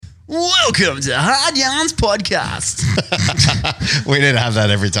Welcome to Hard Yarns Podcast. We need to have that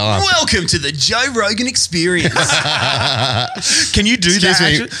every time. Welcome to the Joe Rogan Experience. Can you do that?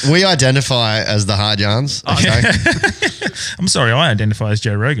 Excuse me, we identify as the Hard Yarns. Okay. I'm sorry, I identify as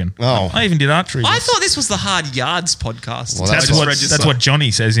Joe Rogan. Oh. I even did archery. I thought this was the Hard Yards Podcast. Well, that's what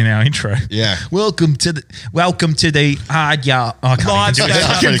Johnny says in our intro. Yeah. Welcome to the Hard Yard. Oh, I can't even do it.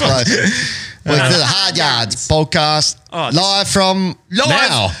 That's pretty close. Welcome to the Hard Yards Podcast. Live from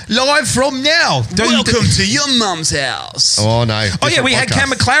now. Live from now. Welcome to your mum's house. Oh, no. Oh, yeah, we had Cam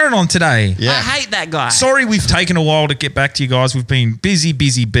McLaren on today. Yeah. I hate that guy. Sorry we've taken a while to get back to you guys. We've been busy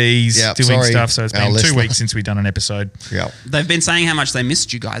bees doing stuff. So it's been 2 weeks since we've done an episode. Yeah. They've been saying how much they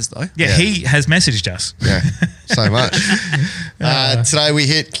missed you guys, though. Yeah, he has messaged us. Yeah, so much. Today we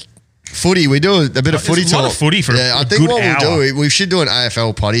hit footy. We do a bit of footy There's talk. a lot of footy for I a think good what hour. we'll do, we should do an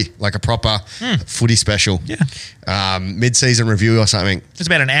AFL potty, like a proper footy special. Yeah. Mid-season review or something. It's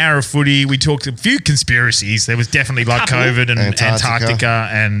about an hour of footy. We talked a few conspiracies. There was definitely like COVID and Antarctica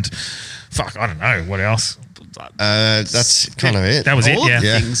and fuck, I don't know what else. That's kind of it. That was All it. of the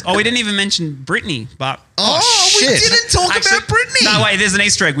Yeah. things. Oh, we didn't even mention Britney, but... Shit. We didn't talk about Britney. No, wait, there's an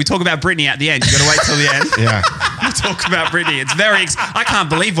Easter egg. We talk about Britney at the end. You got to wait till the end. Yeah. We talk about Britney. It's very... I can't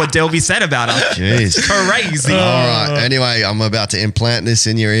believe what Delby said about her. Jeez. It's crazy. All right. Anyway, I'm about to implant this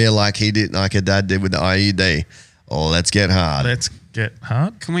in your ear like he did, like a dad did with the IUD. Oh, let's get hard. Let's get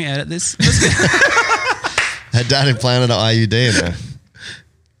hard. Can we edit this? Her dad implanted an IUD in her.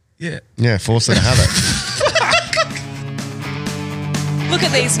 Yeah. Yeah, forced her to have it. Look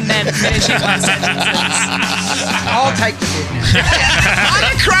at these men finishing my sentences. I'll take the bit now. I'm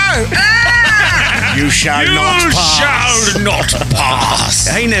a crow. You shall not pass. shall not pass.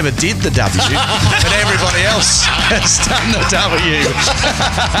 He never did the W, but everybody else has done the W.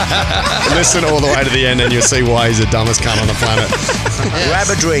 Listen all the way to the end and you'll see why he's the dumbest cunt on the planet. Grab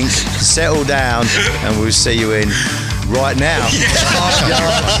a drink, settle down, and we'll see you in right now.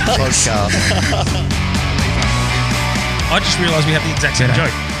 Podcast. I just realised we have the exact same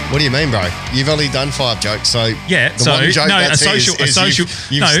joke. What do you mean, bro? You've only done 5 jokes, so Yeah, the one joke a that's social.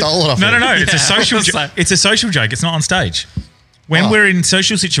 you've stolen off No, him. no. It's a social. What's that? It's a social joke. It's not on stage. When we're in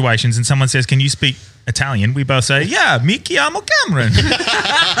social situations and someone says, "Can you speak Italian?" we both say, "Yeah, mi chiamo Cameron."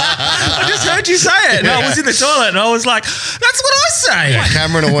 I just heard you say it. And I was in the toilet and I was like, "That's what I say."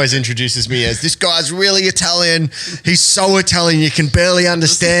 Cameron always introduces me as, this guy's really Italian. He's so Italian you can barely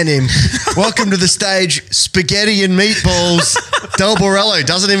understand him. Welcome to the stage, spaghetti and meatballs. Del Borello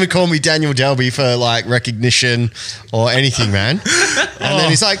doesn't even call me Daniel Delby for like recognition or anything, man. And then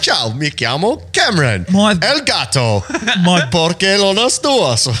he's like, ciao, mi chiamo Cameron. El gato. Porque lo nos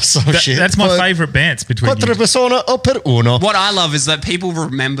duas. Or some shit. That's my favourite bants between Quattro you. persona o per uno. What I love is that people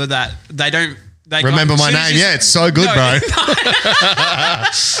remember that they don't... Remember my name? Yeah, it's so good, bro.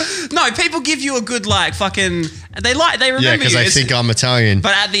 No, people give you a good like fucking... They remember Yeah, because you. they think I'm Italian.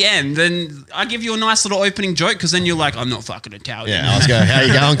 But at the end, then I give you a nice little opening joke because then you're like, I'm not fucking Italian. Yeah, I was going, how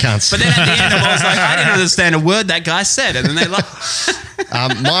you going, cunts? But then at the end, I was like, I didn't understand a word that guy said. And then they like...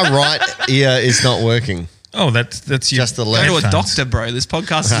 My right ear is not working. Oh, that's your Just the Go left. to a headphones. doctor, bro. This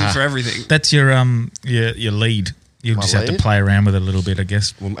podcast isn't for everything. That's your lead. You just have to lead? play around with it a little bit, I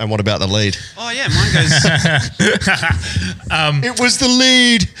guess. And what about the lead? Oh, yeah, mine goes... It was the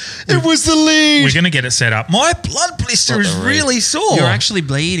lead. It was the lead. We're going to get it set up. My blood blister is really sore. You're actually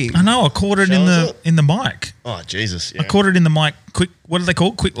bleeding. I know. I caught it in the mic. Oh, Jesus. Yeah. I caught it in the mic. What are they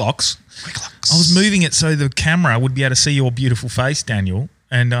called? Quick locks. Quick locks. I was moving it so the camera would be able to see your beautiful face, Daniel,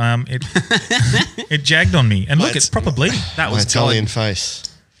 and it jagged on me. And look, it's proper bleeding. That My was Italian God. face.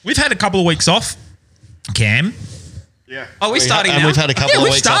 We've had a couple of weeks off, Cam. Yeah. Oh, we're starting And now? we've had a couple of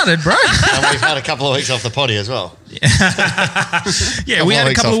We've weeks started, bro. off. And we've had a couple of weeks off the potty as well. Yeah, we had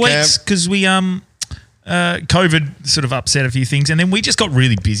a couple of weeks because we COVID sort of upset a few things, and then we just got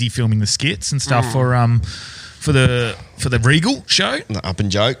really busy filming the skits and stuff for the Regal show, Up and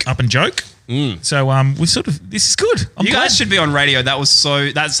joke. Up and Joke. So we sort of, this is good. I'm You glad. guys should be on radio. That's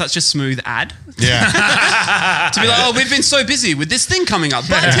such a smooth ad. Yeah. To be like, oh, we've been so busy with this thing coming up.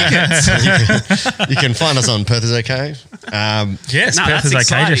 Buy tickets. You can find us on Perth is Okay. Yes, No, Perth that's is okay.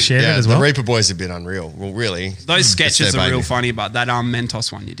 exciting. Just shared Yeah, it as well. the Reaper Boys have been unreal. Well, really. Those sketches their are real baby. funny, but that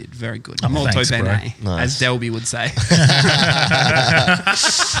Mentos one you did, very good. Oh, Molto thanks, bro. bene, Nice. as Delby would say.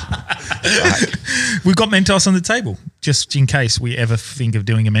 We've got Mentos on the table, just in case we ever think of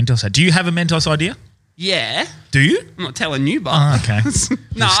doing a Mentos ad. Do you have a Mentos idea? Yeah. Do you? I'm not telling you, but... Oh, okay.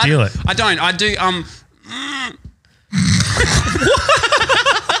 No, steal it. I don't. I do...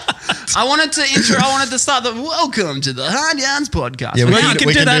 I wanted to start the welcome to the Hard Yarns podcast. Yeah, we Well, can, you can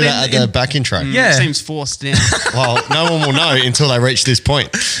we do can that do that in- at the back intro. Yeah. It seems forced now. Well, no one will know until they reach this point,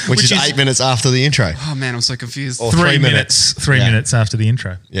 which is 8 minutes after the intro. Oh man, I'm so confused. Or 3 3 minutes. 3 Yeah. minutes after the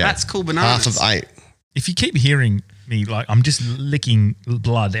intro. Yeah. That's cool bananas. Half of 8. If you keep hearing me, like I'm just licking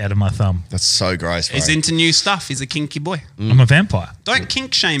blood out of my thumb. That's so gross, bro. He's into new stuff. He's a kinky boy. I'm a vampire. Don't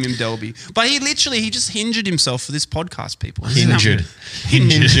kink shame him, Delby. But he just injured himself for this podcast, people. Isn't that- Injured.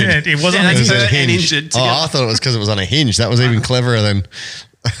 Yeah, it wasn't. Yeah, on that's the- hurt and hinge. injured Oh, together. I thought it was because it was on a hinge. That was even cleverer than...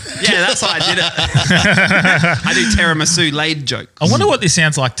 Yeah, that's why I did it. I do tiramisu laid jokes. I wonder what this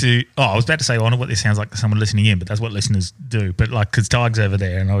sounds like to. Oh, I was about to say, I wonder what this sounds like to someone listening in, but that's what listeners do. But like, because Tig's over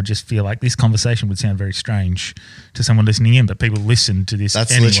there, and I would just feel like this conversation would sound very strange to someone listening in, but people listen to this.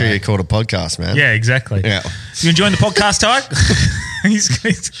 That's anyway. literally called a podcast, man. Yeah, exactly. Yeah. You enjoying the podcast, Tig?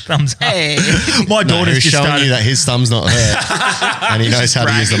 he's thumbs up. Hey. My No, daughter's who's just showing started. you that his thumb's not hurt and he knows how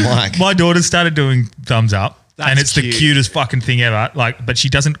to use the mic. My daughter started doing thumbs up. And That's it's the cute. cutest fucking thing ever. Like, but she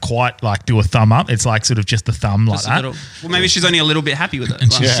doesn't quite like do a thumb up. It's like sort of just the thumb Just a like that. little- well, maybe she's only a little bit happy with it. And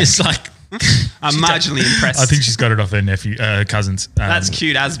Like, she's Yeah. just like, I'm marginally impressed. I think she's got it off her nephew, cousins. that's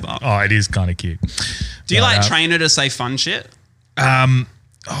cute as well. Oh, it is kind of cute. Do you But, like train her to say fun shit?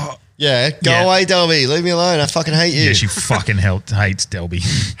 Yeah, go Yeah. away, Delby. Leave me alone. I fucking hate you. Yeah, she fucking hates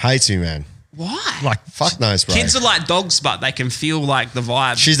Delby. hates me, man. Why? Like, Fuck knows, bro. Kids are like dogs, but they can feel like the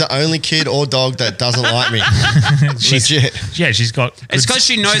vibe. She's the only kid or dog that doesn't like me. Legit. yeah, she's got. It's good- 'cause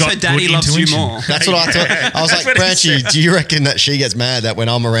she she's knows got her daddy good loves you intuition. more. That's what I thought. I was That's like, what he Branchy, said. do you reckon that she gets mad that when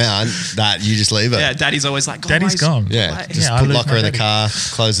I'm around that you just leave her? yeah, daddy's always like, Daddy's gone. Yeah, just Yeah, I put lose lock her my in the daddy. car,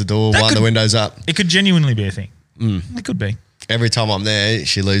 close the door, That wind the could- windows up. It could genuinely be a thing. It could be. Every time I'm there,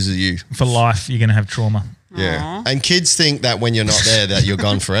 she loses you. For life, you're going to have trauma. Yeah. Aw. And kids think that when you're not there that you're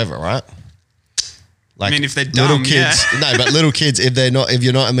gone forever, right? Like I mean, if they're little dumb, kids, yeah. no, but little kids, if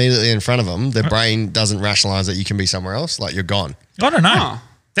you're not immediately in front of them, their brain doesn't rationalize that you can be somewhere else. Like you're gone. I don't know. Huh.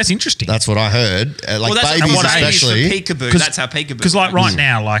 That's interesting. That's what I heard. Like Well, that's babies, what I use for especially. peekaboo. That's how peekaboo. Because like works. right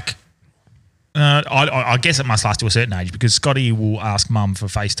now, like I guess it must last to a certain age because Scotty will ask mum for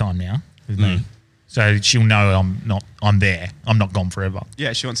FaceTime now with me. So she'll know I'm there. I'm not gone forever.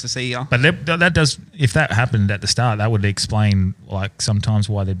 Yeah, she wants to see you. But that does, if that happened at the start, that would explain like sometimes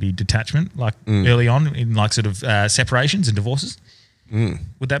why there'd be detachment like early on in like sort of separations and divorces.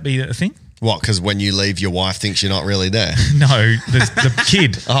 Would that be a thing? What? Because when you leave, your wife thinks you're not really there. No, the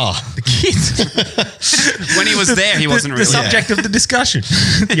kid. Oh, The kid. When he was there, he wasn't really. the subject of the discussion.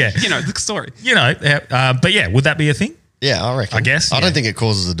 yeah. You know the story. But yeah, would that be a thing? yeah, I reckon. I guess, I yeah. don't think it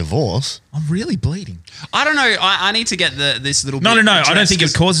causes a divorce. I'm really bleeding. I don't know. I need to get this little. No. bit I don't addressed think it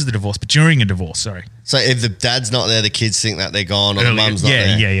 'cause- causes the divorce, but during a divorce, sorry. So if the dad's not there, the kids think that they're gone, or the Earlier. mum's not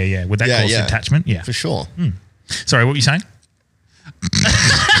yeah, there. yeah. Would that Yeah, cause yeah. detachment? Yeah. For sure. Sorry, what were you saying?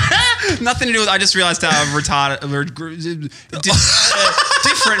 Nothing to do with. I just realized how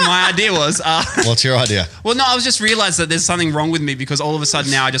different my idea was. What's your idea? Well, no, I was just realized that there's something wrong with me because all of a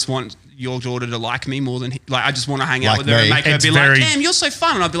sudden now I just want your daughter to like me more than I just want to hang out Like with her and me. make her It's be very- like, "Damn, you're so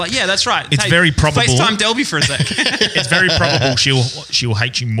fun," and I'd be like, "Yeah, that's right." It's very probable- FaceTime Delby for a sec. It's very probable she'll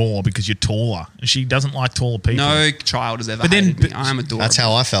hate you more because you're taller. And she doesn't like taller people. No child has ever But then- hated me. I am adorable. That's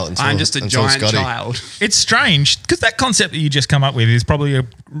how I felt until I'm just a until giant Scotty. child. It's strange because that concept that you just come up with is probably a I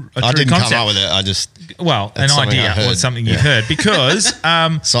true didn't concept. come up with it. I just Well, an That's something I idea or heard. something you Yeah. heard because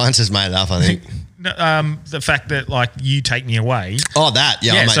scientists made it up. I think. the fact that like you take me away. Oh, that.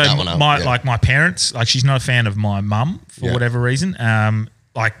 Yeah, I made so that one up. my yeah. like my parents, like she's not a fan of my mum for Yeah. whatever reason.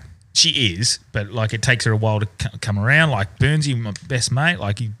 Like she is, but like it takes her a while to come around. Like Burnsy, my best mate,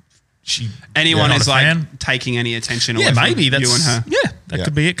 like Anyone not is a like fan. taking any attention away Yeah, from maybe that's you and her. Yeah, that Yeah.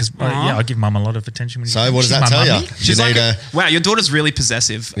 could be it because Aw. I give mum a lot of attention. When So what does she's that my tell mummy. you? She's You like, need wow, your daughter's really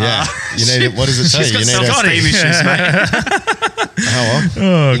possessive. Yeah. You need. What does it tell She's you? got You need self-esteem issues, mate. Oh, well.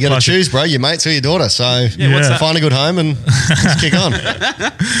 Oh, You got to classic. choose, bro. Your mates or your daughter. So what's that? find a good home and just kick on.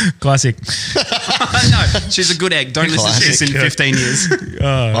 Classic. No, she's a good egg. Don't listen to this in Classic. 15 years.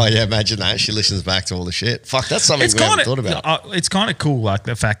 Oh yeah, imagine that. She listens back to all the shit. Fuck, that's something It's we haven't kind thought about. of it's kind of cool, like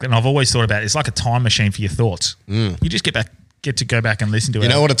the fact that and I've always thought about it. It's like a time machine for your thoughts. You just get to go back and listen to it. You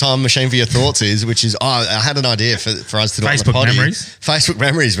know what a time machine for your thoughts is, which is, I had an idea for us to do on the Facebook potty. memories? Facebook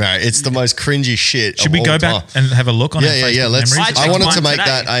memories, bro. It's the most cringy shit. Should of we all go time. back and have a look on our Yeah, Facebook Let's. memories? I I wanted checked to mine make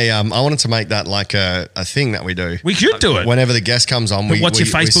today. that I wanted to make that like a thing that we do. We could do it. Whenever the guest comes on, But what's your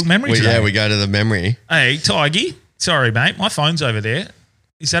Facebook memory today? Yeah, we go to the memory. Hey, Tiggy. Sorry, mate. My phone's over there.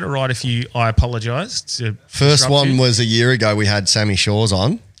 Is that all right if I apologise? to First disrupt one you? was a year ago. We had Sammy Shaw's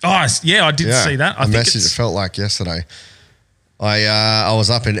on. Oh, yeah, I did Yeah, see that. I a think message. It it's... felt like yesterday. I was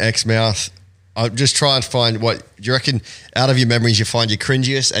up in Exmouth I'll just try and find what do you reckon out of your memories you find your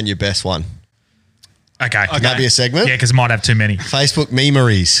cringiest and your best one. Okay. Can that be a segment? Yeah, because I might have too many. Facebook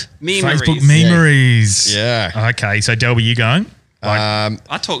memories. Memories. Facebook memories. Yeah. Okay, so Delby, you going? I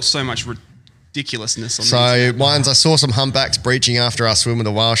talk so much ridiculousness on So these. mine's I saw some humpbacks breaching after our swim with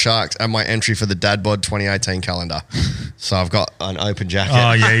the whale sharks and my entry for the Dad Bod 2018 calendar. So I've got an open jacket.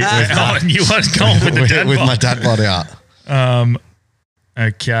 Oh, yeah. And you want to go with the dad with bod. my Dad Bod out.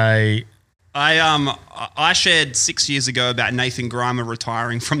 Okay. I shared 6 years ago about Nathan Grimer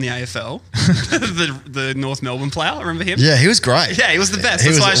retiring from the AFL, the North Melbourne player. Remember him? Yeah, he was great. Yeah, he was the best. He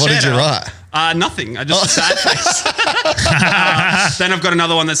That's was- why I what shared did you it. write? Nothing. I just a sad face. Then I've got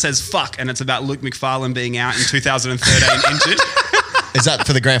another one that says "fuck," and it's about Luke McFarlane being out in 2013 injured. Is that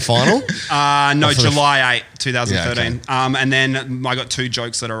for the grand final? No, for the- July 8, 2013. Yeah, okay. And then I got two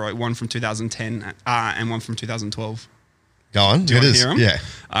jokes that I wrote, one from 2010 and one from 2012. Go on. Do you It want is. to hear them?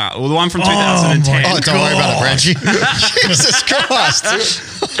 Yeah. Well, the one from 2010. Oh, don't worry about it, Branchy. Jesus Christ.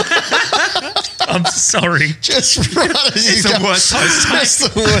 I'm sorry. Just right as It's the worst host take. That's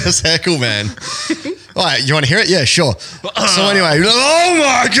the worst heckle, man. All right, you want to hear it? Yeah, sure. So anyway, oh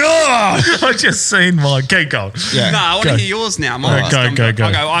my God. I just seen mine. Keep going. Yeah. No, I want Go. to hear yours now. Alright, go.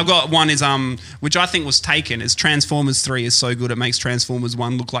 I've got one is Which I think was taken is Transformers 3 is so good it makes Transformers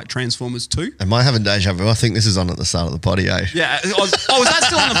 1 look like Transformers 2. Am I having deja vu? I think this is on at the start of the potty, eh? Yeah. Was that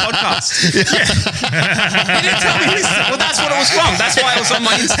still on the podcast? Yeah. You didn't tell me this. Well, that's what it was from. That's why it was on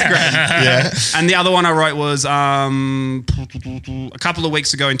my Instagram. Yeah. And the other one I wrote was a couple of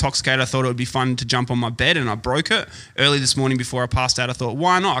weeks ago, intoxicated. I thought it would be fun to jump on my bed and I broke it. Early this morning before I passed out, I thought,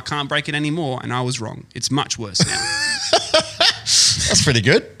 why not? I can't break it anymore. And I was wrong. It's much worse now. That's pretty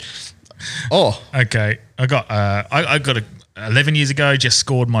good. Oh, Okay. I got 11 years ago, just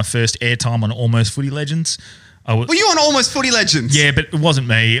scored my first airtime on Almost Footy Legends. Were you on Almost Footy Legends? Yeah, but it wasn't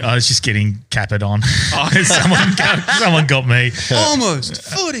me. I was just getting capped on. Someone got me. Almost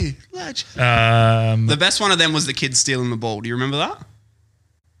Footy Legends. The best one of them was the kid stealing the ball. Do you remember that?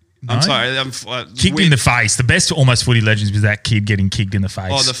 No? I'm sorry. Kicked in the face. The best Almost Footy Legends was that kid getting kicked in the face.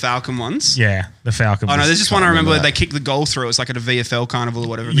 Oh, the Falcon ones? yeah, the Falcon. Oh, no, was- there's just one I remember remember where that. they kick the goal through. It's like at a VFL carnival or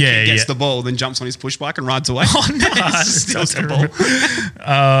whatever. The Yeah, kid gets yeah. the ball, then jumps on his push bike and rides away. Oh, no. Just steals the ball.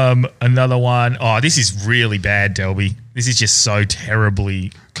 Another one. Oh, this is really bad, Delby. This is just so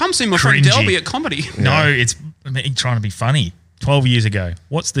terribly. Come see my friend Cringy. Delby at comedy. No, it's me trying to be funny. 12 years ago.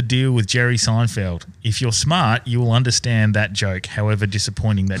 What's the deal with Jerry Seinfeld? If you're smart, you will understand that joke, however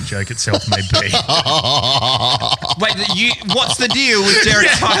disappointing that joke itself may be. Wait, what's the deal with Jerry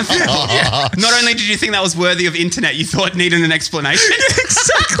Seinfeld? Not only did you think that was worthy of internet, you thought it needed an explanation.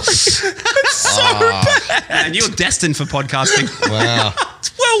 Exactly. It's so bad. And you're destined for podcasting. wow.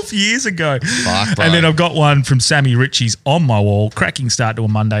 12 years ago. Fuck, bro. And then I've got one from Sammy Ritchie's on my wall. Cracking start to a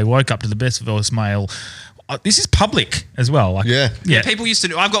Monday. Woke up to the best voicemail. This is public as well. Like, Yeah. Yeah. People used to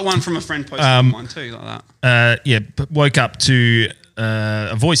do. I've got one from a friend posting one too, like that. Woke up to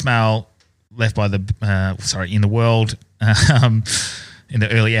a voicemail left by in the world in the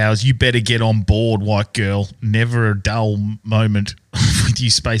early hours. You better get on board, white girl. Never a dull moment with you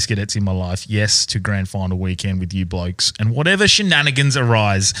space cadets in my life. Yes to grand final weekend with you blokes and whatever shenanigans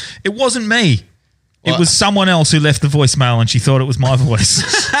arise. It wasn't me. It was someone else who left the voicemail and she thought it was my voice.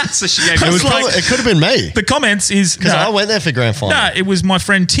 So she gave It, was me probably, it could have been me. The comments is Because I went there for grand final. no, it was my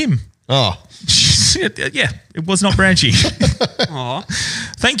friend Tim. Oh. Yeah, it was not Branchy. Aw.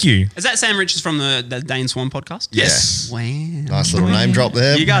 Thank you. Is that Sam Richards from the Dane Swan podcast? Yes. Wow. Nice little name drop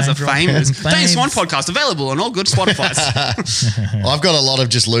there. You guys are famous. Famous. Dane Swan podcast available on all good Spotify's. I've got a lot of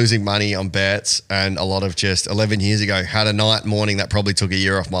just losing money on bets and a lot of just 11 years ago, had a night morning that probably took a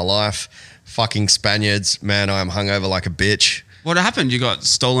year off my life. Fucking Spaniards. Man, I am hungover like a bitch. What happened? You got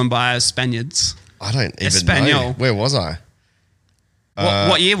stolen by Spaniards. I don't even Espanol. know. Where was I?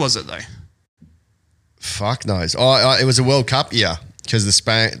 What year was it though? Fuck knows. Oh, it was a World Cup year because the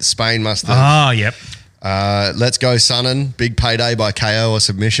Spain must have. Oh, yep. Let's go, Sonnen. Big payday by KO or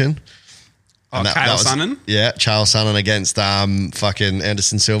submission. Oh, And Kale was- Sonnen? Yeah, Charles Sonnen against fucking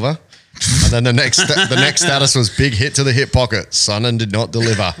Anderson Silva. And then the next status was big hit to the hip pocket. Sonnen did not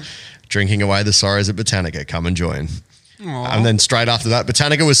deliver. Drinking away the sorrows at Botanica. Come and join. Aw. And then straight after that,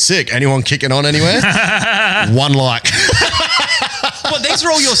 Botanica was sick. Anyone kicking on anywhere? One like. What, these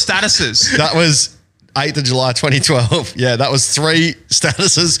are all your statuses. That was 8th of July 2012. Yeah, that was 3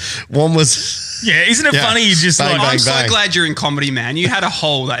 statuses. One was... Yeah, isn't it Yeah. funny? You just Bang, like, bang, I'm so bang. glad you're in comedy, man. You had a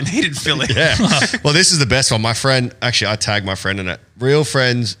hole that needed filling. Yeah. Well, this is the best one. My friend, actually, I tagged my friend in it. Real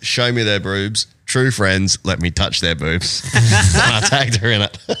friends show me their boobs. true friends let me touch their boobs. I tagged her in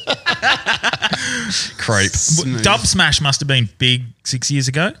it. Creep. Dub Smash must have been big 6 years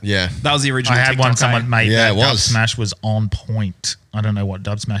ago. Yeah. That was the original. I had TikTok, one someone made. Yeah, that it Dub was. Smash was on point. I don't know what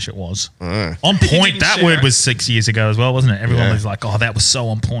Dub Smash it was. On didn't point. That share word it. was 6 years ago as well, wasn't it? Everyone Yeah. was like, "Oh, that was so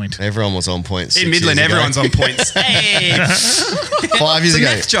on point." Everyone was on point. 6 In Midland, years ago. everyone's on points. Hey, 5 years it's a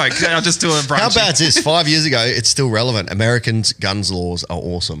ago. meth joke. I'll just do a brunch. How bad's this? 5 years ago, it's still relevant. Americans' guns laws are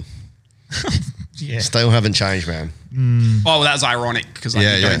awesome. Yeah. Still haven't changed, man. Oh, well, that was ironic because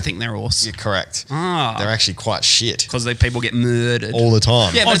Yeah, you yeah. don't think they're awesome You're correct. Ah. They're actually quite shit because people get murdered. all the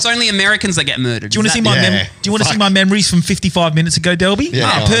time. Yeah, but it's only Americans that get murdered. Do you want to see my Yeah. Do you want to see Fuck. my memories from 55 minutes ago, Delby? Yeah,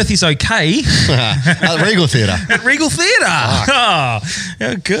 Ah, go on. Perth is okay At Regal Theatre. at Regal Theatre. Oh,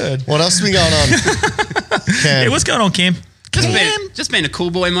 yeah, good. What else has been going on? Cam? Yeah, what's going on, Cam? Just being a cool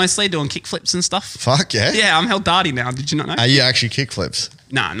boy mostly, doing kickflips and stuff. Fuck yeah. Yeah, I'm held darty now. Did you not know? Are you actually kickflips?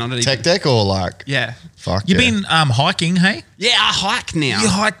 Nah, not even. Tech deck or like? Yeah. Fuck You've yeah. been hiking, hey? Yeah, I hike now. You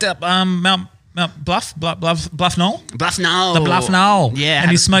hiked up Mount Bluff Knoll? Bluff Knoll. The Bluff Knoll. Yeah.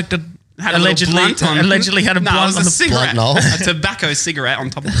 And you smoked had a little blunt on. allegedly had a No, it blunt was on a the cigarette. Blunt Knoll? A tobacco cigarette on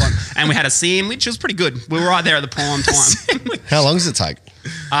top of the blunt. And we had a sandwich. It was pretty good. We were right there at the prime time. How long does it take?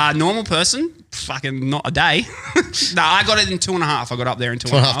 Normal person, fucking not a day. No, I got it in 2.5. I got up there in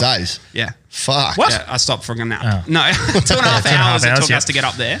 2.5 days. Yeah. Fuck. What? Yeah, I stopped for a nap. Oh. No, 2.5 hours it took yeah. us to get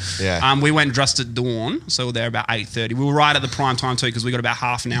up there. Yeah. We went just at dawn, so we were there about 8:30. We were right at the prime time too because we got about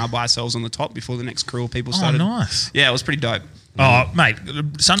half an hour by ourselves on the top before the next crew of people started. nice. Yeah, it was pretty dope. Oh, mate,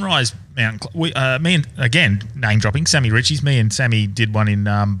 Sunrise Mountain. Me and again name dropping. Sammy Ritchie's. Me and Sammy did one in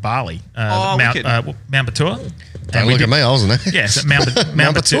Bali. wicked. Mount Batua. Don't look at me, I wasn't there. Yeah, so Mount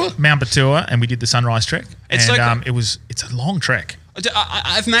Batua? Batua, and we did the Sunrise Trek. It's and so it's a long trek.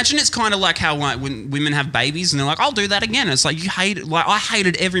 I imagine it's kind of like how when women have babies and they're like, I'll do that again. It's like you hate it. Like I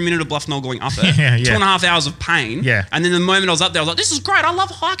hated every minute of Bluff Knoll going up it. Yeah, yeah. 2.5 hours of pain. Yeah. And then the moment I was up there, I was like, this is great. I love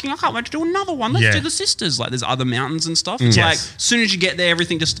hiking. I can't wait to do another one. Let's Yeah. do the Sisters. Like there's other mountains and stuff. It's Yes. like as soon as you get there,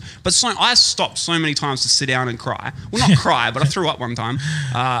 everything just. But I stopped so many times to sit down and cry. Well, not cry, but I threw up one time.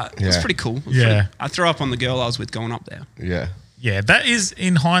 It was Yeah. prety cool. It was Yeah. I threw up on the girl I was with going up there. Yeah. Yeah, that is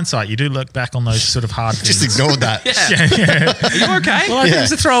in hindsight. You do look back on those sort of hard things. Just ignored that. Yeah. Are you okay? Well, I think Yeah.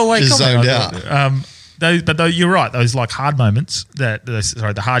 it's a throwaway Just comment. zoned out. But you're right. Those like hard moments,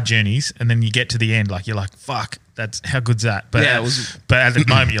 the hard journeys, and then you get to the end, like you're like, "Fuck, that's how good's that?" But Yeah, it was- But at the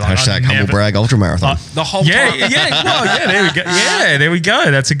moment, you're like, Hashtag I humble never- brag ultra marathon. The whole Yeah, time. yeah, well, yeah. There we go. Yeah, there we go.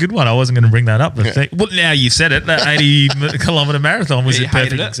 That's a good one. I wasn't going to bring that up, but well, now you've said it. That 80-kilometer marathon was Yeah, a you hated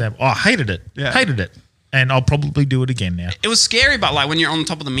perfect it? example. Oh, I hated it. Yeah. Hated it, and I'll probably do it again now. It was scary, but like when you're on the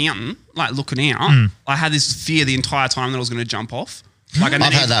top of the mountain, like looking out, Hmm. I had this fear the entire time that I was going to jump off. Like, and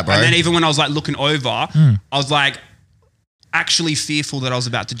I've then had that, bro. And then even when I was like looking over, Hmm. I was like actually fearful that I was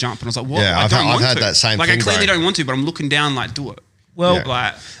about to jump, and I was like, "What? Yeah, I I've don't had- want I've had to." that same like, thing, I clearly bro. don't want to, but I'm looking down, like, do it. Well, Yeah.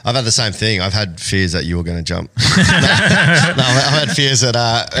 Like, I've had the same thing. I've had fears that you were going to jump. no, I've had fears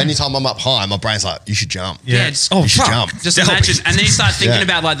that anytime I'm up high, my brain's like, you should jump. yeah, just, Oh, You should fuck. jump. just Delby. imagine, and then you start thinking Yeah.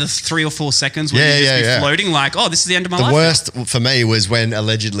 about like the 3 or 4 seconds when Yeah, you just yeah, be yeah. floating, like, "Oh, this is the end of my The life." worst for me was when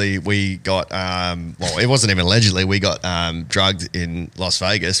allegedly we got, well, it wasn't even allegedly, we got drugged in Las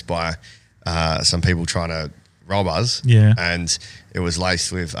Vegas by some people trying to rob us. Yeah. And it was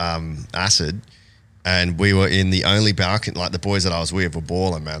laced with acid. And we were in the only balcony, like the boys that I was with were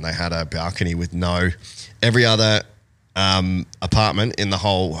balling, man. They had a balcony with every other apartment in the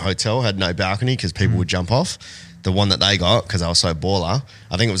whole hotel had no balcony because people would jump off. The one that they got, because I was so baller,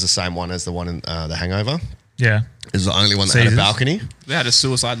 I think it was the same one as the one in The Hangover. Yeah. It was the only one that had Caesars? a balcony. They had a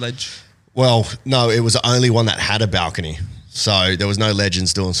suicide ledge. Well, no, it was the only one that had a balcony. So there was no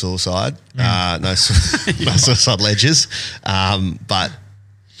legends doing suicide, no suicide ledges. But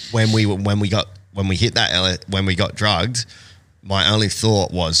when we got drugged, my only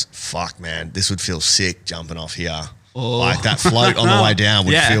thought was, "Fuck, man, this would feel sick jumping off here." Like that float on the way down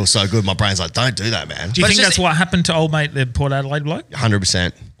would Yeah. feel so good. My brain's like, "Don't do that, man." Do you But think it's that's just- what happened to old mate, the Port Adelaide bloke?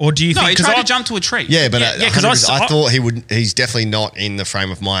 100%. Or do you No, think? he 'cause tried I- to jump to a tree. Yeah, but Yeah, 'cause I I thought he would. He's definitely not in the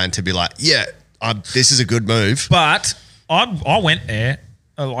frame of mind to be like, "Yeah, this is a good move." But I went there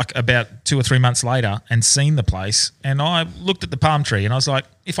like about 2 or 3 months later and seen the place, and I looked at the palm tree and I was like,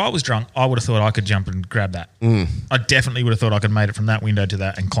 if I was drunk, I would have thought I could jump and grab that. I definitely would have thought I could have made it from that window to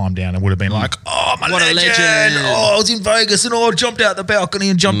that and climbed down and would have been like, "Oh, my What a legend. legend. Oh, I was in Vegas and I jumped out the balcony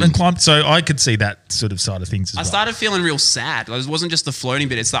and jumped and climbed." So I could see that sort of side of things as I well. started feeling real sad. Like, it wasn't just the floating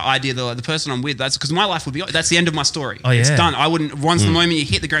bit; it's the idea that like, the person I'm with. That's because my life would be. That's the end of my story. Oh, It's yeah. done. I wouldn't. Once the moment you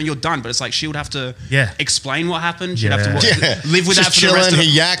hit the ground, you're done. But it's like she would have to Yeah. explain what happened. She'd have to Yeah. live with Just that for the rest chilling,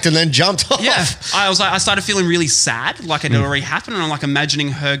 of. he yacked and then jumped off. Yeah, I started feeling really sad, like it had already happened, and I'm like imagining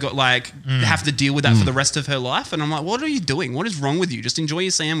letting her have to deal with that for the rest of her life. And I'm like, what are you doing? What is wrong with you? Just enjoy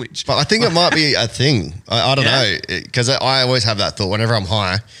your sandwich. But I think it might be a thing. I don't Yeah. know, because I always have that thought whenever I'm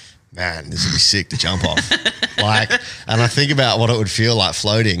high. Man, this would be sick to jump off. And I think about what it would feel like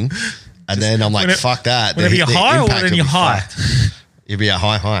floating, and then I'm like, fuck that. Whenever you're high or impact when would you're be high? fucked. You'd be a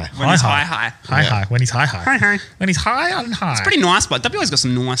high. When it's high. High. When he's high. High. When he's high on high. It's pretty nice, but WA's got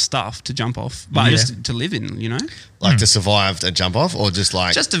some nice stuff to jump off, but just to live in, Like to survive and jump off, or just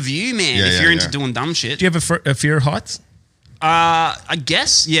like Just a view, man. Yeah, if yeah, you're into yeah. doing dumb shit. Do you have a fear of heights? I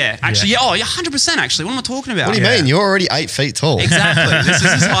guess, yeah. Actually, yeah. Oh, yeah, 100%. Actually, what am I talking about? What do you mean? You're already 8 feet tall. Exactly. This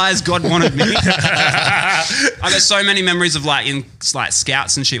is as high as God wanted me. I got so many memories of in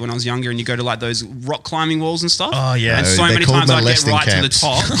scouts and shit when I was younger, and you go to those rock climbing walls and stuff. Oh, yeah. And so They're many called times I get molesting right camps. to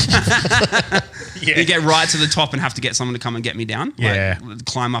the top. Yeah. You get right to the top and have to get someone to come and get me down. Yeah.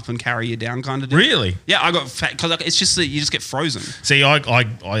 Climb up and carry you down, kind of deal. Really? Yeah, I got fat because it's just that you just get frozen. See,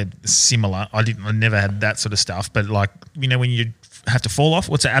 I similar. I never had that sort of stuff, but when you have to fall off,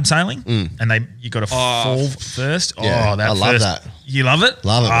 what's it, abseiling? And you got to fall first. Yeah, that I love first, that. You love it?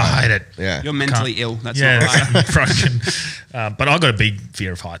 Love it, I bro. hate it. Yeah. You're mentally ill. That's Yeah, not right. broken. But I got a big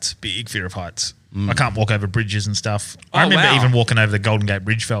fear of heights. Big fear of heights. I can't walk over bridges and stuff. I Oh, remember wow. even walking over the Golden Gate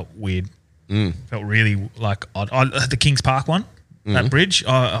Bridge felt weird. Felt really odd. The King's Park one, that bridge.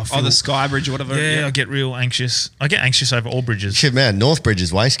 I feel, the Sky Bridge or whatever. yeah, I get real anxious. I get anxious over all bridges. Shit, man, Northbridge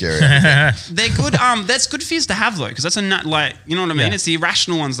is way scarier. They're good. That's good fears to have though, because that's you know what I mean. Yeah. It's the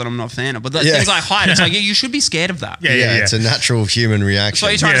irrational ones that I'm not a fan of. But the Yeah. things like height, it's you should be scared of that. Yeah. It's a natural human reaction. So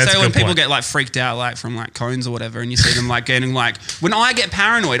you're trying Yeah, to that's say a when good people point. get freaked out from cones or whatever, and you see them getting when I get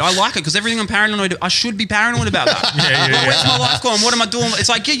paranoid, I like it because everything I'm paranoid, I should be paranoid about that. Yeah. Where's my life going? What am I doing? It's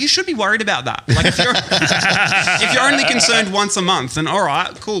you should be worried about that. If you're only concerned once a month, then all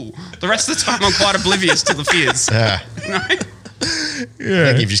right, cool. The rest of the time, I'm quite oblivious to the fears. Yeah. You know? I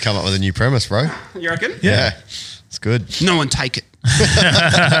think you've just come up with a new premise, bro. You reckon? Yeah. It's good. No one take it.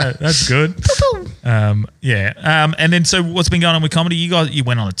 That's good. And then so what's been going on with comedy? You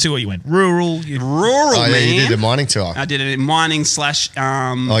went on a tour. You went rural. Rural, Oh, yeah, man. you did a mining tour. I did it in mining / you've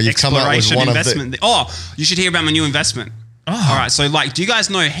come up with exploration one of the- investment. You should hear about my new investment. All right, so do you guys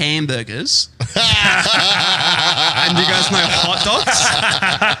know hamburgers? And do you guys know hot dogs?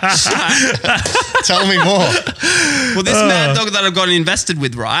 Tell me more. Well, this mad dog that I've got invested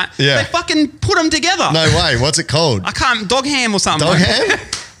with, right? Yeah. They fucking put them together. No way. What's it called? I can't, dog ham or something. Dog ham?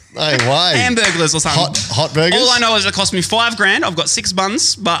 No way. Hamburglers or something. Hot burgers? All I know is it cost me $5,000. I've got 6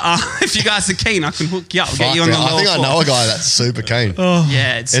 buns, but if you guys are keen, I can hook you up. Get you on the I think lower I floor. know a guy that's super keen.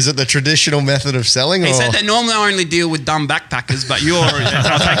 Yeah, it's. Is it the traditional method of selling? He or? said that normally I only deal with dumb backpackers, but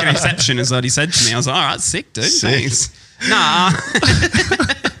I'll take an exception, is what he said to me. I was like, all right, sick, dude. Sick. Thanks. Nah.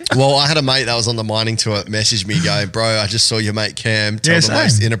 Well, I had a mate that was on the mining tour message me going, bro, I just saw your mate Cam tell the same.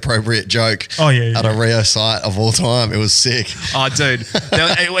 most inappropriate joke at a Rio site of all time. It was sick. Oh, dude.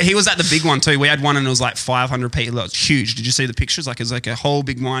 He was at the big one too. We had one and it was 500 people. It was huge. Did you see the pictures? It's a whole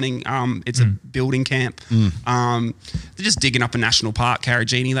big mining. It's a building camp. They're just digging up a national park,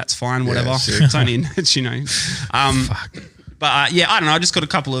 Karajini. That's fine, whatever. sick. It's only, But I don't know. I just got a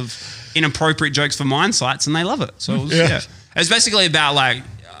couple of inappropriate jokes for mine sites and they love it. So it was, It was basically about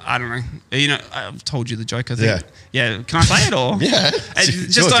I don't know. I've told you the joke, I think. Yeah. Can I say it or? Yeah.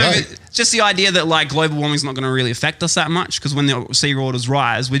 Just the idea that global warming is not going to really affect us that much because when the sea waters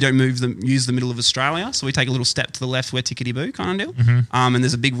rise, we don't use the middle of Australia. So we take a little step to the left, we're tickety-boo kind of deal. And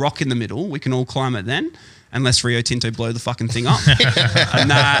there's a big rock in the middle. We can all climb it then. Unless Rio Tinto blow the fucking thing up.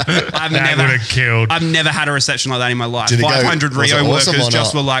 I've would've killed. I've never had a reception like that in my life. Did it go- 500 was it Rio awesome workers or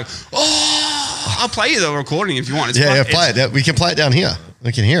just not? were like, oh, I'll play you the recording if you want. It's Play it. Yeah, we can play it down here.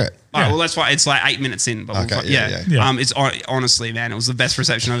 We can hear it. All right, well, that's why it's 8 minutes in. But Okay, yeah. yeah. It's honestly, man, it was the best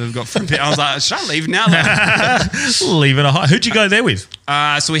reception I've ever got from it. I was like, should I leave now? Though? Leave it a high. Who'd you go there with?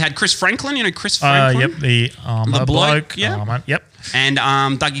 So we had Chris Franklin. You know Chris Franklin? Yep, the The bloke, bloke. yeah. Armour, yep. And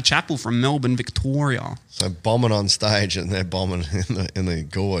Dougie Chappell from Melbourne, Victoria. So bombing on stage and they're bombing in the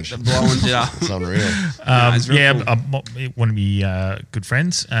gorge. Blowing it up. It's unreal. It's real cool. One of my good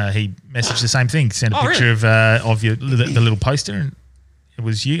friends, he messaged the same thing. Sent a Oh, picture of your the little poster, and it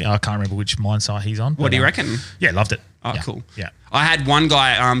was you. I can't remember which mine site he's on. What do you reckon? Yeah, loved it. Oh, yeah. cool. Yeah. I had one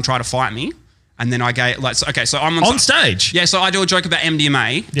guy try to fight me, and then I gave so I'm On stage. Yeah, so I do a joke about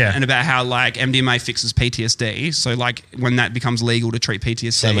MDMA, Yeah. and about how MDMA fixes PTSD. So when that becomes legal to treat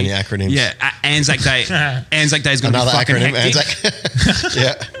PTSD, So many acronyms. Yeah, Anzac Day. Anzac Day is going to be Another fucking acronym. hectic. Anzac.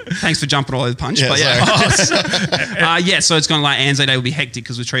 Yeah. Thanks for jumping all over the punch. Yeah, But yeah. So it's going like Anzac Day will be hectic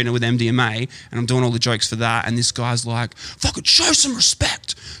because we're treating it with MDMA and I'm doing all the jokes for that. And this guy's like, fucking show some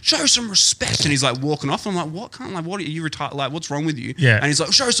respect. And he's like walking off. I'm like, what? What are you retired? Like, what's wrong with you? Yeah. And he's like,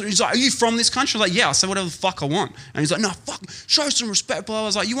 he's like, are you from this country? I was like, yeah. I said whatever the fuck I want. And he's like, no, fuck, show some respect. But I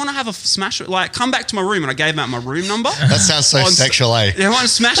was like, you want to have a smash? Like, come back to my room. And I gave him out my room number. That sounds so sexual, eh? They want to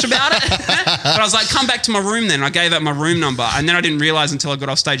smash about it. But I was like, come back to my room then. I gave out my room number. And then I didn't realize until I got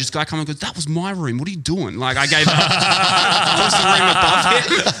off stage, this guy came and goes, that was my room. What are you doing? Like, I gave out the room above him.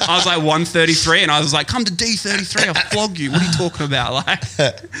 I was like 133 and I was like, come to D33. I'll flog you. What are you talking about? Like,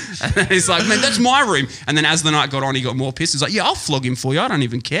 and then he's like, man, that's my room. And then as the night got on, he got more pissed. He's like, yeah, I'll flog him for you. I don't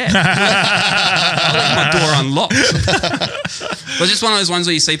even care. I left my door unlocked. But it's just one of those ones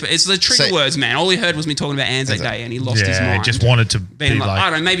where you see, it's the trigger words, man. All he heard was me talking about Anzac Day and he lost his mind. Just wanted to be like, I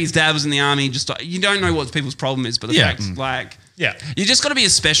don't know, maybe his dad was in the army. Just you don't know what people's problem is, but the fact, like, yeah, you just got to be a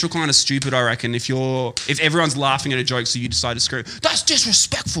special kind of stupid, I reckon. If everyone's laughing at a joke, so you decide to scream, that's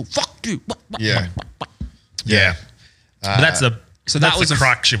disrespectful. Fuck you. Yeah. But that's the that was the a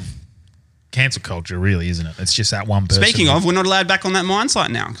crux of cancel culture, really, isn't it? It's just that one person. Speaking of, we're not allowed back on that mine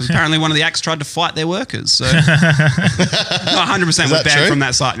site now because apparently one of the acts tried to fight their workers. So 100% we're banned true? from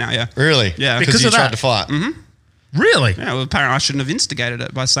that site now. Yeah, Really? Yeah, Because you of tried that? to fight. Mm-hmm. Really? Yeah, well, apparently I shouldn't have instigated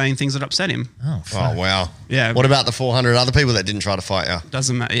it by saying things that upset him. Oh, fuck. Oh, wow. Yeah. What about the 400 other people that didn't try to fight you?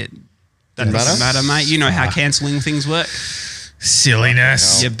 Doesn't matter. That Didn't doesn't matter? matter, mate. You know how cancelling things work.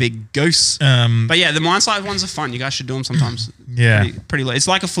 Silliness. You big goose. But yeah, the mine site ones are fun. You guys should do them sometimes. Yeah. Pretty it's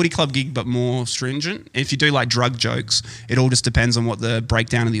like a footy club gig, but more stringent. If you do like drug jokes, it all just depends on what the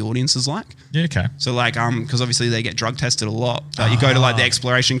breakdown of the audience is like. Yeah, okay. So like, because obviously they get drug tested a lot. But you go to like the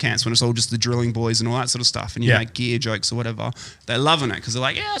exploration camps when it's all just the drilling boys and all that sort of stuff, and you make gear jokes or whatever. They're loving it because they're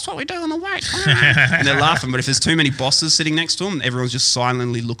like, yeah, that's what we do on the way. And they're laughing. But if there's too many bosses sitting next to them, everyone's just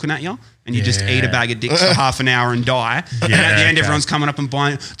silently looking at you. And you just eat a bag of dicks for half an hour and die. And at the end, everyone's coming up and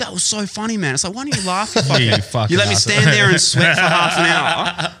buying, that was so funny, man. It's like, why don't you laugh? You let me stand there and sweat for half an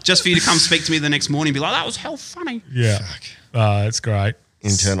hour just for you to come speak to me the next morning and be like, that was hell funny. Yeah. That's great.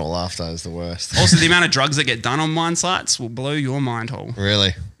 Internal laughter is the worst. Also, the amount of drugs that get done on mine sites will blow your mind hole.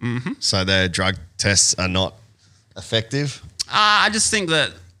 Really? Mm-hmm. So their drug tests are not effective? I just think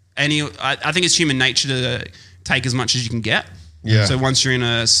that I think it's human nature to take as much as you can get. Yeah. So once you're in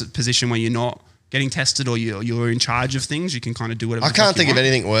a position where you're not getting tested or you're in charge of things, you can kind of do whatever. I can't think of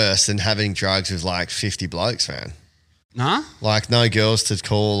anything worse than having drugs with like 50 blokes, man. Nah? Like no girls to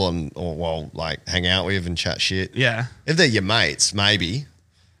call on or like hang out with and chat shit. Yeah. If they're your mates, maybe.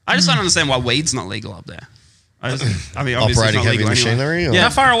 I just don't understand why weed's not legal up there. I mean, obviously Operating it's not heavy legal machinery? anyway. Or? Yeah. How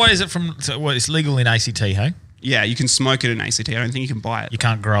far away is it from? It's legal in ACT, hey? Yeah, you can smoke it in ACT. I don't think you can buy it. You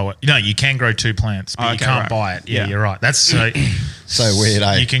can't grow it. No, you can grow 2 plants, but you can't buy it. Yeah, you're right. That's so weird,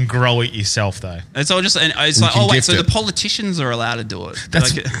 eh? You can grow it yourself, though. It's all just, it's like, oh wait, so the politicians are allowed to do it.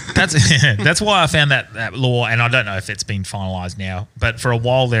 That's why I found that law, and I don't know if it's been finalised now, but for a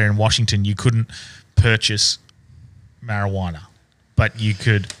while there in Washington, you couldn't purchase marijuana, but you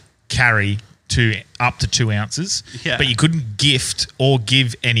could carry up to 2 ounces, but you couldn't gift or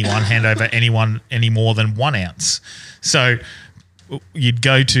give anyone, hand over anyone any more than 1 ounce. So you'd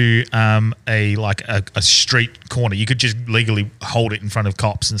go to a street corner. You could just legally hold it in front of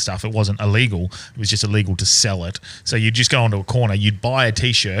cops and stuff. It wasn't illegal. It was just illegal to sell it. So you'd just go onto a corner. You'd buy a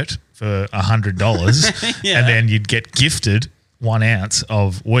T-shirt for $100 and then you'd get gifted 1 ounce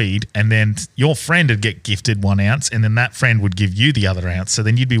of weed, and then your friend would get gifted 1 ounce, and then that friend would give you the other ounce. So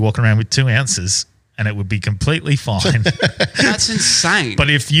then you'd be walking around with 2 ounces and it would be completely fine. That's insane. But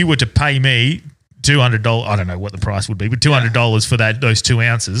if you were to pay me $200, I don't know what the price would be, but $200 for those 2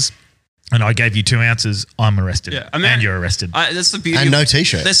 ounces, and I gave you 2 ounces, I'm arrested. Yeah, and you're arrested. That's the beauty. And no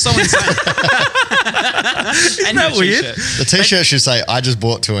T-shirt. That's so insane. Isn't that weird? The T-shirt should say, I just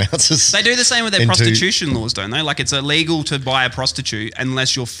bought 2 ounces. They do the same with their prostitution laws, don't they? Like, it's illegal to buy a prostitute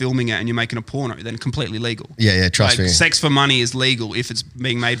unless you're filming it and you're making a porno. Then completely legal. Yeah, trust me. Sex for money is legal if it's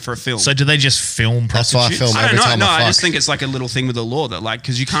being made for a film. So do they just film prostitutes? That's why I film every time I fuck. I just think it's like a little thing with the law that, like,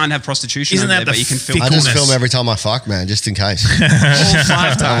 because you can't have prostitution over there, but you can film. I just film every time I fuck, man, just in case. All 5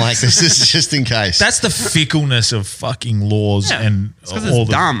 times. I'm like, this is just in case. That's the fickleness of fucking laws and all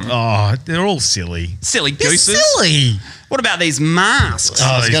the dumb. Oh, they're all silly. Silly gooses. They're silly. What about these masks?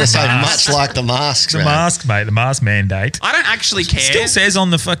 I was going to say much like the masks, The mask, mate. The mask mandate. I don't actually care. It still says on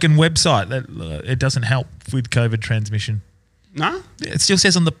the fucking website that it doesn't help with COVID transmission. No? It still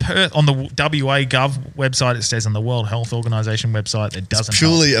says on the WA Gov website, it says on the World Health Organization website, it doesn't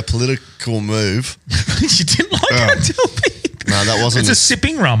purely a political move. You didn't like it until No, that wasn't. It's a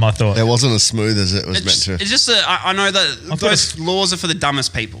sipping rum, I thought. It wasn't as smooth as it was meant to. It's just I know that those laws are for the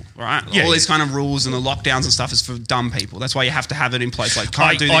dumbest people, right? Yeah, All these kind of rules and the lockdowns and stuff is for dumb people. That's why you have to have it in place. Like,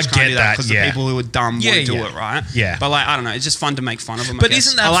 can't do this, can't do that, because the people who are dumb won't do it, right? Yeah. But like, I don't know, it's just fun to make fun of them. But I guess.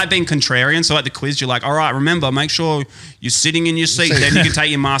 isn't that I like being contrarian. So at the quiz, you're like, all right, remember, make sure you're sitting in your seat. Then you can take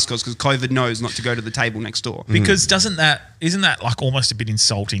your mask off because COVID knows not to go to the table next door. Because isn't that like almost a bit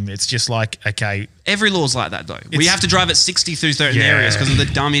insulting? It's just like, okay. Every law's like that though. We have to drive at 60 through certain areas because of the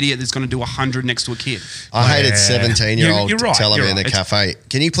dumb idiot that's going to do 100 next to a kid. I hated 17-year-old You're right, telling me in the cafe,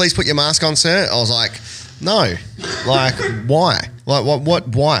 "Can you please put your mask on, sir?" I was like, "No." Like, why? Like, what?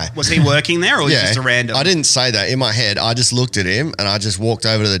 Why? Was he working there or was he just a random? I didn't say that in my head. I just looked at him and I just walked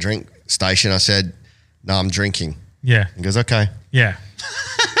over to the drink station. I said, "No, I'm drinking." Yeah. He goes, "Okay." Yeah.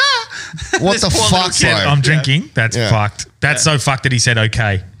 What the fuck, bro? I'm drinking. That's fucked. That's so fucked that he said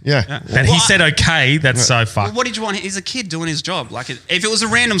okay. Yeah. That he said okay, that's so fucked. Well, what did you want? He's a kid doing his job. Like, if it was a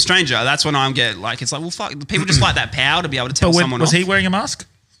random stranger, that's when I'm get like, it's like, well, fuck. People just like that power to be able to tell someone. Was off. he wearing a mask?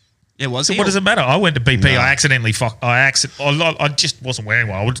 Yeah, was So he? what does it matter? I went to BP. No. I just wasn't wearing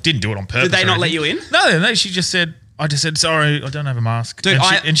one. I didn't do it on purpose. Did they not let you in? No. She just said, I just said, sorry, I don't have a mask. Dude,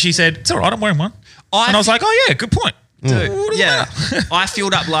 and she said, it's all right, I'm wearing one. And I was like, oh yeah, good point. Dude, yeah. I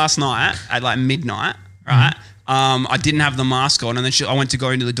filled up last night at like midnight, right? I didn't have the mask on, and then I went to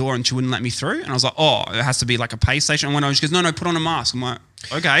go into the door and she wouldn't let me through. And I was like, oh, it has to be like a pay station. And when she goes, no, put on a mask. I'm like,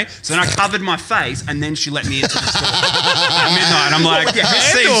 okay. So then I covered my face, and then she let me into the store at midnight. And I'm like,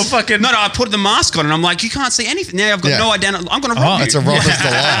 no, I put the mask on, and I'm like, you can't see anything. Now I've got no identity. I'm going to rob you. It's a robber's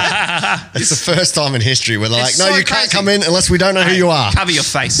delight. It's the first time in history where they're like, no, you can't crazy. come in unless we don't know who you are. Cover your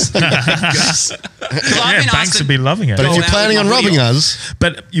face. Banks would be loving it. But if you're planning on robbing us,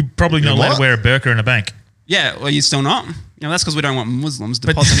 but you're probably not allowed to wear a burqa in a bank. Yeah, well, you're still not. You know, that's because we don't want Muslims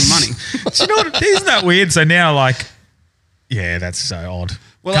depositing money. Do you know what? Isn't that weird? So now, like, yeah, that's so odd.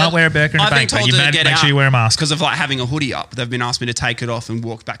 Well, can't wear a burqa in a bank, but you make sure you wear a mask. Because of like having a hoodie up, they've been asking me to take it off and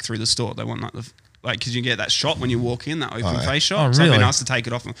walk back through the store. They want like because you get that shot when you walk in, that open face shot. Oh, so really? I've been asked to take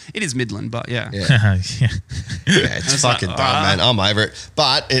it off. It is Midland, but yeah. It's fucking dumb, man. I'm over it.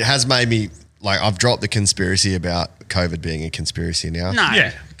 But it has made me, like, I've dropped the conspiracy about COVID being a conspiracy now. No,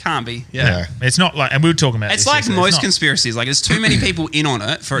 can't be. Yeah. It's not like, and we were talking about it's this. like most conspiracies. Like, there's too many people in on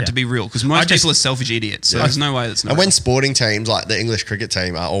it for it to be real because most people are selfish idiots. So there's no way that's not. And when sporting teams like the English cricket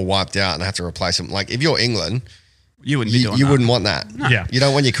team are all wiped out and they have to replace them, like if you're England, you wouldn't be doing you that. wouldn't want that. No. Yeah. You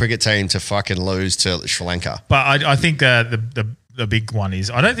don't want your cricket team to fucking lose to Sri Lanka. But I think the big one is,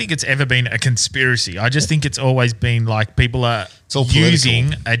 I don't think it's ever been a conspiracy. I just think it's always been like people are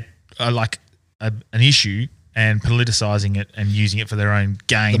using an issue and politicizing it and using it for their own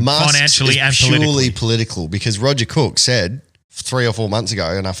gain, financially and purely political. Because Roger Cook said 3 or 4 months ago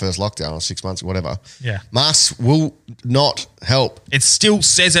in our first lockdown, or 6 months, whatever. Yeah, masks will not help. It still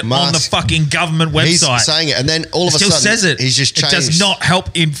says it on the fucking government website. He's saying it, and then all of a sudden, says it. He's just changed. It does not help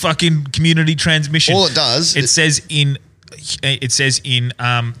in fucking community transmission. All it does, it says in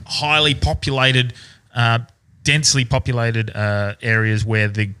highly populated, densely populated areas where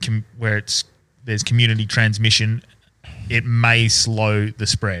there's community transmission, it may slow the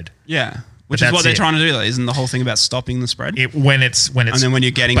spread. Yeah. Which is what they're trying to do, though. Isn't the whole thing about stopping the spread? When it's and then when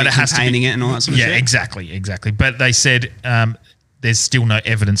you're getting it, containing it and all that sort of shit? Yeah, exactly. But they said there's still no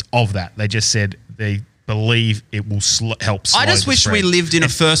evidence of that. They just said they believe it will help slow I just wish we lived in a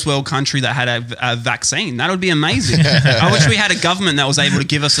first world country that had a vaccine. That would be amazing. I wish we had a government that was able to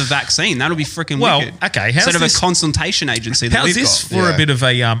give us a vaccine. That would be freaking wicked. Okay. Instead of a consultation agency that we've got. How's this for a bit of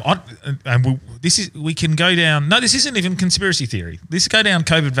a we can go down. No, this isn't even conspiracy theory. This go down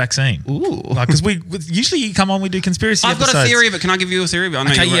COVID vaccine. Ooh, because usually you come on, we do conspiracy. I've got a theory, but can I give you a theory? But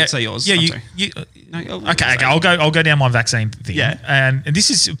I know you won't say yours. Yeah, okay. I'll go down my vaccine thing. Yeah, and this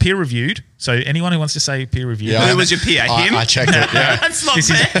is peer reviewed. So anyone who wants to say peer reviewed, who was your peer? Him? I checked it. Yeah, that's not this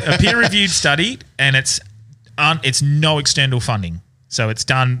fair. is a peer reviewed study, and it's no external funding. So it's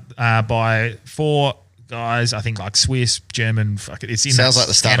done by 4 guys, I think, like Swiss, German. It's in sounds like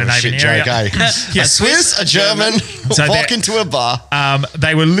the start of a shit joke, eh? Yeah, a Swiss, a German, walk into a bar.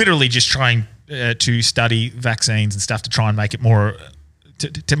 They were literally just trying to study vaccines and stuff to try and make it more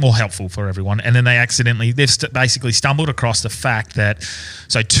more helpful for everyone. And then they've basically stumbled across the fact that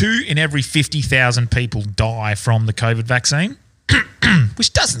 2 in every 50,000 people die from the COVID vaccine,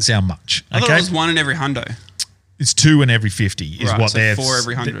 which doesn't sound much. I thought it was 1 in every 100. It's 2 in every 50 is what they're... 4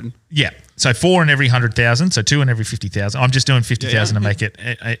 every 100. Yeah. So 4 in every 100,000. So 2 in every 50,000. I'm just doing 50,000 to make it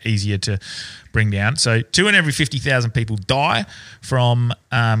easier to bring down. So 2 in every 50,000 people die from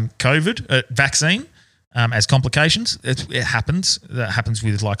COVID vaccine. as complications. It happens. That happens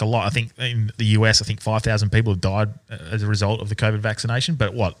with like a lot. I think in the US, 5,000 people have died as a result of the COVID vaccination.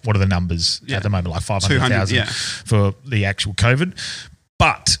 But what are the numbers at the moment? Like 500,000 for the actual COVID.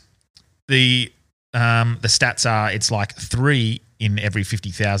 But the stats are it's like 3 in every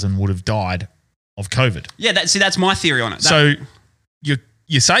 50,000 would have died of COVID. Yeah, that's my theory on it. So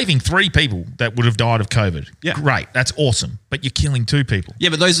you're saving 3 people that would have died of COVID. Yeah. Great. That's awesome. But you're killing 2 people. Yeah,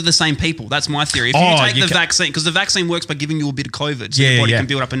 but those are the same people. That's my theory. If you take the vaccine, because the vaccine works by giving you a bit of COVID, so your body can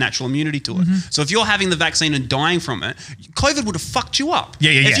build up a natural immunity to it. So if you're having the vaccine and dying from it, COVID would have fucked you up.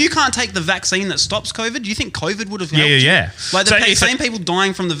 If you can't take the vaccine that stops COVID, do you think COVID would have helped you? Like the same people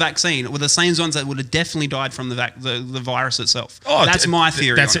dying from the vaccine were the same ones that would have definitely died from the virus itself. That's my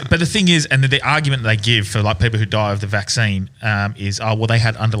theory. That's it. But the thing is, and the argument they give for like people who die of the vaccine is, they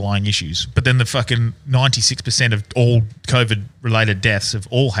had underlying issues. But then the fucking 96% of all COVID-related deaths have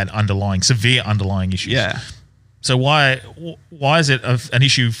all had severe underlying issues. Yeah. So why is it an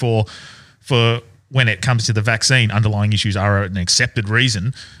issue for when it comes to the vaccine, underlying issues are an accepted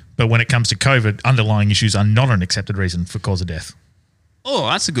reason, but when it comes to COVID, underlying issues are not an accepted reason for cause of death? Oh,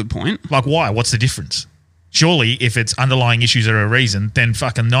 that's a good point. Like why? What's the difference? Surely, if it's underlying issues are a reason, then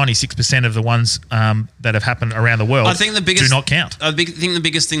fucking 96% of the ones that have happened around the world do not count. I think the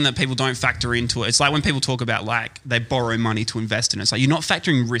biggest thing that people don't factor into it, it's like when people talk about like they borrow money to invest in it. It's like you're not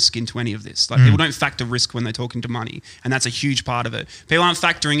factoring risk into any of this. Like people don't factor risk when they're talking to money, and that's a huge part of it. People aren't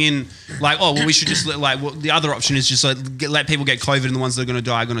factoring in like, we should just the other option is just let people get COVID, and the ones that are going to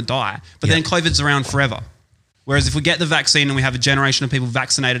die are going to die. But then COVID's around forever. Whereas if we get the vaccine and we have a generation of people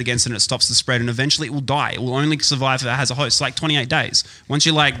vaccinated against it and it stops the spread, and eventually it will die. It will only survive if it has a host, like 28 days. Once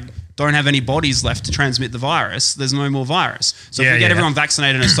you don't have any bodies left to transmit the virus, there's no more virus. So if we get everyone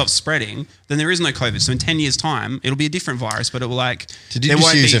vaccinated and it stops spreading, then there is no COVID. So in 10 years' time, it'll be a different virus, but it will Did you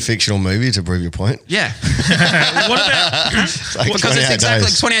just use a fictional movie to prove your point? Yeah. What about... because it's exactly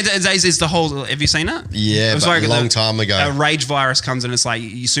like 28 days is the whole... Have you seen it? Yeah, but a long time ago. A rage virus comes and it's like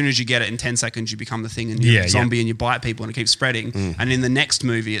as soon as you get it in 10 seconds, you become the thing and you're a zombie and you bite people and it keeps spreading. And in the next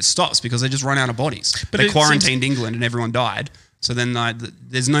movie, it stops because they just run out of bodies. But they quarantined England and everyone died. So then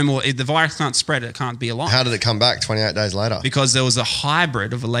there's no more... If the virus can't spread, it can't be alive. How did it come back 28 days later? Because there was a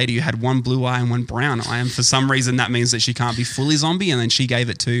hybrid of a lady who had one blue eye and one brown eye. And for some reason, that means that she can't be fully zombie. And then she gave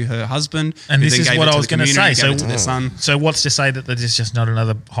it to her husband. And this is what I was going to say. So what's to say that there's just not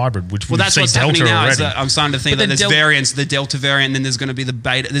another hybrid? Which that's what's happening now. I'm starting to think that there's variants, the Delta variant, and then there's going to be the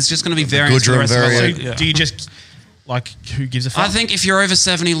Beta. There's just going to be variants. Gudrun variant. So do you just... Like, who gives a fuck? I think if you're over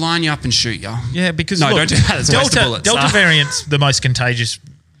 70, line you up and shoot you. Yeah, because don't do that. It's a waste of bullets. Delta variant's the most contagious,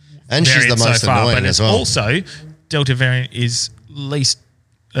 and she's the most annoying but as well. Also, Delta variant is less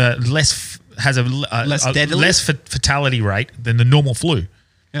fatality rate than the normal flu.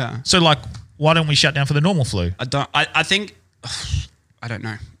 Yeah. So, like, why don't we shut down for the normal flu? I think. I don't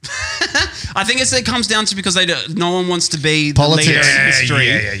know. I think it comes down to because no one wants to be the leader in history.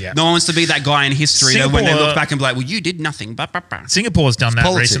 Yeah. No one wants to be that guy in history that when they look back and be like, well, you did nothing. Singapore done that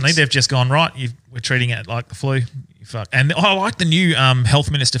politics. recently. They've just gone, right, we're treating it like the flu. Fuck. And I like the new health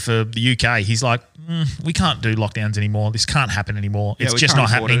minister for the UK. He's like, we can't do lockdowns anymore. This can't happen anymore. It's just not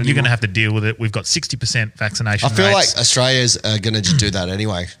happening. You're going to have to deal with it. We've got 60% vaccination I feel rates. like Australia's going to just do that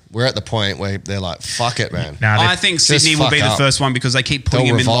anyway. We're at the point where they're like, fuck it, man. I think Sydney will be the first one because they keep putting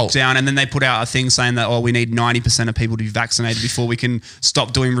them in lockdown, and then they put out a thing saying that, we need 90% of people to be vaccinated before we can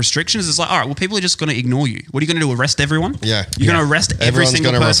stop doing restrictions. It's like, all right, well, people are just going to ignore you. What are you going to do, arrest everyone? Yeah. You're going to arrest every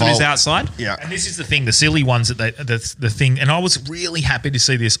single person who's outside? Yeah. And this is the thing, the silly ones that the thing, and I was really happy to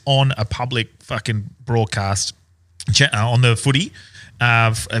see this on a public fucking broadcast on the footy.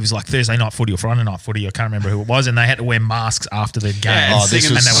 It was like Thursday night footy or Friday night footy. I can't remember who it was, and they had to wear masks after the game. Yeah, and they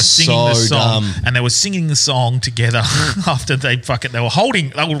were singing the song, and they were singing the song together after they were holding.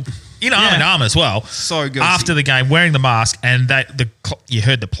 They were in arm in arm as well. So good. After the game, wearing the mask, and you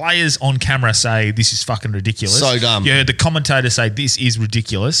heard the players on camera say, "This is fucking ridiculous." So dumb. You heard the commentator say, "This is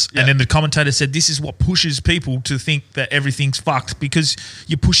ridiculous," and then the commentator said, "This is what pushes people to think that everything's fucked because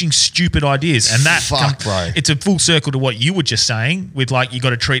you're pushing stupid ideas." And that, bro. It's a full circle to what you were just saying with like you got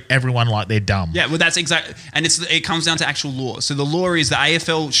to treat everyone like they're dumb. Yeah, well, that's exactly, and it comes down to actual law. So the law is the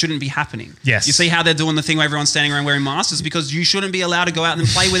AFL shouldn't be happening. Yes. You see how they're doing the thing where everyone's standing around wearing masks? It's because you shouldn't be allowed to go out and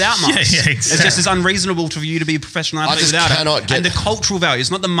play without masks. exactly. It's just as unreasonable for you to be a professional athlete just without cannot it. get- And the cultural value,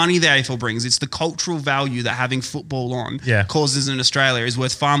 it's not the money the AFL brings, it's the cultural value that having football on causes in Australia is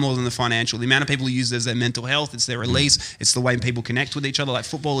worth far more than the financial. The amount of people who use it as their mental health, it's their release, it's the way people connect with each other. Like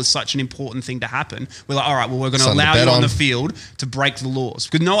football is such an important thing to happen. We're like, all right, well, we're going to Something to allow bet you on on. the field to break the laws.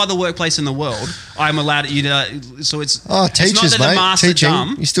 Because no other workplace in the world, I'm allowed you to, so it's, Oh, it's teachers, not that the mate. masks are Teaching.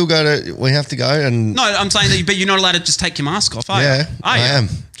 dumb. You still go to. We have to go and. No, I'm saying that, but you're not allowed to just take your mask off, are you? Yeah, Are I you? am.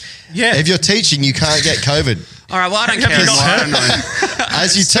 Yeah. If you're teaching, you can't get COVID. All right, well, I don't Have care you not anymore. I heard? don't know.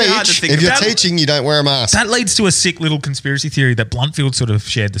 As you It's so hard to teach, think if you're about. teaching, you don't wear a mask. That leads to a sick little conspiracy theory that Bluntfield sort of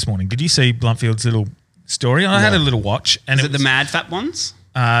shared this morning. Did you see Bluntfield's little story? I had a little watch. And Is it the was, mad fat ones?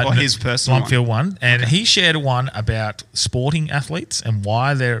 or his personal Bluntfield one. And he shared one about sporting athletes and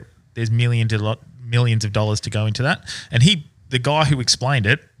why there's millions of dollars to go into that. And the guy who explained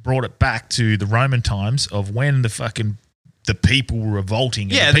it brought it back to the Roman times of when the people were revolting.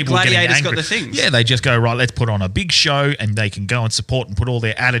 And Yeah, the people the getting gladiators got angry. the things. Yeah, they just go, right, let's put on a big show and they can go and support and put all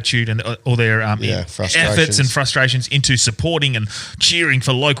their attitude and all their frustrations. efforts and frustrations into supporting and cheering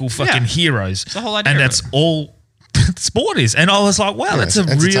for local fucking heroes. the whole idea and of that's it. all sport is. And I was like, wow, that's a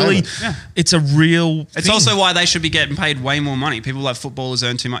it's really, entertainment. it's a real It's thing. also why they should be getting paid way more money. People like footballers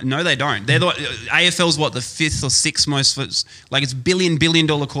earn too much. No, they don't. They're the AFL's the fifth or sixth most, like it's $1 billion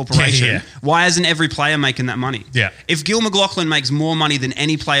corporation. Yeah. Why isn't every player making that money? Yeah. If Gil McLaughlin makes more money than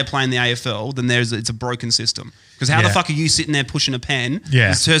any player playing the AFL, then it's a broken system. Because how the Yeah. fuck are you sitting there pushing a pen? Yeah.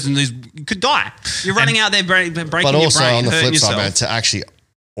 This person you could die. You're running out there breaking But your also brain, on the hurting flip yourself. side, man, to actually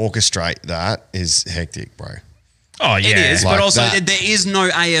orchestrate that is hectic, bro. Oh, yeah. It is, Like but also that. there is no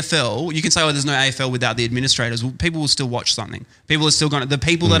AFL. You can say, there's no AFL without the administrators. Well, people will still watch something. People are still going to, the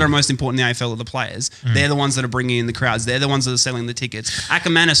people that are most important in the AFL are the players. They're the ones that are bringing in the crowds. They're the ones that are selling the tickets.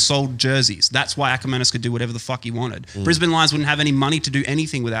 Ackermanis sold jerseys. That's why Ackermanis could do whatever the fuck he wanted. Brisbane Lions wouldn't have any money to do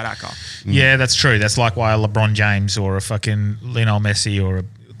anything without Acker. Yeah, that's true. That's like why a LeBron James or a fucking Lionel Messi or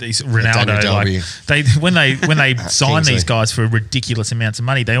these Ronaldo, Daniel like W. when they sign Kingsley. these guys for ridiculous amounts of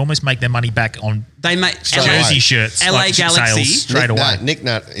money, they almost make their money back on They make Straight jersey away. shirts, LA like Galaxy. sales straight Nick away. Nat, Nick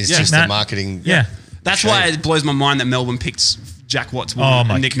Nat is Yeah. just Nick a Nat. marketing. Yeah. That's why it blows my mind that Melbourne picked Jack Watts Oh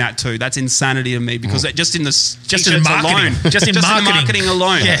my and Nick Nat too. That's insanity to me because just in the Just in marketing, alone, just in the marketing. marketing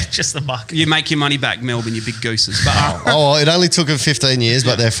alone, Yeah, just the marketing. you make your money back, Melbourne, you big gooses. But Oh, it only took them 15 years,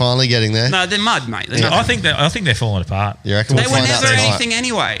 but they're finally getting there. no, they're mud, mate. They're I nothing. think they're falling apart. You reckon They we'll were find out never tonight? anything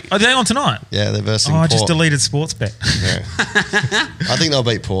anyway. Are they on tonight? Yeah, they're versing Oh, I Port. just deleted sports bet. Yeah. I think they'll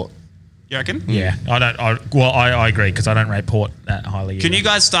beat Port. You reckon? Yeah, I agree because I don't rate Port that highly. Can either. you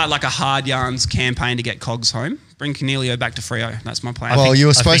guys start like a hard yarns campaign to get Cogs home? Bring Cornelio back to Freo. That's my plan. Well, you were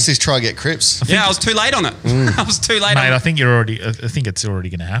I supposed think- to try to get Cripps. yeah, I was too late on it. I was too late Mate, on I it. think it's already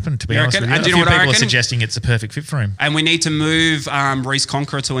going to happen. To be You honest reckon? with you, And do you a know few what I people are reckon? suggesting it's a perfect fit for him. And we need to move Reece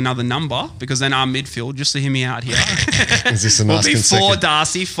Conqueror to another number because then our midfield, just to hear me out here, Is this a will nice be 4 consecutive?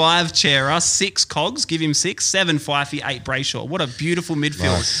 Darcy, 5 Chera, 6 Cogs, give him 6, 7 Fifey, 8 Brayshaw. What a beautiful midfield.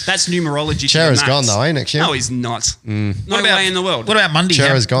 Nice. That's numerology. to the Chera's max. gone though, eh, next year? No, he's not. No What about- way in the world. What about Monday?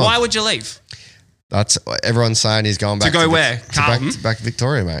 Chera's gone. Why would you leave? That's everyone's saying he's going back go where? back, Carlton? back to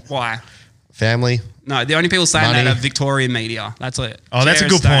Victoria, mate. Why? Family. No, the only people saying Money. that are Victorian media. That's it. Oh, that's a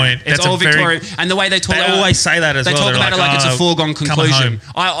Chera's good staying. point. It's That's all a very- Victorian. And the way they talk They about always say that as they well. talk They're about it like it's a "Oh, foregone coming conclusion.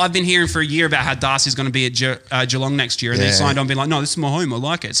 home." I've been hearing for a year about how Darcy's going to be at Geelong next year, and they Yeah. signed on being like, no, this is my home. I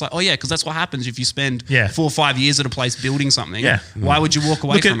like it. It's like, oh yeah, because that's what happens if you spend 4 or 5 years at a place building something. Yeah. Why would you walk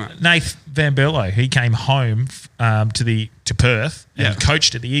away Look from at it? Nath Van Berlo. He came home to Perth and Yeah.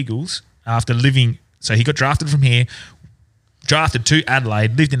 coached at the Eagles after living. So he got drafted from here, drafted to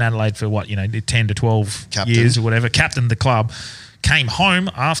Adelaide, lived in Adelaide for 10 to 12 Captain. years or whatever, captained the club, came home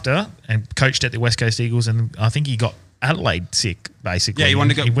after and coached at the West Coast Eagles, and I think he got Adelaide sick, basically. Yeah, he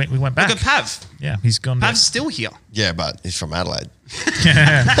wanted to go. We went back. Look at Pav. Yeah, he's gone back. Pav's still here. Yeah, but he's from Adelaide.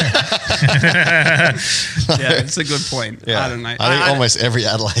 Yeah, it's a good point. I don't know. I think almost every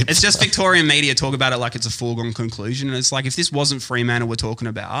Adelaide. It's just Victorian media talk about it like it's a foregone conclusion, and it's like if this wasn't Fremantle we're talking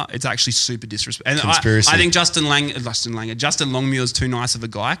about, it's actually super disrespectful. And Conspiracy. I think Justin Longmuir's too nice of a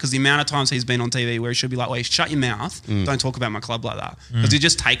guy because the amount of times he's been on TV where he should be like, "Wait, shut your mouth! Don't talk about my club like that," because he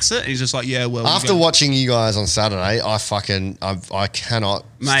just takes it and he's just like, "Yeah, well." After watching you guys on Saturday, I cannot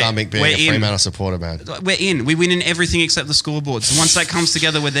Mate, stomach being we're a in. Fremantle supporter, man. We're in. We win in everything except the scoreboard. So once that comes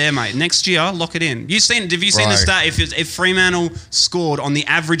together, we're there, mate. Next year, lock it in. Have you seen the Bro. stat? If Fremantle scored on the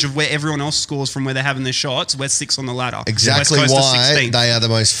average of where everyone else scores from where they're having their shots, we're 6 on the ladder. Exactly West Coast are why 16th. they are the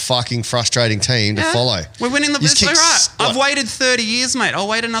most fucking frustrating team to Yeah. follow. We're winning the You best. kick All right. what? I've waited 30 years, mate. I'll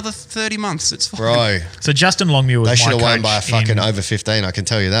wait another 30 months. It's fine. Bro, So Justin Longmuir was they should my have won coach by a fucking in- over 15, I can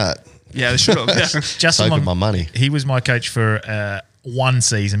tell you that. Yeah, they should have. Yeah. Justin Soak with my money. He was my coach for one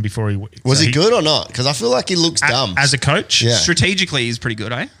season before he Was he good or not? Because I feel like he looks dumb. as a coach. Yeah. Strategically, he's pretty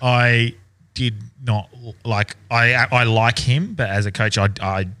good, eh? I did not like. I like him, but as a coach,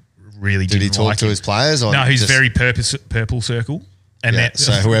 I really Did he didn't talk like to him. his players? Or No, he's just- very purple circle. And Yeah, that,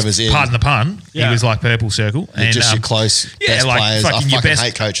 so whoever's in- pardon the pun, Yeah. he was like purple circle. And just your close best players. I fucking your fucking best.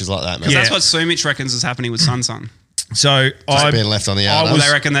 hate coaches like that, man. Because Yeah. that's what Sumich reckons is happening with Sun. So I being left on the I outer. was-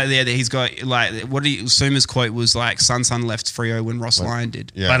 They reckon that he's got like Suma's quote was like Sun left Freo when Ross Lyon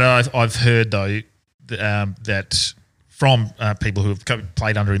did. Yeah. But I've heard though that from people who have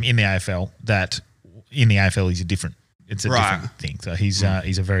played under him in the AFL that in the AFL he's it's a Right. different thing. So he's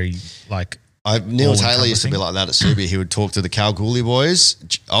a very like Neil Taylor used to be all-encompassing. like that at Subi. He would talk to the Kalgoorlie boys,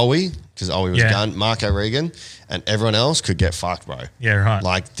 Owie, because Owie was Yeah. gun, Marco Regan, and everyone else could get fucked, bro. Yeah, right.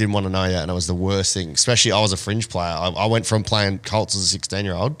 Like, didn't want to know you, and it was the worst thing. Especially, I was a fringe player. I went from playing Colts as a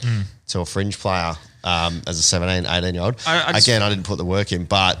 16-year-old to a fringe player as a 17, 18-year-old. I just- Again, I didn't put the work in,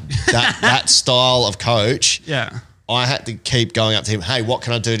 but that style of coach, Yeah. I had to keep going up to him. Hey, what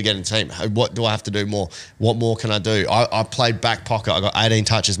can I do to get in the team? Hey, what do I have to do more? What more can I do? I played back pocket. I got 18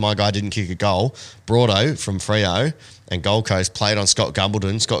 touches. My guy didn't kick a goal. Broado from Freo and Gold Coast played on Scott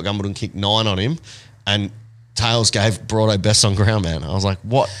Gumbledon. Scott Gumbledon kicked 9 on him, and Tails gave Broado best on ground, man. I was like,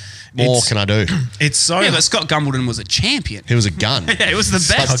 what more can I do? It's so Yeah, but Scott Gumbledon was a champion. He was a gun. Yeah, it was the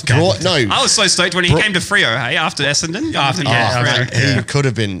best. No, I was so stoked when he came to Freo, hey, after Essendon. After- Yeah, yeah, Freo. after- he could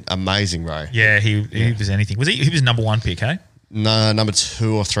have been amazing, bro. yeah, he was anything. He was number 1 pick, hey? No, number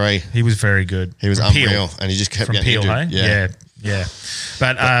 2 or 3. He was very good. He was From Peel. unreal, and he just kept From getting Peel, injured. hey? Yeah.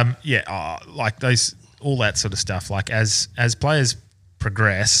 But like those, all that sort of stuff. Like as players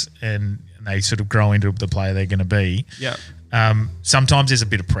progress and they sort of grow into the player they're going to be. Yeah. Sometimes there's a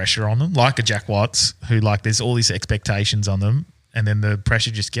bit of pressure on them, like a Jack Watts, who like there's all these expectations on them, and then the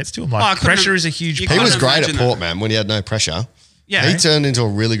pressure just gets to him. I Like couldn't- pressure is a huge you part. He was can't great at imagine Port, that. man, when he had no pressure. Yeah. He turned into a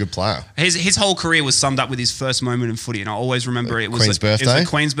really good player. His whole career was summed up with his first moment in footy, and I always remember it was Queen's It was birthday? the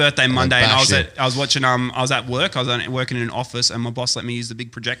Queen's birthday Monday, and I was bashed at work. I was working in an office, and my boss let me use the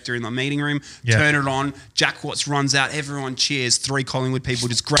big projector in the meeting room. Yeah. Turn it on. Jack Watts runs out. Everyone cheers. 3 Collingwood people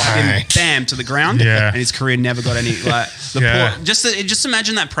just grab him, bam, to the ground. Yeah. And his career never got any like the Yeah. poor, just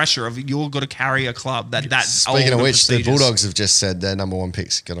imagine that pressure of you've got to carry a club that Speaking old of and which, the prestigious. Bulldogs have just said their number 1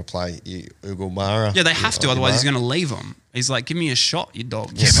 pick's going to play Ugal Mara. Yeah, they have to, otherwise he's going to leave them. He's like, give me a shot, you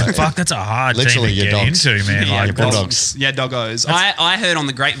dog. Yeah, but fuck, that's a hard Literally team to your get dogs. into, man. Yeah, Like Bulldogs. Yeah, doggos. I heard on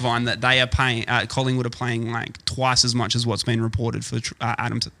the grapevine that they are paying, Collingwood are paying like twice as much as what's been reported for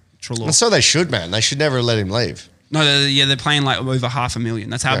Adam Treloar. And so they should, man. They should never let him leave. No, they're paying like over $500,000.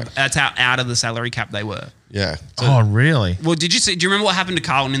 That's how out of the salary cap they were. Yeah. oh, really? Well, do you remember what happened to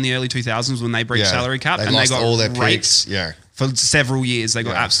Carlton in the early 2000s when they breached Yeah. salary cap They and lost they got all their raped picks. Yeah. for several years? They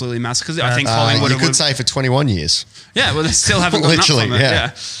got Yeah. absolutely massacred. Because I think Collingwood You could say for 21 years. yeah, well, they still haven't gone up Literally, from it.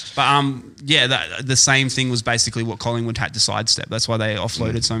 yeah. But the same thing was basically what Collingwood had to sidestep. That's why they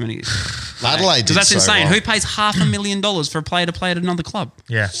offloaded so many. Adelaide did Because that's so insane. well. Who pays $500,000 for a player to play at another club?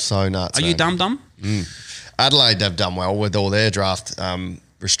 Yeah. So nuts. Are you man. dumb? Adelaide have done well with all their draft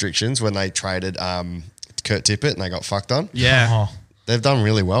restrictions when they traded Kurt Tippett and they got fucked on. Yeah. Oh, They've done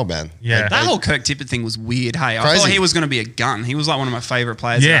really well, man. Yeah. That whole Kirk Tippett thing was weird. Hey, I Crazy. thought he was going to be a gun. He was like one of my favorite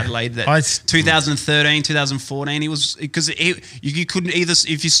players Yeah. at Adelaide. That I- 2013, 2014, he was because you couldn't either.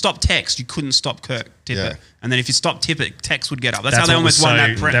 If you stopped Tex, you couldn't stop Kirk Tippett, Yeah. and then if you stopped Tippett, Tex would get up. That's how what they was almost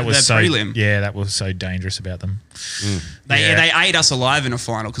won so- that was so, prelim. Yeah, that was so dangerous about them. They Yeah. ate us alive in a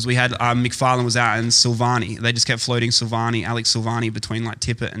final because we had McFarlane was out and Silvani. They just kept floating Alex Silvani between like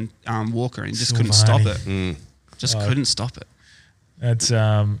Tippett and Walker, and just couldn't stop Silvani. it. Just couldn't stop it. That's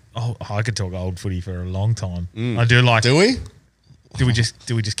I could talk old footy for a long time. I do like. Do we? Do we just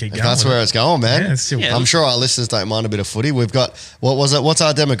keep If going? that's with where it? it's going, man. Yeah, it's still- Yeah. I'm sure our listeners don't mind a bit of footy. We've got, what was it? What's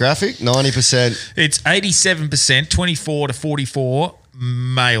our demographic? 90%. It's 87%, 24 to 44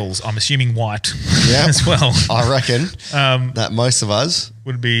 males. I'm assuming white Yeah. as well. I reckon that most of us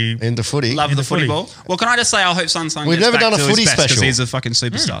Would be into footy. Love In the the footy. footy ball. Well, can I just say I hope Sun We've gets never back done a to his footy best 'cause special. he's a fucking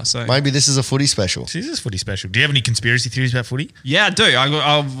superstar. So Maybe this is a footy special. this is footy special. Do you have any conspiracy theories about footy? yeah, I do.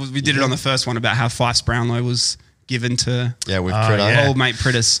 We did it on the first one about how Fife Brownlow was given to Yeah, with Oh, Critter. yeah. old mate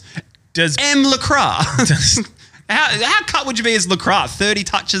Prittis. Does M. Lacroix. How cut would you be as Lacroix? 30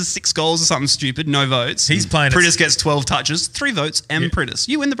 touches, 6 goals or something stupid, no votes. He's playing Prittis gets 12 touches, 3 votes, M. Prittis.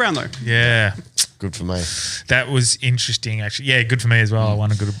 You win the Brownlow. yeah, Good for me. that was interesting actually. Yeah, good for me as well. I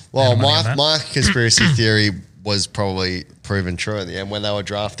won a good. Well, amount of money on my that. conspiracy theory was probably proven true at the end when they were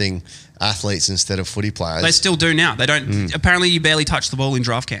drafting athletes instead of footy players. They still do now. They don't. Apparently, you barely touch the ball in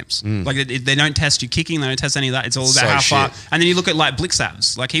draft camps. Like they don't test your kicking. They don't test any of that. It's all about So how far. shit. And then you look at like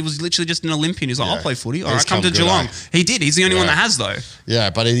Blixabs. Like he was literally just an Olympian. He's like, Yeah. I'll play footy. All He's right, come to come good, Geelong. eh? He did. He's the only one Yeah. that has though. Yeah,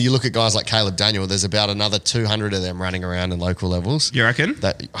 but you look at guys like Caleb Daniel, there's about another 200 of them running around in local levels. You reckon?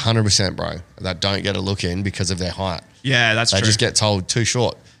 That 100%, bro, that don't get a look in because of their height. Yeah, that's They true. just get told too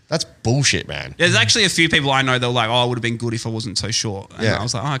short. That's bullshit, man. There's actually a few people I know that were like, oh, I would have been good if I wasn't so short. And Yeah. I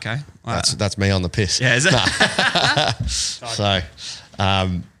was like, oh, okay. Like, That's me on the piss. yeah, is it? So,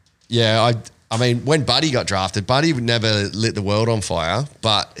 I mean, when Buddy got drafted, Buddy never lit the world on fire,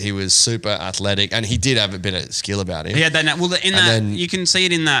 but he was super athletic and he did have a bit of skill about him. He had that. Well, in And that then- you can see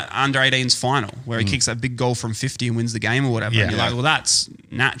it in that under 18s final where he kicks that big goal from 50 and wins the game or whatever. Yeah. And you're like, well, that's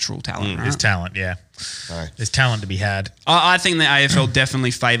natural talent, right? There's talent, yeah. Right. There's talent to be had. I think the AFL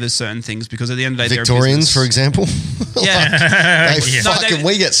definitely favours certain things because at the end of the day, they're a Victorians, business. for example, Yeah,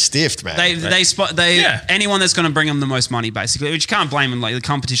 we get stiffed, man. Yeah. anyone that's going to bring them the most money, basically, which you can't blame them. Like the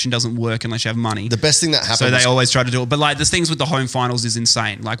competition doesn't work unless you have money. The best thing that happened. So they was- always try to do it. But like the things with the home finals is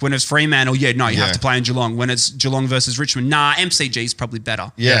insane. Like when it's Fremantle, you Yeah. have to play in Geelong. When it's Geelong versus Richmond, MCG is probably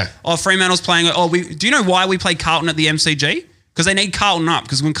better. Yeah. Oh, Fremantle's playing. Do you know why we play Carlton at the MCG? Because they need Carlton up.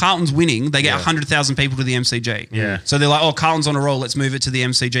 Because when Carlton's winning, they get 100,000 people to the MCG. Yeah. So they're like, oh, Carlton's on a roll. Let's move it to the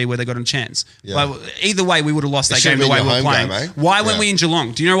MCG where they got a chance. Yeah. Like, either way, we would have lost It that should game have the been way we your were home playing. game, eh? Why weren't Yeah. we in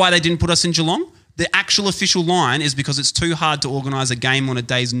Geelong? Do you know why they didn't put us in Geelong? The actual official line is because it's too hard to organise a game on a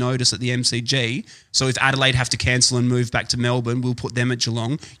day's notice at the MCG. So if Adelaide have to cancel and move back to Melbourne, we'll put them at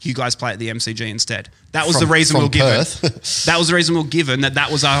Geelong. You guys play at the MCG instead. That was From- the reason we from were given. Perth. That was the reason we were given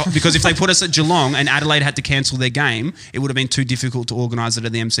that was our because if they put us at Geelong and Adelaide had to cancel their game, it would have been too difficult to organise it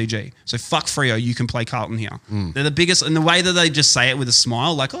at the MCG. So fuck Freo, you can play Carlton here. They're the biggest, and the way that they just say it with a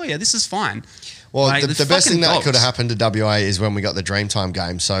smile, like, oh yeah, this is fine. Well, Like, the best fucking thing that dogs. could have happened to WA is when we got the Dreamtime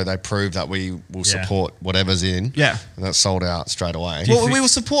game. So they proved that we will Yeah. support whatever's in. Yeah. And that sold out straight away. Well, we will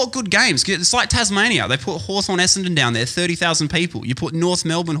support good games. It's like Tasmania. They put Hawthorn Essendon down there, 30,000 people. You put North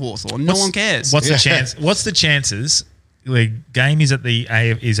Melbourne Hawthorn, no one cares. What's the chance? What's the chances? The game is at the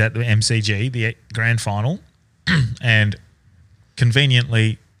MCG, the grand final, and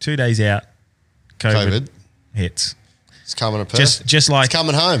conveniently 2 days out, COVID. hits. It's coming to Perth. Just like it's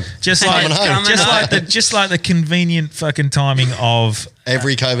coming home. just It's like coming home. just like the convenient fucking timing of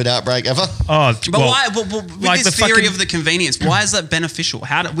Every COVID outbreak ever. But why? But with like this the theory fucking- of the convenience, why is that beneficial?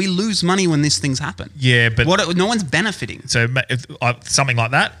 How do we lose money when these things happen? Yeah, but No one's benefiting. so if, something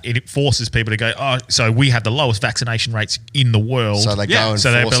like that, it forces people to go, oh, so we have the lowest vaccination rates in the world. So they go and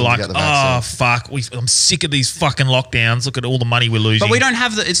so they'd force be them like, to get the oh, vaccine. fuck, I'm sick of these fucking lockdowns. Look at all the money we're losing. But we don't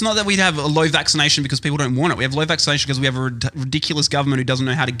have it's not that we have a low vaccination because people don't want it. We have low vaccination because we have a ridiculous government who doesn't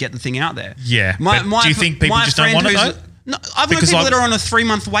know how to get the thing out there. Yeah, but do you think people just don't want it, though? No, I've known Because people like- that are on a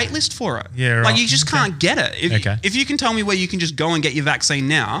 3-month wait list for it. Yeah, right. Like you just Okay. can't get it. Okay. If you can tell me where you can just go and get your vaccine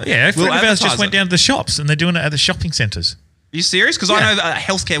now, Yeah, a friend of ours advertise just went it. down to the shops and they're doing it at the shopping centres. Are you serious? Because I know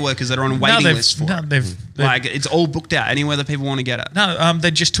healthcare workers that are on a waiting list for it. they've Like it's all booked out anywhere that people want to get it. no, they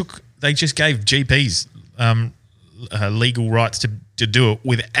just gave GPs legal rights to do it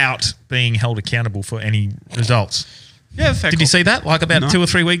without being held accountable for any results. Yeah, fair. Did you see that? Like about No. 2 or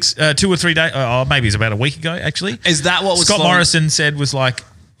 3 weeks, 2 or 3 days, maybe it's about a week ago, actually. Is that what was Scott slowing- Morrison said was like,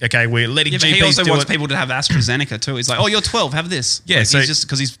 okay, we're letting Yeah, but GPs he also do wants it. people to have AstraZeneca too. He's like, oh, you're 12, have this. Yeah, Like, so- he's just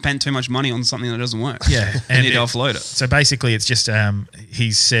because he's spent too much money on something that doesn't work. Yeah, and need to offload it. So basically, it's just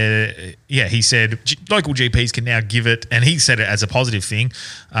he said local GPs can now give it, and he said it as a positive thing,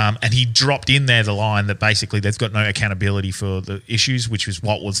 and he dropped in there the line that basically they've got no accountability for the issues, which was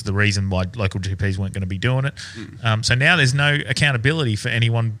what was the reason why local GPs weren't going to be doing it. So now there's no accountability for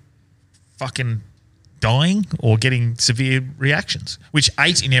anyone fucking dying or getting severe reactions, which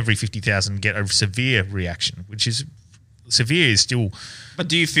 8 in every 50,000 get a severe reaction, which is severe is still. But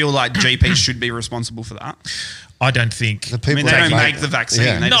do you feel like GPs should be responsible for that? I don't think. The people I mean, they that don't make- make the vaccine.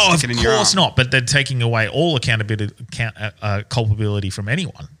 Yeah. They No, just of stick it in your course arm. not. But they're taking away all culpability from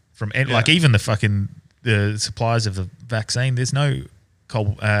anyone. Like even the suppliers of the vaccine. There's no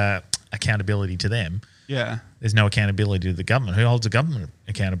accountability to them. Yeah. There's no accountability to the government. Who holds the government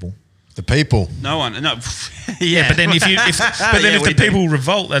accountable? The people. No one. No. Yeah, but then if the people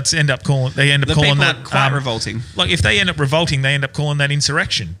revolt, they end up calling the calling people that are quite revolting. Like if they end up revolting, they end up calling that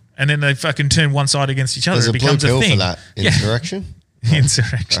insurrection, and then they fucking turn one side against each other. There's It a blue becomes a pill thing. for that. Yeah. Insurrection.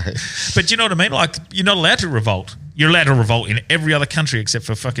 Insurrection. Right. But you know what I mean? Like you're not allowed to revolt. You're allowed to revolt in every other country except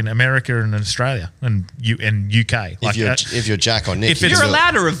for fucking America and Australia and UK. If you're Jack or Nick, You're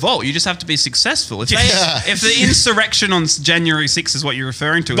allowed to revolt. You just have to be successful. If the insurrection on January 6th is what you're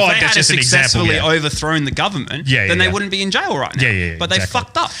referring to, if they had successfully overthrown the government, then they wouldn't be in jail right now. But they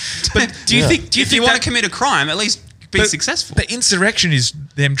fucked up. But do you think if you want to commit a crime, at least be successful? But insurrection is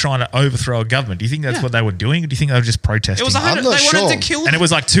them trying to overthrow a government. Do you think that's what they were doing, or do you think they were just protesting? It was 100. They wanted to kill. And it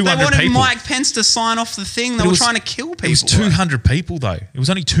was like 200 people. They wanted Mike Pence to sign off the thing. They were trying to kill people. It was 200 people, though. It was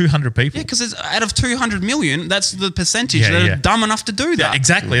only 200 people. Yeah, because out of 200 million, that's the percentage that are dumb enough to do that. Yeah,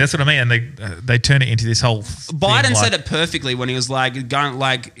 exactly. That's what I mean. And they turn it into this whole Biden said it perfectly when he was like, we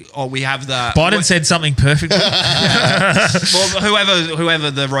have the... Biden said something perfectly. Well,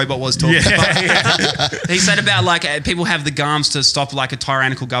 whoever the robot was talking about. He said about like people have the arms to stop like a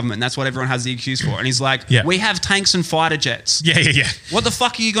tyrannical government. And that's what everyone has the excuse for. And he's like, we have tanks and fighter jets. Yeah. What the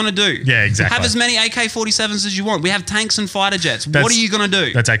fuck are you going to do? Yeah, exactly. Have as many AK-47s as you want. We have tanks and fighter jets. What are you going to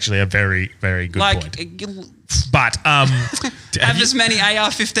do? That's actually a very, very good point. But have as many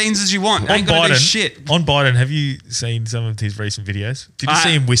AR-15s as you want. Ain't going to do shit. On Biden, have you seen some of his recent videos? Did you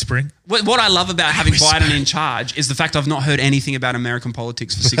see him whispering? What I love about having Biden in charge is the fact I've not heard anything about American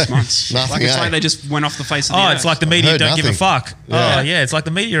politics for 6 months. Nothing. It's like they just went off the face of the earth. It's like the media don't give a fuck. Yeah. It's like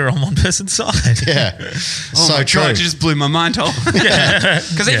the media are on one person's side. Yeah. So true. It just blew my mind.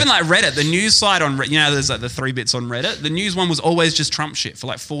 Because even like Reddit, the news site on Reddit, there's like the 3 bits on Reddit. The news one was always just Trump shit for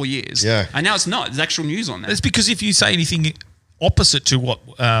like 4 years. Yeah. And now it's not. There's actual news on there. It's because if you say anything opposite to what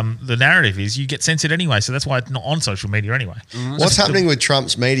the narrative is, you get censored anyway. So that's why it's not on social media anyway. What's happening with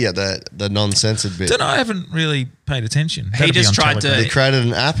Trump's media, the non-censored bit? I haven't really paid attention. He just tried to... They created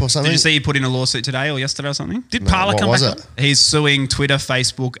an app or something? Did you see he put in a lawsuit today or yesterday or something? Did Parler come back up? He's suing Twitter,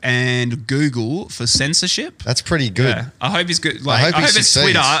 Facebook and Google for censorship. That's pretty good. Yeah. I hope he's good. Like, I hope it's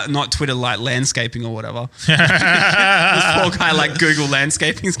Twitter, not Twitter like landscaping or whatever. This poor guy like Google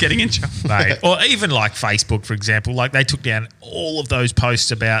landscaping is getting in trouble. Mate. Or even like Facebook, for example. Like they took down all of those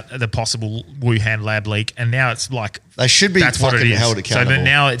posts about the possible Wuhan lab leak, and now it's like they should be fucking held accountable. So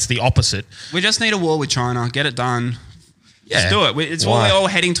now it's the opposite. We just need a war with China. Get it done. Let's do it. It's what we're all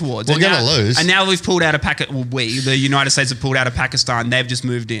heading towards. We're going to lose. And now we've pulled out of Pakistan. The United States have pulled out of Pakistan. They've just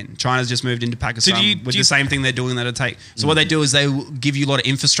moved in. China's just moved into Pakistan with the same thing they're doing that'll take. So what they do is they give you a lot of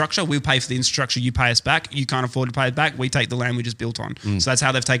infrastructure. We'll pay for the infrastructure. You pay us back. You can't afford to pay it back. We take the land we just built on. So that's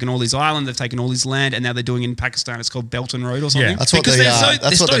how they've taken all these islands. They've taken all this land, and now they're doing it in Pakistan. It's called Belt and Road or something. Yeah, that's what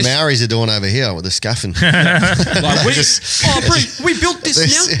the Maoris are doing over here with the scaffing. We built this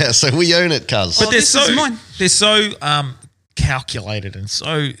now. Yeah, so we own it, cuz. But they're so calculated and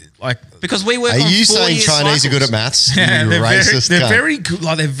so like because we work. Are on you 4 saying year Chinese cycles. are good at maths? Yeah, they're racist. They're very good.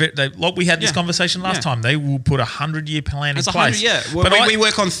 Like we had this conversation last time. They will put 100-year plan in place. Yeah, well, we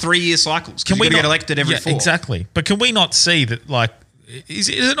work on 3 year cycles. Can we get elected every 4? Exactly. But can we not see that like? Is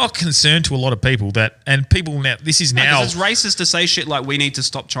it not concern to a lot of people that and people now? This is now. It's racist to say shit like we need to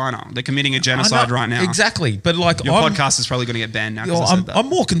stop China. They're committing a genocide right now. Exactly, but like your podcast is probably going to get banned now. I'm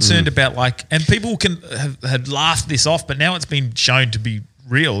more concerned about like, and people had laughed this off, but now it's been shown to be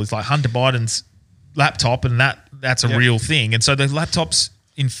real. It's like Hunter Biden's laptop, and that's a real thing. And so the laptop's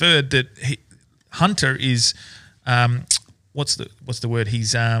inferred that Hunter is, what's the word?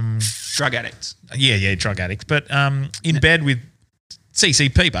 He's drug addict. Yeah, drug addict, but in bed with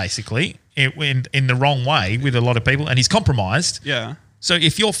CCP basically in the wrong way with a lot of people, and he's compromised. Yeah. So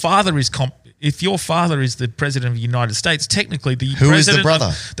if your father is the president of the United States, technically the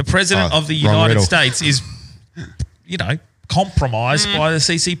president of the United States is, compromised by the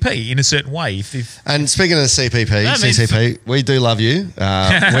CCP in a certain way. And speaking of the CCP, we do love you. We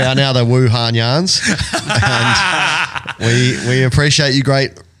are now the Wuhan Yarns, and we appreciate you,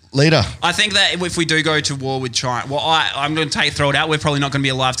 great leader. I think that if we do go to war with China, well, I'm going to throw it out. We're probably not going to be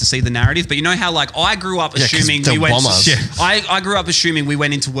alive to see the narrative, but you know how like I grew up assuming we went. I grew up assuming we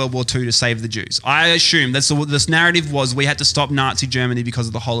went into World War II to save the Jews. I assumed this narrative was we had to stop Nazi Germany because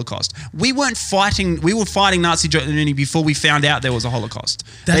of the Holocaust. We weren't fighting. We were fighting Nazi Germany before we found out there was a Holocaust.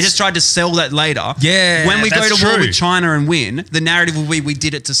 They just tried to sell that later. Yeah, when we go to war with China and win, the narrative will be we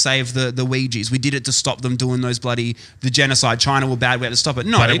did it to save the Uyghurs. We did it to stop them doing the genocide. China were bad. We had to stop it.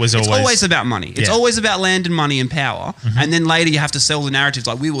 No. It's always about money. It's always about land and money and power. Mm-hmm. And then later you have to sell the narratives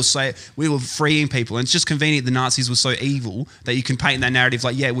like we were freeing people. And it's just convenient the Nazis were so evil that you can paint that narrative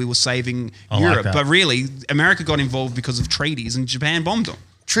like, we were saving Europe. But really, America got involved because of treaties and Japan bombed them.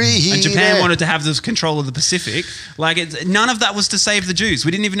 And Japan wanted to have the control of the Pacific. None of that was to save the Jews. We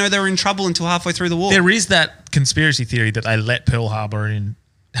didn't even know they were in trouble until halfway through the war. There is that conspiracy theory that they let Pearl Harbor in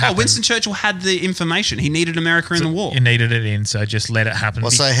happen. Winston Churchill had the information. He needed America in the war. You needed it in, so just let it happen.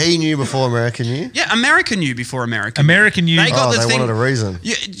 Well, so he knew before America knew? Yeah, America knew before America. America knew. They got the they thing. wanted a reason.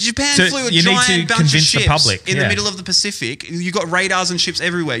 Yeah, Japan So flew a you need to giant bunch of convince the ships public, in the yeah. middle of the Pacific. You got radars and ships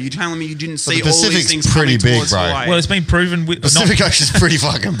everywhere. You're telling me you didn't see the all these Pacific's things pretty coming big, towards bro. Hawaii? Well, it's been proven. Pacific Ocean's pretty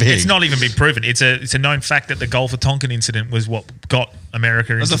fucking big. It's not even been proven. It's a known fact that the Gulf of Tonkin incident was what got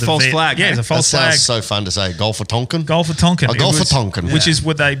America into was a the false flag, Yeah, eh? it's a That false flag. sounds so fun to say. Gulf of Tonkin? Gulf of Tonkin. A It Gulf of was- Tonkin. Which is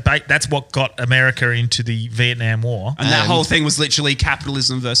what that's what got America into the Vietnam War. And that whole thing was literally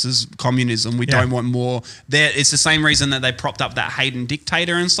capitalism versus communism. We Yeah. don't want more. It's the same reason that they propped up that Hayden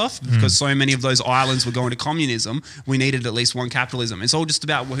dictator and stuff, because so many of those islands were going to communism. We needed at least one capitalism. It's all just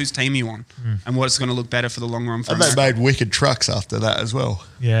about whose team you want and what's going to look better for the long run for And they America. made wicked trucks after that as well.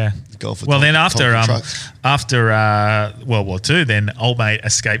 Yeah. Gulf of Well, then Tonkin after trucks. World War II, then old mate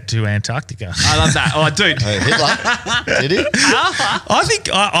escaped to Antarctica. I love that. Oh, dude. Hitler? Did he? I think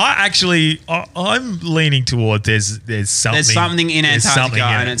I'm leaning toward there's something. There's something in there's Antarctica, something in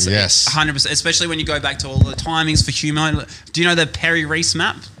and it. it's Yes. 100%. Especially when you go back to all the timings for human. Do you know the Perry-Reese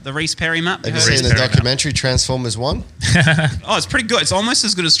map? The Reese-Perry map? Have you Heard? seen the documentary Transformers 1? Oh, it's pretty good. It's almost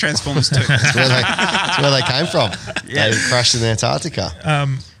as good as Transformers 2. That's where they came from. Yeah. They crashed in Antarctica.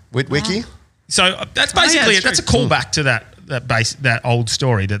 Wiki? So that's yeah, basically it's that's a true. callback to that old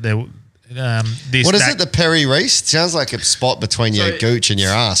story that there. What is it? The Perry Reese? Sounds like a spot between your So, gooch and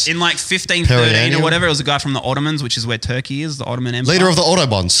your ass. In like 1513 Periannual? or whatever, it was a guy from the Ottomans, which is where Turkey is, the Ottoman Empire. Leader of the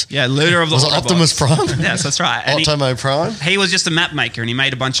Autobots. Yeah, leader of the Was it Optimus Prime? Yes, that's right. And Optimo Prime? he was just a map maker, and he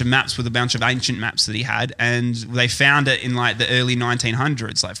made a bunch of maps with a bunch of ancient maps that he had, and they found it in like the early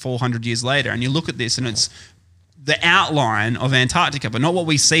 1900s, like 400 years later. And you look at this, and it's the outline of Antarctica, but not what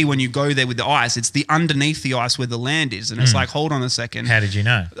we see when you go there with the ice. It's the underneath the ice where the land is, and it's like, hold on a second. How did you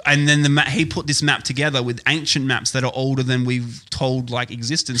know? And then he put this map together with ancient maps that are older than we've told like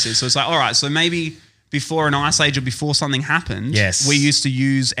existence is. So it's like, all right, so maybe before an ice age or before something happened, Yes. we used to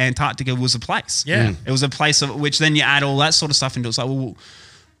use Antarctica was a place. Yeah. It was a place of which then you add all that sort of stuff into it. It's like, well,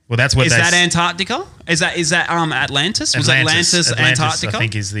 Well, that's what is they that Antarctica? Is that Atlantis? Was Atlantis Antarctica? I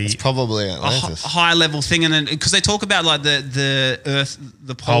think is the It's probably a Atlantis. high level thing, and then because they talk about like the Earth,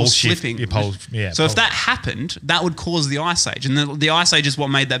 the poles shift, slipping. your poles, yeah, So if poles. that happened, that would cause the ice age, and the ice age is what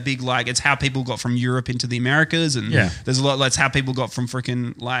made that big. Like, it's how people got from Europe into the Americas, and Yeah. there's a lot. That's how people got from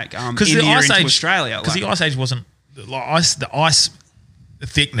freaking like because India the ice into age Australia. because Like, the ice age wasn't like the ice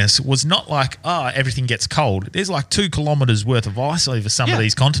thickness was not like everything gets cold. There's like 2 kilometers worth of ice over some Yeah. of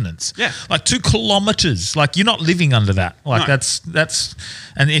these continents. Yeah. like 2 kilometers. Like you're not living under that. Like No. that's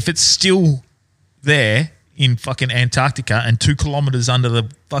and if it's still there in fucking Antarctica and 2 kilometers under the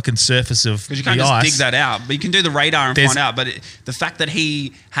fucking surface of because you the can't just ice, dig that out, but you can do the radar and There's- find out. But the fact that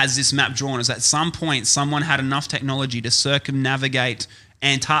he has this map drawn is at some point someone had enough technology to circumnavigate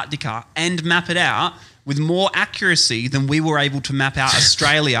Antarctica and map it out with more accuracy than we were able to map out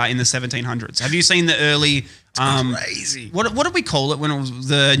Australia in the 1700s. Have you seen the early? crazy. What did we call it when it was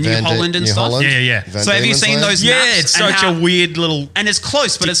the New Van Holland and New stuff? Holland? Yeah. Van So have you Diemen's seen Land? those Yeah, maps it's and such how- a weird little. And it's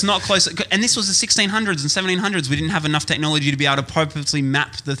close, but it's not close. And this was the 1600s and 1700s. We didn't have enough technology to be able to purposely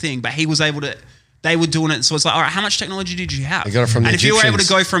map the thing, but he was able to. They were doing it, so it's like, all right, how much technology did you have? They got it from and the if you were able to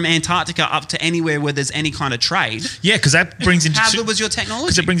Egyptians. go from Antarctica up to anywhere where there's any kind of trade, Yeah, because that brings into how two- good was your technology?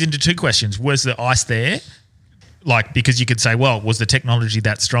 Because it brings into 2 questions. Was the ice there? Like, because you could say, well, was the technology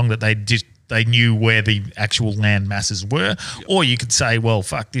that strong that they knew where the actual land masses were? Or you could say, well,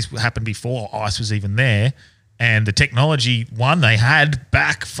 fuck, this happened before ice was even there. And the technology, one, they had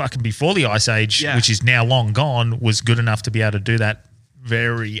back fucking before the ice age, Yeah. which is now long gone, was good enough to be able to do that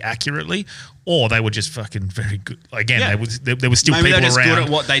very accurately. Or they were just fucking very good. Again, Yeah. there was still Maybe people they're just around. good at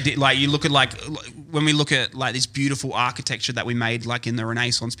what they did. Like you look at when we look at like this beautiful architecture that we made like in the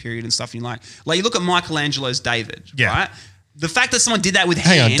Renaissance period and stuff. And like you look at Michelangelo's David, Yeah. right? The fact that someone did that with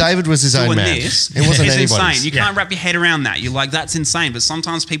Hang hand, on, David was his own doing man. This, It wasn't is anybody's. insane. You Yeah. can't wrap your head around that. You're like, that's insane. But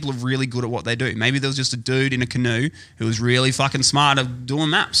sometimes people are really good at what they do. Maybe there was just a dude in a canoe who was really fucking smart at doing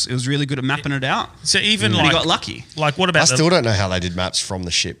maps. It was really good at mapping it out. So even And like he got lucky. Like what I about still don't know how they did maps from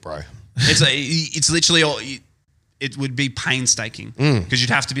the ship, bro. It's literally all. It would be painstaking because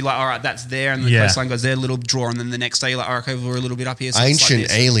you'd have to be like, all right, that's there, and the Yeah. coastline goes there, a little draw, and then the next day you're like, all right, okay, we're a little bit up here. So it's like Ancient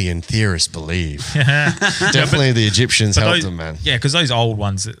this. alien theorists believe. Definitely the Egyptians helped those, them, man. Yeah, because those old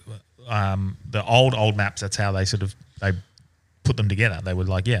ones, the old maps, that's how they sort of they put them together. They were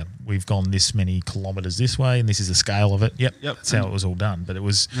like, yeah, we've gone this many kilometres this way and this is the scale of it. Yep. That's how it was all done. But it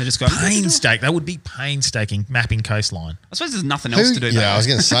was They just go, painstaking. That would be painstaking mapping coastline. I suppose there's nothing else to do. Yeah, I was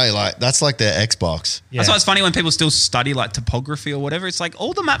going to say, like, that's like their Xbox. Yeah. That's why it's funny when people still study like topography or whatever. It's like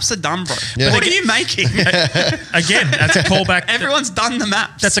all the maps are done, bro. Yeah. What are you making? Again, that's a callback. Everyone's done the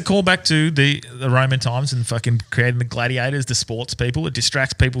maps. That's a callback to the Roman times and fucking creating the gladiators, the sports people. It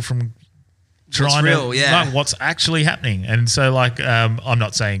distracts people from trying real, to yeah. know what's actually happening. And so, like, I'm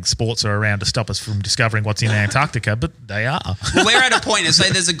not saying sports are around to stop us from discovering what's in Antarctica, but they are. Well, we're at a point, and say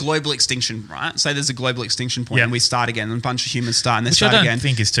there's a global extinction, right? Say there's a global extinction point Yep. and we start again, and a bunch of humans start, and they Which I start don't again.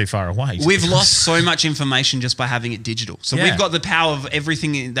 think is too far away. We've lost so much information just by having it digital. So Yeah. we've got the power of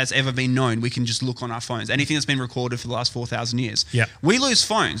everything that's ever been known. We can just look on our phones. Anything that's been recorded for the last 4,000 years. Yeah. We lose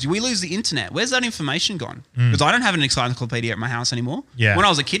phones. We lose the internet. Where's that information gone? Because I don't have an encyclopedia at my house anymore. Yeah. When I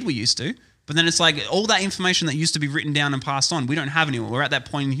was a kid, we used to. But then it's like all that information that used to be written down and passed on, we don't have anymore. We're at that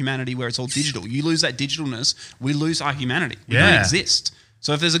point in humanity where it's all digital. You lose that digitalness, we lose our humanity. We don't Yeah. exist.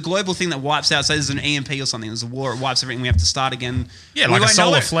 So if there's a global thing that wipes out, say there's an EMP or something, there's a war, it wipes everything, we have to start again. Yeah, we like a won't know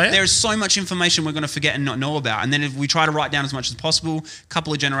solar it. flare. There's so much information we're going to forget and not know about. And then if we try to write down as much as possible, a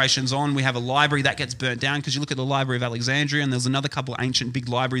couple of generations on, we have a library that gets burnt down because you look at the Library of Alexandria and there's another couple of ancient big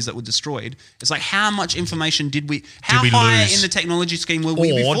libraries that were destroyed. It's like how much information did we high lose? in the technology scheme were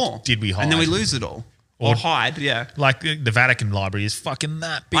we Or before? did we And then we hide? lose it all. Or hide, yeah. Like the Vatican Library is fucking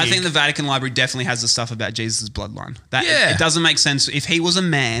that big. I think the Vatican Library definitely has the stuff about Jesus' bloodline. That Yeah. it doesn't make sense. If he was a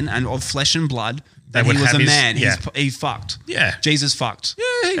man and of flesh and blood, They then would he was have a his- man. yeah. He fucked. Yeah. Jesus fucked.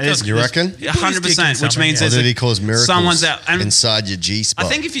 Yeah, he It is- does. You reckon? Yeah, put his dick in 100%, which something, means yeah. Or there's did he cause miracles someone's out. And inside your G spot? I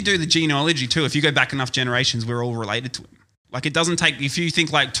think if you do the genealogy too, if you go back enough generations, we're all related to him. Like it doesn't take, if you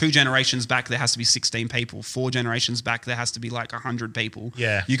think like 2 generations back, there has to be 16 people. 4 generations back, there has to be like 100 people.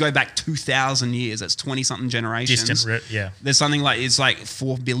 Yeah. You go back 2,000 years, that's 20 something generations. yeah. There's something like, it's like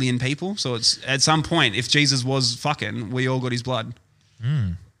 4 billion people. So it's at some point, if Jesus was fucking, we all got his blood.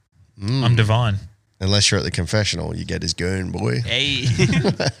 I'm divine. Unless you're at the confessional, you get his goon, boy. Hey,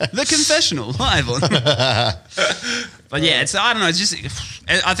 the confessional live on. But yeah, it's, I don't know. It's just,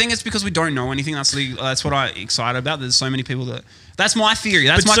 I think it's because we don't know anything. That's what I'm excited about. There's so many people that's my theory.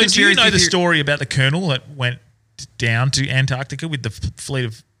 That's my so do you conspiracy know the theory. story about the colonel that went down to Antarctica with the fleet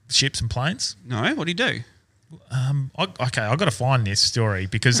of ships and planes? No, what do you do? Okay, I've got to find this story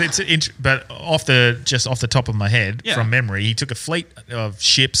because it's but off the top of my head Yeah. from memory, he took a fleet of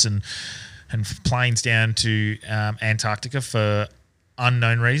ships and planes down to Antarctica for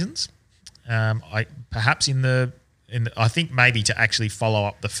unknown reasons. Perhaps I think maybe to actually follow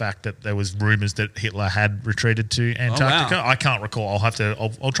up the fact that there was rumours that Hitler had retreated to Antarctica. wow. I can't recall.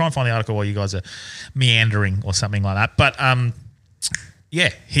 I'll try and find the article while you guys are meandering or something like that. But yeah,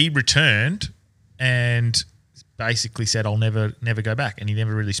 he returned and basically said, "I'll never go back," and he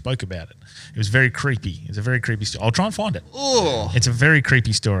never really spoke about it. It was very creepy. It's a very creepy story. I'll try and find it. Oh, It's a very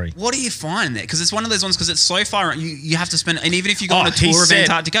creepy story. what do you find there? Because it's one of those ones because it's so far. You have to spend, and even if you go on a he tour of said-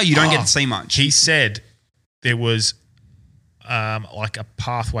 Antarctica, you don't get to see much. He said there was like a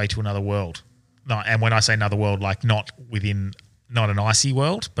pathway to another world. No, and when I say another world, like not an icy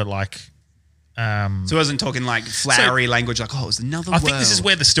world, but like. So I wasn't talking like flowery language, like, oh, it was another I world. think this is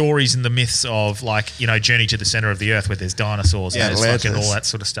where the stories and the myths of like, Journey to the Center of the Earth where there's dinosaurs Yeah, and there's fucking Atlantis. all that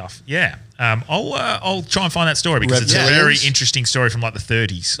sort of stuff. Yeah. I'll try and find that story because it's a Reptilians? very interesting story from like the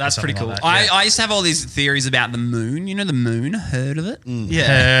 30s. or That's pretty something cool. like that. Yeah. I used to have all these theories about the moon. You know the moon? Heard of it? Yeah.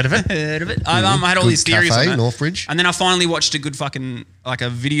 Heard of it? Heard of it. I had all Good these theories cafe, on it. Northbridge. And then I finally watched a good fucking, like a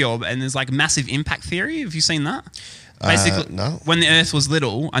video, and there's like massive impact theory. Have you seen that? Basically, no. when the Earth was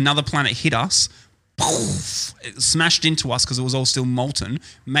little, another planet hit us, it smashed into us because it was all still molten,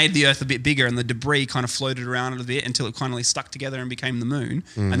 made the Earth a bit bigger, and the debris kind of floated around it a bit until it kind of stuck together and became the moon.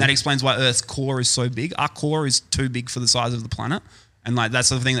 And that explains why Earth's core is so big. Our core is too big for the size of the planet. And like that's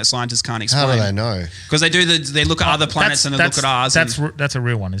the thing that scientists can't explain. How do they know? Because they look at other planets and they look at ours. That's a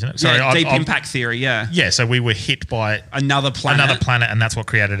real one, isn't it? Sorry, yeah, deep I'll- impact theory, yeah. Yeah, so we were hit by Another planet. and that's what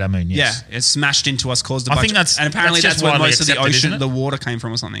created our moon. Yes. Yeah, it smashed into us, caused a I bunch. think that's- and apparently that's that's, just where widely most of the accepted, ocean, isn't it? the water came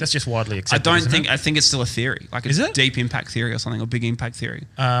from, or something. That's just widely accepted. I isn't it? think it's still a theory, like it's Is it? deep impact theory or something, or big impact theory.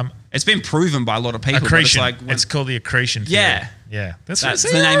 It's been proven by a lot of people. accretion. But it's like It's called the accretion theory. Yeah. Yeah. That's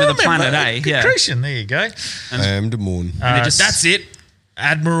the name of the planet, eh? Yeah. Accretion, there you go. I am the moon. That's it.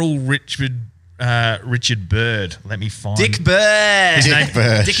 Admiral Richard Byrd. Let me find Dick Bird. Dick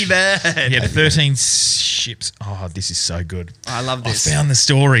Bird. Dickie Bird. He had 13 ships. Oh, this is so good. I love this. I found the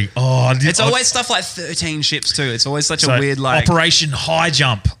story. Oh, It's always stuff like 13 ships too. It's always such a weird like. Operation High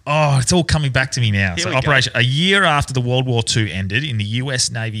Jump. Oh, it's all coming back to me now. Here So we go. a year after the World War II ended, in the US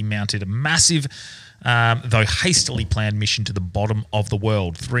Navy mounted a massive though hastily planned mission to the bottom of the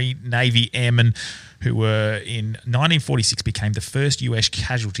world. 3 Navy airmen who were in 1946 became the first US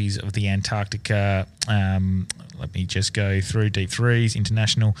casualties of the Antarctica. Let me just go through Deep Freeze,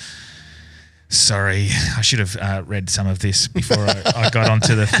 International. Sorry, I should have read some of this before I got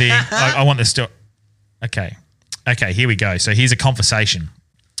onto the thing. I want the story. Okay, here we go. So here's a conversation.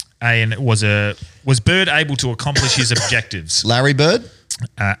 And was Bird able to accomplish his objectives? Larry Bird?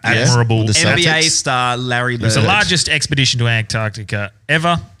 Admirable. The NBA Celtics? star Larry Bird. It was the largest expedition to Antarctica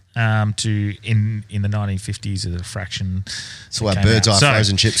ever. In the 1950s, as a fraction. That's where Bird's eye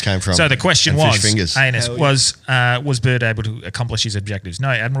frozen chips came from. So the question And was, fish fingers. ANS, was Bird able to accomplish his objectives? No,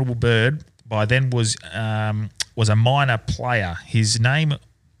 Admirable Bird by then was a minor player. His name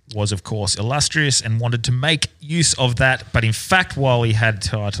was, of course, illustrious and wanted to make use of that. But in fact, while he had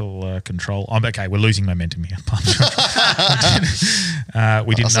title control, okay, we're losing momentum here.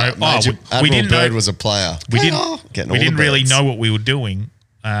 We didn't know. Admiral Bird was a player. We didn't really know what we were doing.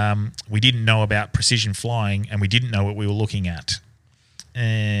 We didn't know about precision flying, and we didn't know what we were looking at.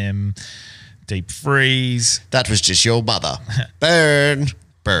 Deep Freeze. That was just your mother. Bird.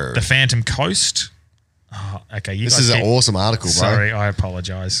 The Phantom Coast. Oh, okay, This is an awesome article, bro. Sorry, I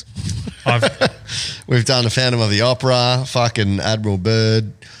apologise. We've done the Phantom of the Opera, fucking Admiral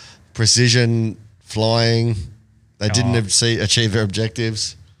Bird, precision flying. They didn't achieve their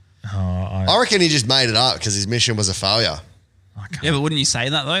objectives. I reckon he just made it up because his mission was a failure. Yeah, but wouldn't you say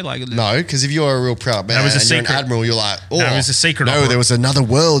that though? Like, no, because if you're a real proud man was a and you're secret. an admiral, you're like, oh, No, it was a secret No, opera- there was another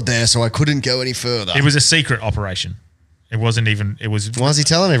world there, so I couldn't go any further. It was a secret operation. It wasn't even. It was. Why is he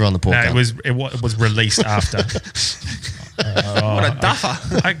telling everyone the poor No, cunt? it was released after. what a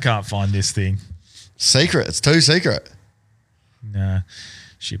duffer. I can't find this thing. Secret. It's too secret. Nah,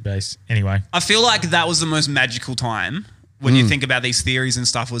 shit base. Anyway, I feel like that was the most magical time when you think about these theories and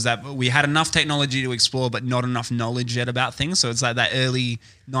stuff, was that we had enough technology to explore, but not enough knowledge yet about things. So it's like that early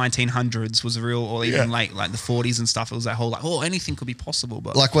 1900s was a real, or even late, like the 40s and stuff. It was that whole like, oh, anything could be possible.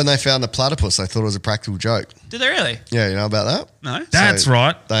 But Like when they found the platypus, they thought it was a practical joke. did they really? Yeah, you know about that? No. that's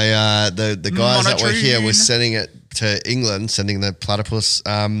right. They the guys that were here were Monotrine. sending it to England, sending the platypus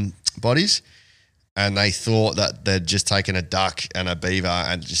bodies, and they thought that they'd just taken a duck and a beaver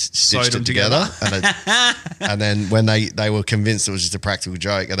and just stitched Sewed them it together. together. And then when they were convinced it was just a practical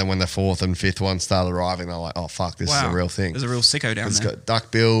joke, and then when the 4th and 5th one started arriving, they're like, oh fuck, this is a real thing. There's a real sicko down It's there. got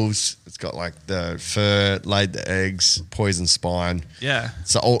duck bills. It's got like the fur, laid the eggs, poison spine. Yeah.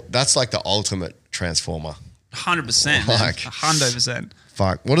 So that's like the ultimate transformer. 100%. Like- 100%.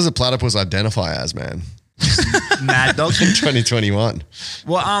 Fuck. What does a platypus identify as, man? Mad dog. 2021.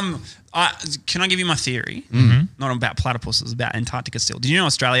 Well, can I give you my theory? Not about platypuses, about Antarctica still. Did you know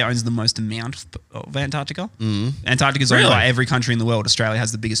Australia owns the most amount of Antarctica? Antarctica is owned Really? by every country in the world. Australia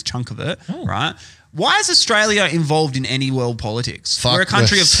has the biggest chunk of it, right? Why is Australia involved in any world politics? Fuck We're a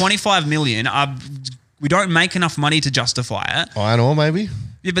country this. of 25 million. We don't make enough money to justify it. Iron ore, maybe?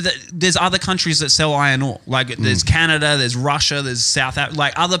 Yeah, but there's other countries that sell iron ore. Like there's Canada, there's Russia, there's South Africa.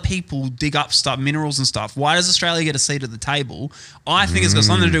 Like other people dig up stuff, minerals and stuff. Why does Australia get a seat at the table? I think it's got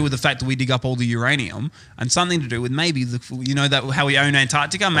something to do with the fact that we dig up all the uranium, and something to do with maybe that how we own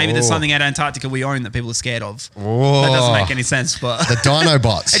Antarctica. Maybe there's something at Antarctica we own that people are scared of. That doesn't make any sense. But The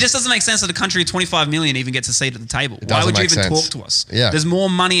Dinobots. it just doesn't make sense that a country of 25 million even gets a seat at the table. Why doesn't would you make even sense. talk to us? Yeah. There's more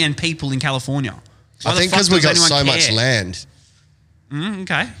money and people in California. Why I the think fuck because we've got does so anyone much care? land.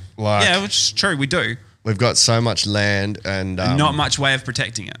 Okay. Like- yeah, which is true. We do. We've got so much land and Not much way of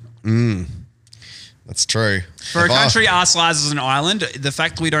protecting it. that's true. For a If I- country our size as an island, the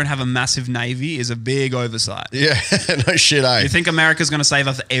fact that we don't have a massive navy is a big oversight. Yeah, no shit, eh? You think America's going to save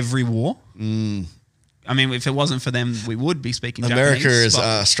us every war? I mean, if it wasn't for them, we would be speaking America Japanese. is but-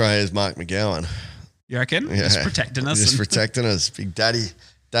 Australia's Mark McGowan. you reckon? Yeah. Just protecting us. Just and- protecting us. Big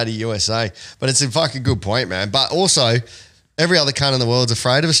daddy USA. But it's a fucking good point, man. But also, every other cunt in the world's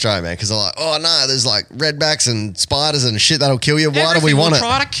afraid of Australia, man, because they're like, oh, no, there's like redbacks and spiders and shit that'll kill you. Why do we Everything want will it?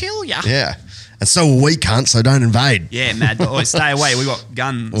 try to kill you. Yeah. And so will we, cunt, so don't invade. Yeah, mad. Boy, stay away. We got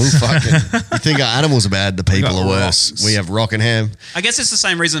guns. Well, fucking, you think our animals are bad, the people got are worse. rocks. We have Rockingham. I guess it's the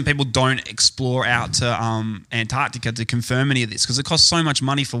same reason people don't explore out to Antarctica to confirm any of this, because it costs so much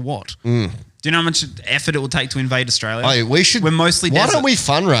money for what? Do you know how much effort it will take to invade Australia? Oh, we should. We're mostly Why desert. don't we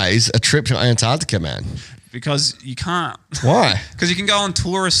fundraise a trip to Antarctica, man? Because you can't. Why? Because you can go on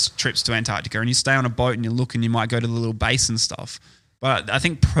tourist trips to Antarctica and you stay on a boat and you look and you might go to the little base and stuff. But I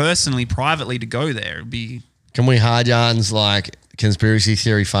think personally, privately, to go there would be... Can we hard yarns like conspiracy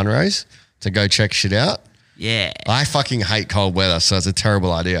theory fundraise to go check shit out? Yeah. I fucking hate cold weather, so it's a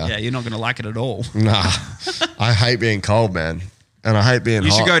terrible idea. Yeah, you're not going to like it at all. Nah, I hate being cold, man. And I hate being You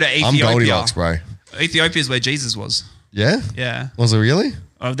hot. should go to I'm Ethiopia. Goldilocks, bro. Ethiopia is where Jesus was. Yeah? Yeah. Was it really?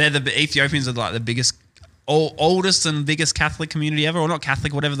 Oh, the Ethiopians are like the biggest, oldest and biggest Catholic community ever, or not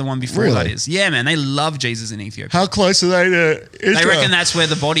Catholic, whatever the one before Really? that is. Yeah, man, they love Jesus in Ethiopia. How close are they to Israel? They reckon that's where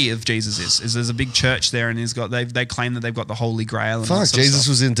the body of Jesus is. There's a big church there, and they claim that they've got the Holy Grail. And all Fuck, that sort of Jesus stuff.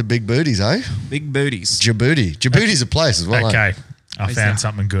 was into big booties, eh? Big booties. Djibouti. Djibouti's a place as well. Okay, I Is found that-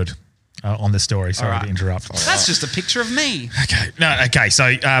 something good on the story. Sorry Alright. to interrupt. That's just a picture of me. Okay. No. Okay.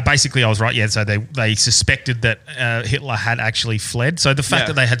 So basically, I was right. Yeah. So they suspected that Hitler had actually fled. So the fact Yeah.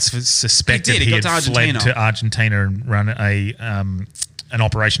 that they had suspected He did. He he got had to fled Argentina. to Argentina and run an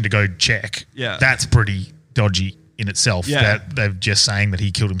operation to go check. Yeah. That's pretty dodgy in itself. Yeah. That they're just saying that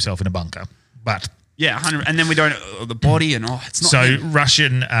he killed himself in a bunker, but. Yeah, 100. And then we don't the body and it's not. So him.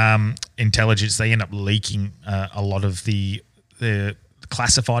 Russian intelligence, they end up leaking a lot of the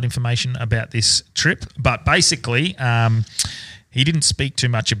classified information about this trip. But basically, he didn't speak too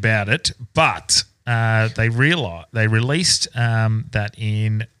much about it. But they released that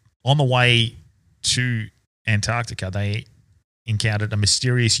on the way to Antarctica, they encountered a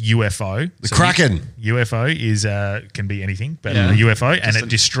mysterious UFO. The Kraken. UFO is can be anything, but Yeah. a UFO, and Just it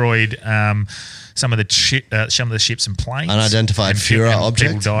destroyed some of the ships and planes. Unidentified and Führer and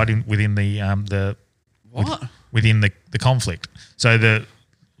object. People died within the What? within the conflict. So the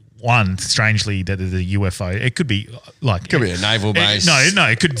one, strangely, that is a UFO. It could be like Could be a naval base. No,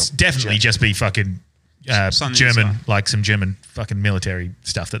 it could definitely just be fucking. Something in the German, sky. like some German fucking military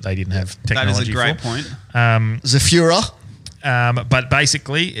stuff that they didn't have That technology is a great for. point. The Führer. But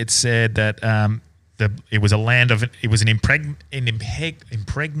basically, it said that it was an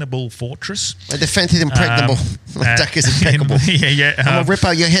impregnable fortress. The defense is impregnable. Attack is impeccable. Yeah. I'm going to rip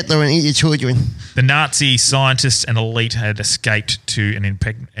out your Hitler and eat your children. The Nazi scientists and elite had escaped to an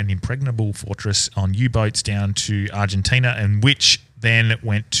impregnable fortress on U-boats down to Argentina, and which then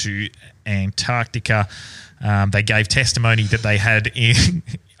went to Antarctica. They gave testimony that they had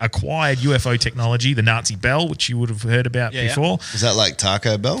acquired UFO technology, the Nazi Bell, which you would have heard about Yeah, yeah. before. Is that like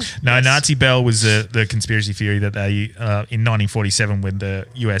Taco Bell? No, Nazi Bell was the conspiracy theory that they, in 1947, when the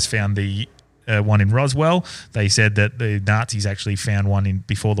US found the one in Roswell, they said that the Nazis actually found one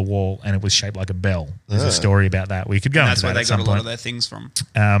before the war, and it was shaped like a bell. There's a story about that. We could go That's into where that they at got some a lot point. of their things from.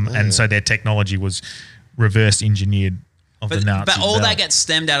 And so their technology was reverse engineered of the Nazi But all Bell. that gets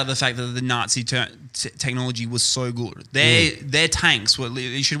stemmed out of the fact that the Nazi technology was so good. Their tanks were.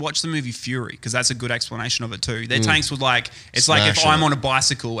 You should watch the movie Fury, because that's a good explanation of it too. Their tanks were like, it's like if Smashing I'm it. on a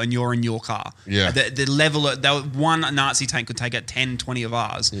bicycle and you're in your car. Yeah. The level of one Nazi tank could take out 10, 20 of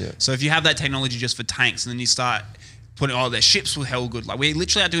ours. Yeah. So if you have that technology just for tanks, and then you start putting, their ships were hell good. Like we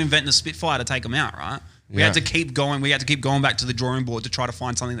literally had to invent the Spitfire to take them out, right? We had to keep going. We had to keep going back to the drawing board to try to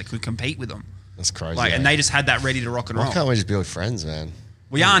find something that could compete with them. That's crazy. Like, and they just had that ready to rock and Why roll. can't we just build friends, man?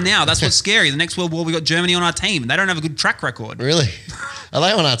 We are now. That's what's scary. The next World War, we got Germany on our team. They don't have a good track record. Really? Are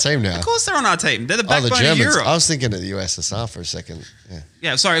they on our team now? Of course, they're on our team. They're the Oh, backbone the of Germans. Europe. I was thinking of the USSR for a second. Yeah.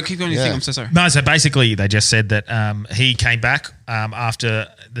 Yeah, sorry. Keep going. Your Yeah. thing. I'm so sorry. No, so basically they just said that he came back after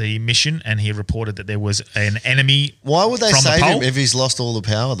the mission, and he reported that there was an enemy. Why would they from the save him pole. if he's lost all the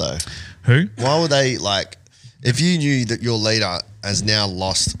power, though? Who? Why would they, if you knew that your leader has now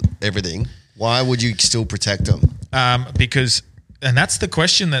lost everything, why would you still protect him? Because, and that's the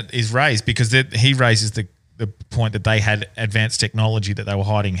question that is raised, because he raises the point that they had advanced technology that they were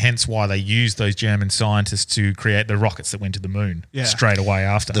hiding, hence why they used those German scientists to create the rockets that went to the moon straight away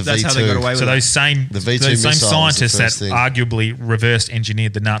after. That's how they got away with So it. those same The V2 those same missile was the scientists that first thing. arguably reverse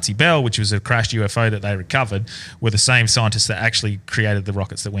engineered the Nazi Bell, which was a crashed UFO that they recovered, were the same scientists that actually created the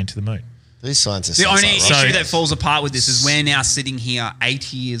rockets that went to the moon. These scientists. The sounds only like issue Russians. that falls apart with this is we're now sitting here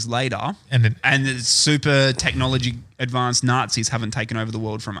 80 years later, And then- the super technology advanced Nazis haven't taken over the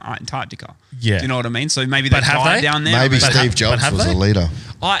world from Antarctica. Yeah. Do you know what I mean? So maybe they But have died they? down there. Maybe But Steve but Jobs have was they? the leader.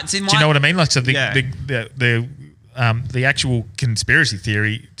 It's in my, Do you know what I mean? Like, so Yeah. the actual conspiracy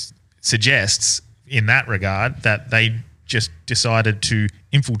theory suggests in that regard that they just decided to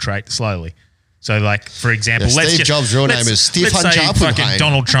infiltrate slowly. So, like, for example, Yeah, Steve Jobs' real name is Stefan let's say Schappenheim. fucking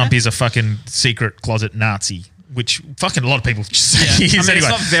Donald Trump is a fucking secret closet Nazi, which fucking a lot of people just say Yeah. he I is mean, it's anyway.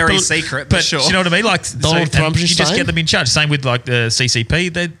 not very secret, but sure. do you know what I mean? Like, Donald Trump and you just saying? get them in charge. Same with like the CCP.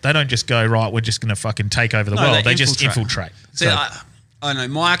 They don't just go, right, we're just going to fucking take over the No, world. they They just infiltrate. infiltrate. See, I don't know.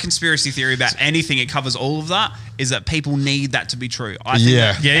 My conspiracy theory about anything, it covers all of that, is that people need that to be true. I think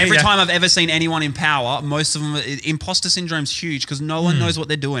Yeah. that Yeah, every yeah. time I've ever seen anyone in power, most of them, imposter syndrome's huge because no one knows what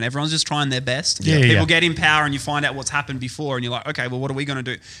they're doing. Everyone's just trying their best. Yeah, People yeah. get in power and you find out what's happened before and you're like, okay, well, what are we going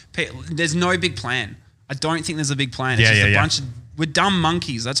to do? There's no big plan. I don't think there's a big plan. It's Yeah, just yeah, a yeah. bunch of, we're dumb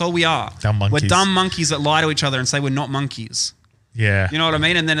monkeys. That's all we are. Dumb monkeys. We're dumb monkeys that lie to each other and say we're not monkeys. Yeah. You know what I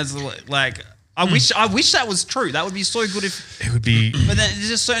mean? And then it's like, I wish that was true. That would be so good if. It would be. But then there's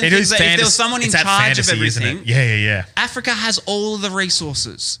just certain It things is that if there was fantasy- someone in it's that charge of fantasy, isn't it? everything, Yeah. Africa has all the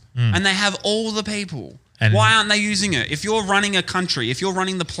resources and they have all the people. And- Why aren't they using it? If you're running a country, if you're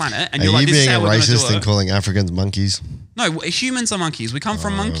running the planet, and Are you're like, you this is being a how we're going to do racist and it. calling Africans monkeys? No, humans are monkeys. We come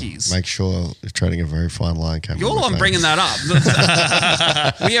from monkeys. Make sure you're treading a very fine line, Cameron. You're the one McLaren. bringing that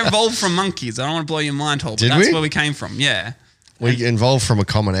up. We evolved from monkeys. I don't want to blow your mind, Hole, but Did that's we? where we came from. Yeah. We evolved from a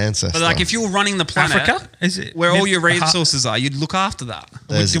common ancestor. But like, if you were running the planet, Africa? Is it where all your mid- resources are, you'd look after that.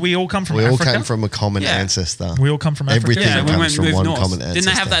 There's- Do we all come from we all Africa? came from a common Yeah. ancestor. We all come from Africa? Everything Yeah, we comes from moved one north. common ancestor. Didn't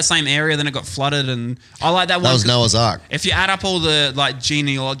they have that same area? Then it got flooded, and I like that one. That was Noah's Ark. If you add up all the like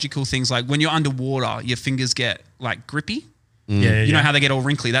genealogical things, like when you're underwater, your fingers get like grippy. Yeah. You know how they get all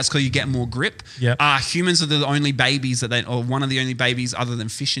wrinkly? That's because you get more grip. Yep. Humans are the only babies or one of the only babies other than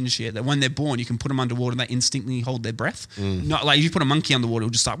fish and shit, that when they're born, you can put them underwater and they instinctively hold their breath. Not like if you put a monkey underwater,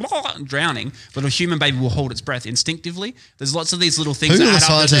 it'll just start drowning. But a human baby will hold its breath instinctively. There's lots of these little things. Who that are the add up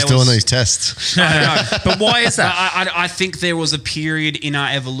that scientists there was- doing these tests? I don't know. But why is that? I think there was a period in our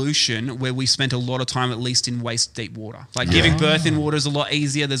evolution where we spent a lot of time, at least in waist deep water. Like giving birth in water is a lot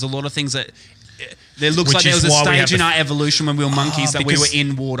easier. There's a lot of things that. There looks Which like there is was a why we have stage in the- our evolution when we were monkeys that we were because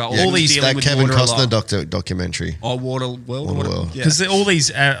in water. Yeah, All these dealing that with Kevin water a Costner lot. documentary. Oh, water world. Water World. Yeah. Because all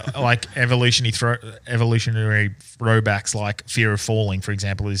these like evolutionary throwbacks, like fear of falling, for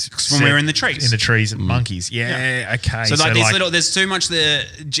example, is when we were in the trees. In the trees, monkeys. Yeah. Okay. So like these little, there's too much there.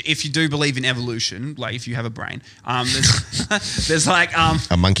 If you do believe in evolution, like if you have a brain, there's like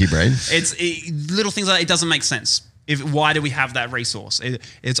A monkey brain. little things like that, it doesn't make sense. Why do we have that resource?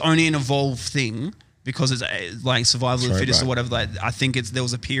 It's only an evolved thing because it's like survival of the Sorry, fittest bro. or whatever. Like, I think there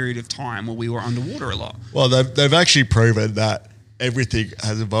was a period of time where we were underwater a lot. Well, they've actually proven that everything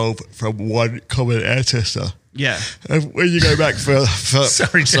has evolved from one common ancestor. Yeah. And when you go back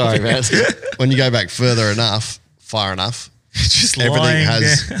Sorry, sorry, man. When you go back far enough, just everything lying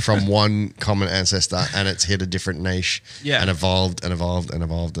has there. from one common ancestor, and it's hit a different niche. Yeah. and evolved and evolved and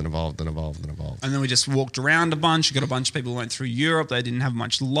evolved and evolved and evolved and evolved. And then we just walked around a bunch. You got a bunch of people who went through Europe. They didn't have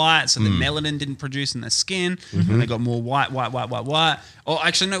much light, so the melanin didn't produce in their skin. And they got more white. Oh,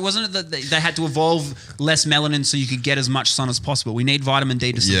 actually, no, wasn't it that they had to evolve less melanin so you could get as much sun as possible? We need vitamin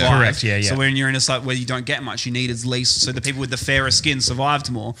D to survive. Correct, yeah. So when you're in a site where you don't get much, you need as least. So the people with the fairer skin survived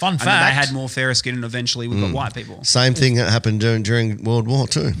more. Fun and then fact. they had more fairer skin, and eventually we got white people. Same thing that happened during World War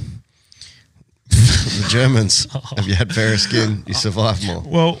II. The Germans, if you had fairer skin, you survived more.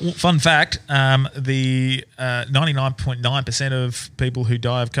 Well, fun fact: the 99.9% of people who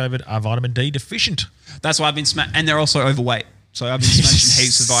die of COVID are vitamin D deficient. That's why I've been and they're also overweight. So I've been smashing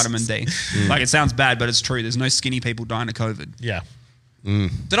heaps of vitamin D. Like, it sounds bad, but it's true. There's no skinny people dying of COVID. Yeah.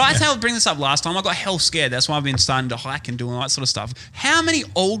 Did I bring this up last time? I got hell scared. That's why I've been starting to hike and doing all that sort of stuff. How many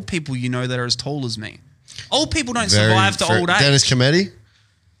old people you know that are as tall as me? Old people don't survive to old age. Dennis Cometti,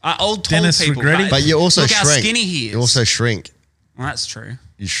 Old tall Dennis people. Rigretti? but you also Look shrink. how skinny he is. You also shrink. Well, that's true.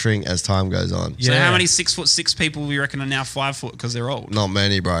 You shrink as time goes on. So Yeah. how many 6'6" people we reckon are now 5 foot because they're old? Not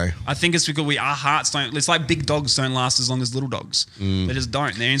many, bro. I think it's because our hearts don't. It's like big dogs don't last as long as little dogs. They just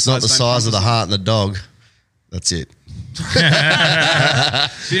don't. Their It's not insides the don't size of pump the as heart and the dog. That's it. much.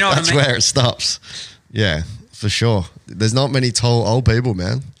 Do you know what That's I mean? where it stops. Yeah, for sure. There's not many tall old people,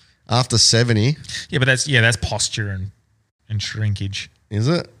 man. After 70, Yeah, but that's posture and shrinkage. is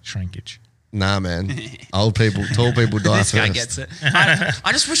it? Shrinkage. Nah, man. Old people, tall people die This first. guy gets it.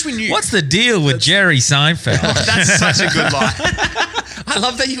 I just wish we knew. What's the deal with Jerry Seinfeld? That's such a good line. I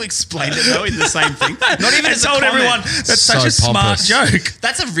love that you explained it though in the same thing. Not even I as a told comment. everyone that's So such a smart pompous. joke.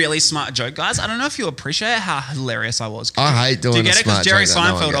 That's a really smart joke, guys. I don't know if you appreciate how hilarious I was. I hate doing Do you a get it? Because smart Jerry joke that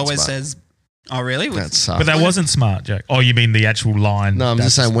no one Seinfeld gets, always but says, "Oh, really?" That sucks. But that wasn't smart joke. Oh, you mean the actual line? No, I'm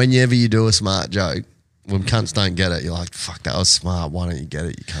That's- just saying, whenever you do a smart joke, when cunts don't get it, you're like, fuck, that was smart. Why don't you get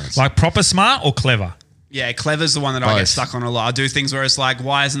it, you cunts? Like proper smart or clever? Yeah, clever's the one that I get Both. stuck on a lot. I do things where it's like,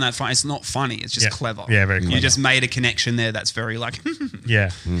 why isn't that funny? It's not funny. It's just Yeah. clever. Yeah, very You clever. just made a connection there that's very like,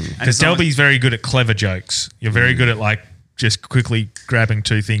 Yeah. Hmm. Because it's not- Delby's very good at clever jokes. You're very good at like just quickly grabbing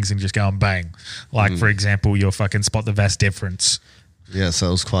two things and just going bang. Like, for example, your fucking spot the vas difference. Yeah, so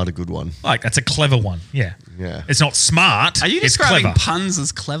it was quite a good one. Like, that's a clever one. Yeah. Yeah. It's not smart. are you it's describing clever. puns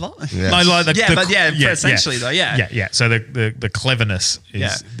as clever? Yeah. No, like the, Yeah, the- but essentially though, yeah. Yeah, yeah. So the cleverness is Yeah,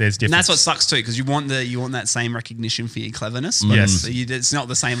 there's difference. and that's what sucks too, because you want that same recognition for your cleverness. But Yes. it's not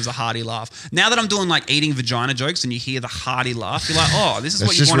the same as a hearty laugh. Now that I'm doing like eating vagina jokes, and you hear the hearty laugh, you're like, oh, this is It's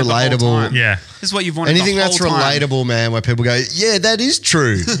what you just wanted the whole relatable. time. Yeah. This is what you've wanted. Anything the whole that's time. relatable, man, where people go, yeah, that is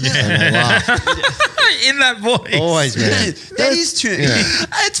true. Yeah. And they laugh. in that voice. Always, man. That is true. Yeah.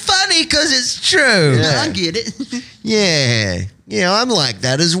 It's funny because it's true. Yeah. I get it. Yeah. Yeah, I'm like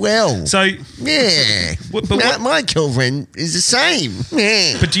that as well. So, Yeah. but My girlfriend is the same.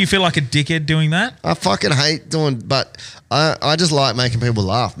 Yeah. but do you feel like a dickhead doing that? I fucking hate doing, but I just like making people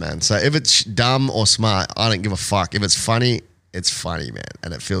laugh, man. So if it's dumb or smart, I don't give a fuck. If it's funny, it's funny, man.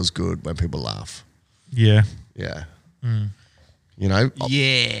 And it feels good when people laugh. Yeah. Yeah. You know?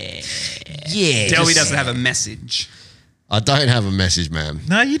 Yeah. Yeah. Delby doesn't have a message. I don't have a message, man.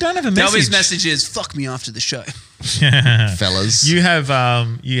 No, you don't have a message. Delby's message is fuck me after the show. Fellas. You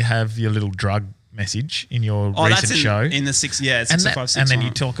have your little drug message in your recent show. In the 605 and then you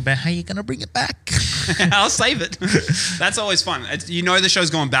talk about how you're going to bring it back. I'll save it. That's always fun. You know the show's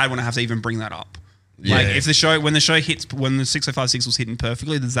going bad when I have to even bring that up. Yeah. Like if when the show hits, when the 6056 was hitting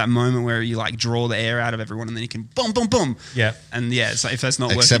perfectly, there's that moment where you like draw the air out of everyone and then you can boom, boom, boom. Yeah. And yeah, so if that's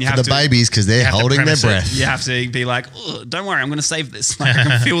not Except working, you for have the babies because they're have to holding their premise it. breath. You have to be like, don't worry, I'm going to save this. Like I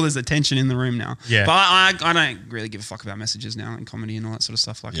can feel there's a tension in the room now. Yeah. But I don't really give a fuck about messages now in comedy and all that sort of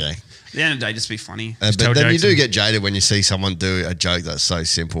stuff. Like Yeah. at the end of the day, just be funny. But tell then you jokes do and- get jaded when you see someone do a joke that's so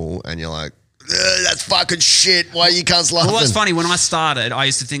simple and you're like, that's fucking shit. Why you can't laugh? Well, what's funny, when I started, I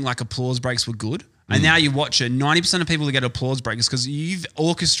used to think like applause breaks were good. And now you watch it, 90% of people that get applause breaks because you've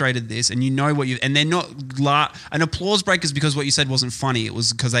orchestrated this and you know what and they're not, an applause break is because what you said wasn't funny. It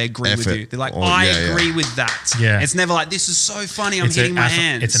was because they agree with Effort. you. They're like, Or- I yeah, yeah. agree with that. Yeah. It's never like, this is so funny, I'm hitting my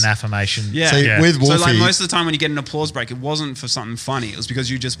hands. It's an affirmation. Yeah. See, with So Wolfie, like most of the time when you get an applause break, it wasn't for something funny. It was because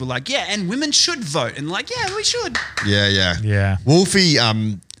you just were like, yeah, and women should vote. And like, yeah, we should. Yeah. Wolfie,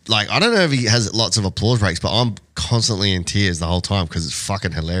 like, I don't know if he has lots of applause breaks, but I'm constantly in tears the whole time because it's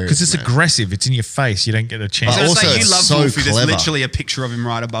fucking hilarious. Because it's man. aggressive. It's in your face. You don't get a chance. I was Also, going to say, you it's love so Wolfie. There's clever. literally a picture of him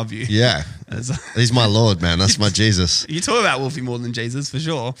right above you. Yeah. He's my Lord, man. That's my Jesus. You talk about Wolfie more than Jesus, for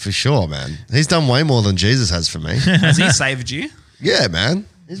sure. For sure, man. He's done way more than Jesus has for me. Has he saved you? Yeah, man.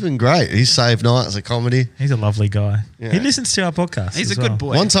 He's been great. He's saved nights of comedy. He's a lovely guy. Yeah. He listens to our podcast. He's as a good well.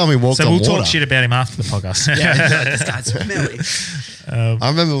 boy. One time he walked So on we'll water. talk shit about him after the podcast. Yeah, this guy's smelly. I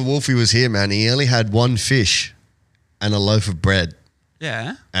remember Wolfie was here, man. He only had one fish and a loaf of bread.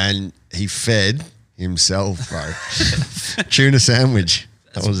 Yeah. And he fed himself, bro. Tuna sandwich.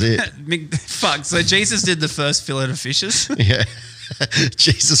 That was it. Fuck. So Jesus did the first fillet of fishes. Yeah.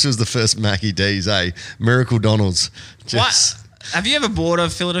 Jesus was the first Mackie D's, Miracle Donald's. What? Have you ever bought a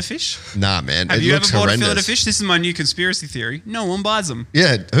fillet of fish? Nah, man. Have it you ever looks bought horrendous. a fillet of fish? This is my new conspiracy theory. No one buys them.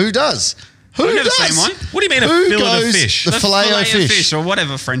 Yeah, who does? Who I've never does? seen one. What do you mean a Who fillet of goes fish? The filet of fish. or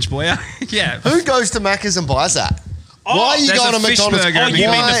whatever, French boy. Yeah. Who goes to Macca's and buys that? Why are you there's going a to fish McDonald's? burger Oh, at you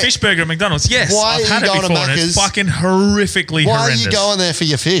McDonald's. mean the fish burger at McDonald's? Yes. Why I've are had you it going to before and it's Macca's? fucking horrifically Why horrendous. are you going there for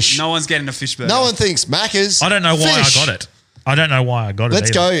your fish? No one's getting a fish burger. No one thinks Macca's. I don't know why fish. I got it. I don't know why I got it.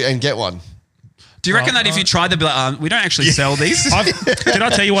 Let's either. go and get one. Do you reckon that if you tried, they'd be like, we don't actually sell these? Did I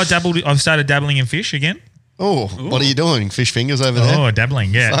tell you I've started dabbling in fish again? Oh, what are you doing? Fish fingers over there? Oh,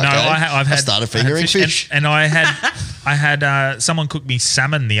 dabbling, yeah. Okay. No, I've had. I started I had fingering fish. and I had someone cook me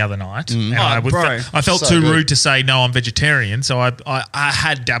salmon the other night, and bro. I felt So too good. rude to say no, I'm vegetarian. So I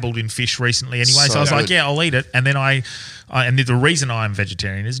had dabbled in fish recently anyway. So I was like, good. yeah, I'll eat it. And then and the reason I'm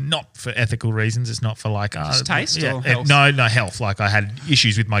vegetarian is not for ethical reasons. It's not for like Just taste or health? No, health. Like I had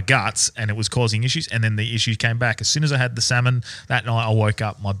issues with my guts, and it was causing issues. And then the issues came back as soon as I had the salmon that night. I woke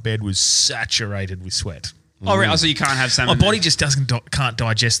up, my bed was saturated with sweat. Oh, really? So you can't have salmon. My body just can't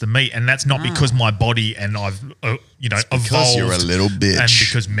digest the meat, and that's not because my body and I've because evolved. you're a little bitch. and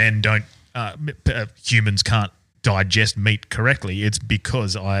because men don't, humans can't digest meat correctly. It's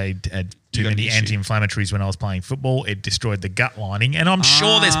because I had too got an many issue. anti-inflammatories when I was playing football. It destroyed the gut lining, and I'm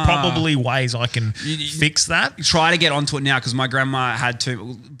sure there's probably ways I can fix that. Try to get onto it now because my grandma had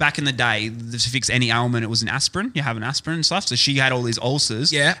to, back in the day, to fix any ailment, it was an aspirin. You have an aspirin and stuff. So she had all these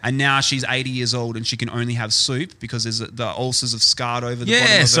ulcers. Yeah. And now she's 80 years old and she can only have soup because the ulcers have scarred over the bottom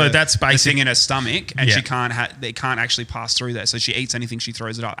Yeah, of so her, that's the basic- thing in her stomach and Yeah. she can't they can't actually pass through that. So she eats anything, she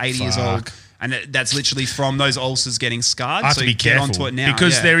throws it up. 80 years Fuck. old. And that's literally from those ulcers getting scarred. I have so to be get careful onto it now.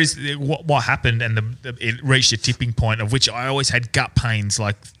 because yeah. there is what happened, and it reached a tipping point of which I always had gut pains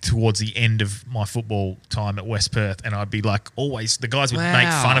like towards the end of my football time at West Perth, and I'd be like always the guys would make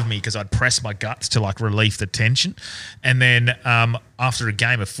Wow. fun of me because I'd press my guts to like relieve the tension, and then after a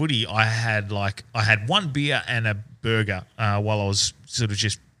game of footy, I had one beer and a burger while I was sort of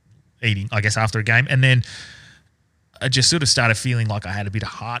just eating, I guess, after a game, and then I just sort of started feeling like I had a bit of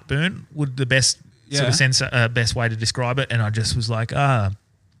heartburn. Would the best sort of sense, best way to describe it, and I just was like,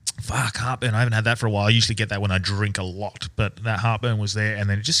 fuck, heartburn. I haven't had that for a while. I usually get that when I drink a lot, but that heartburn was there, and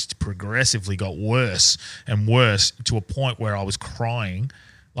then it just progressively got worse and worse to a point where I was crying,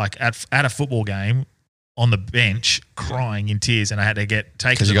 like at a football game on the bench, crying in tears, and I had to get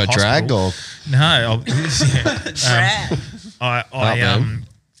taken Because to you the got hospital. dragged or? No,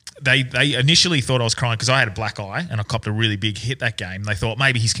 They initially thought I was crying because I had a black eye and I copped a really big hit that game. They thought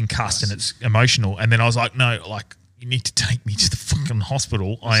maybe he's concussed and it's emotional. And then I was like, no, like you need to take me to the fucking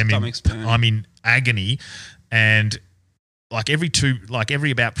hospital. I'm in agony, and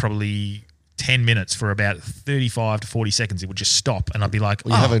every about probably 10 minutes for about 35 to 40 seconds, it would just stop, and I'd be like,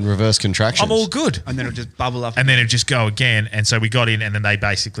 You're having reverse contractions. I'm all good. And then it'll just bubble up. And then it'd just go again. And so we got in, and then they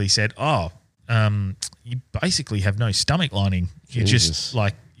basically said, you basically have no stomach lining. You're just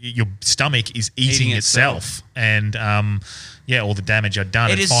like, your stomach is eating itself. And all the damage I'd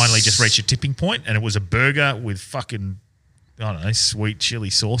done, it finally just reached a tipping point, and it was a burger with fucking, I don't know, sweet chili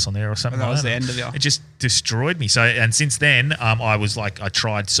sauce on there or something. That was the end of it. It just destroyed me. So, and since then, I was like, I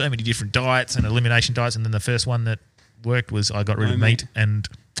tried so many different diets and elimination diets, and then the first one that worked was I got rid of meat. And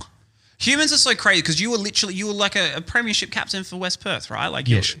humans are so crazy because you were like a premiership captain for West Perth, right? Like,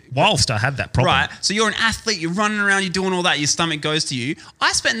 yes, whilst I had that problem, right? So you're an athlete, you're running around, you're doing all that, your stomach goes to you.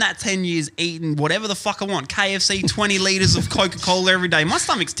 I spent that 10 years eating whatever the fuck I want, KFC, 20 litres of Coca-Cola every day. My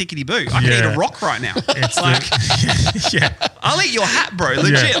stomach's tickety-boo. I can eat a rock right now. It's like, I'll eat your hat, bro.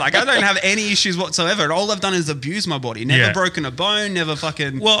 Legit. Like, I don't have any issues whatsoever. And all I've done is abuse my body. Never broken a bone, never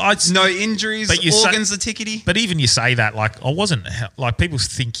fucking, no injuries, but organs are tickety. But even you say that, like, I wasn't, like, people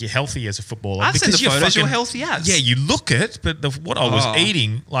think you're healthy as a footballer. I've seen the photos, you're healthy as. Yeah, you look it, but what I was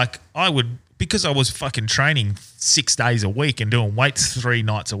eating, like, I would, because I was fucking training 6 days a week and doing weights 3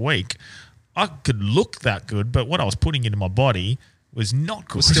 nights a week, I could look that good, but what I was putting into my body was not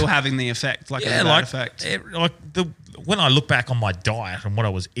good. Was still having the effect, like a bad effect. When I look back on my diet and what I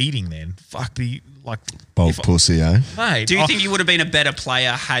was eating then, Bold pussy, eh? Mate, do you think you would have been a better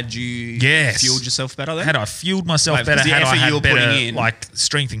player had you fueled yourself better then? Had I fueled myself better, had I had better like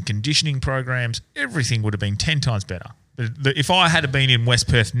strength and conditioning programs, everything would have been 10 times better. But if I had been in West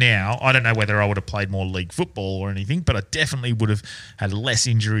Perth now, I don't know whether I would have played more league football or anything, but I definitely would have had less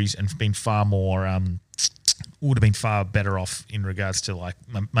injuries and been far more would have been far better off in regards to like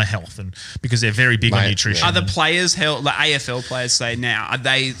my health, and because they're very big on nutrition. Are the players, the AFL players say now, are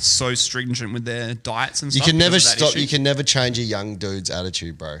they so stringent with their diets and stuff? You can never stop. You can never change a young dude's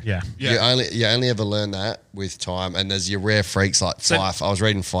attitude, bro. Yeah. You only ever learn that with time. And there's your rare freaks like Fife. I was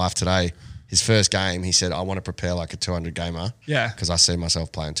reading Fife today. His first game, he said, I want to prepare like a 200 gamer. Yeah. Because I see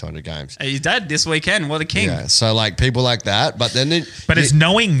myself playing 200 games. Hey, your dad this weekend. What a king. Yeah. So like people like that. But then it's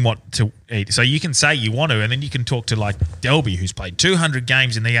knowing what to eat. So you can say you want to, and then you can talk to like Delby, who's played 200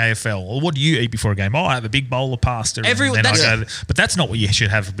 games in the AFL. Well, what do you eat before a game? Oh, I have a big bowl of pasta. But that's not what you should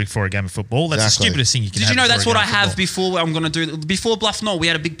have before a game of football. That's the stupidest thing you can have. Did you know that's what I have before I'm going to do? Before Bluff Knoll, we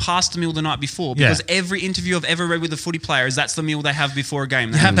had a big pasta meal the night before, because every interview I've ever read with a footy player is that's the meal they have before a game.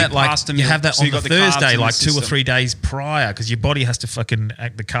 You have that on the Thursday, like 2 or 3 days prior, because your body has to fucking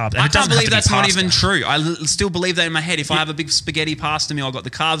act the carbs. And I can't believe that's not even true. I still believe that in my head. If I have a big spaghetti pasta meal, I've got the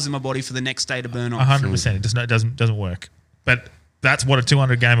carbs in my body for the next day to burn off. 100%. It doesn't work. But that's what a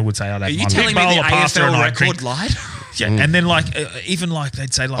 200 gamer would say. I'd have Are you my telling big me bowl the of pasta and AFL I'd drink. record lied? Yeah, and then like even like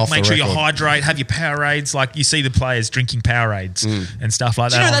they'd say like make sure you hydrate, have your Powerades. Like you see the players drinking Powerades and stuff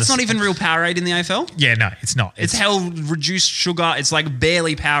like that. Do you know that's not even real Powerade in the AFL? Yeah, no, it's not. It's hell reduced sugar. It's like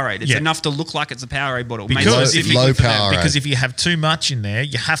barely Powerade. It's enough to look like it's a Powerade bottle. Because because if you have too much in there,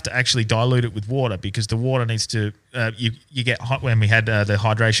 you have to actually dilute it with water, because the water needs to. You get hot when we had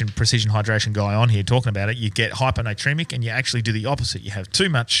the precision hydration guy on here talking about it. You get hyponatremic, and you actually do the opposite. You have too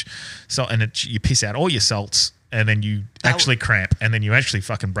much salt, and you piss out all your salts. And then you actually cramp, and then you actually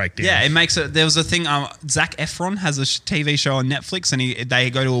fucking break down. Yeah, it makes it. There was a thing. Zac Efron has a TV show on Netflix, and they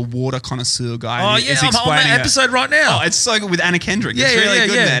go to a water connoisseur guy. Oh yeah, I'm on that episode right now. Oh, it's so good with Anna Kendrick. It's really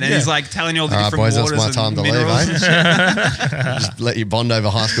good, man. And he's like telling you all the different boys, waters that's my time and to minerals. leave, eh? Just let you bond over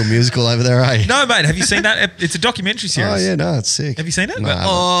High School Musical over there, eh? No, mate. Have you seen that? It's a documentary series. Oh yeah, no, it's sick. Have you seen it? No,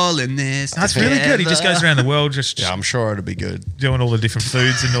 all in this. That's really good. He just goes around the world, I'm sure it'll be good. doing all the different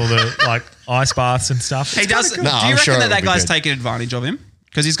foods and all the like ice baths and stuff. He does. Do you reckon that guy's taking advantage of him?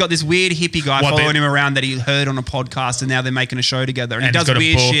 Because he's got this weird hippie guy following him around that he heard on a podcast, and now they're making a show together, and he does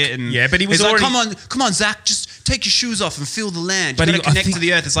weird shit. And yeah, but he was he's already like, come on, Zach, just take your shoes off and feel the land. You got to connect to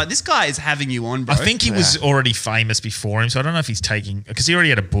the earth. It's like, this guy is having you on, bro. I think he was already famous before him, so I don't know if he's taking, because he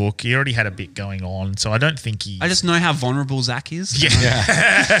already had a book, he already had a bit going on, so I don't think he. I just know how vulnerable Zach is. Yeah.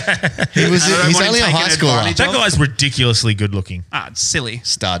 He's only a high schooler. That guy's ridiculously good looking. It's silly.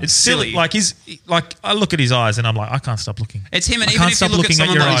 Stud. It's silly. Like I look at his eyes and I'm like, I can't stop looking. It's him, and even if you look at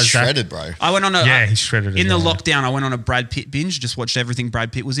someone like shredded, bro. I went on he's shredded. In the lockdown, I went on a Brad Pitt binge. Just watched everything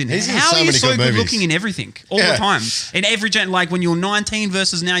Brad Pitt was in. He's in How so are you many so good good movies. looking in everything all the time. In every like when you're 19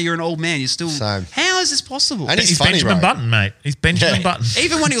 versus now you're an old man, you're still. Same. How is this possible? And He's funny, Benjamin bro. Button, mate. He's Benjamin Button.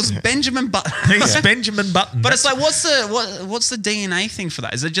 Even when he was Benjamin Button. He's Benjamin Button. But it's like, what's the DNA thing for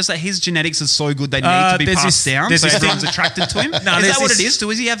that? Is it just that his genetics are so good they need to be there's passed this- down, there's so this everyone's thing- attracted to him? No, Is there's that what this- it is?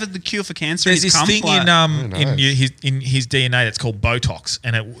 Does he have the cure for cancer? There's in his this cum? thing Like- in his DNA that's called Botox,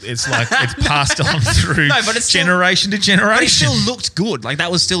 and it's like it's passed on through No, but it's still- generation to But generation. he still looked good. Like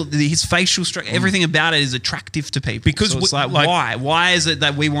that was still his facial structure. Everything about it is attractive to people. Because so it's like, why? Why is it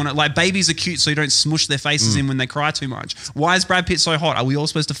that we want it? Like babies are cute, so you don't smush their faces in when they cry too much. Why is Brad Pitt so hot? Are we all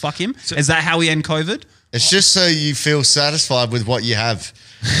supposed to fuck him? Is that how we end COVID? It's just so you feel satisfied with what you have.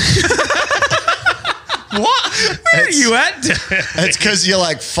 What? Where are you at? It's because you're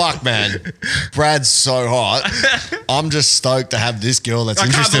like, fuck, man. Brad's so hot. I'm just stoked to have this girl that's I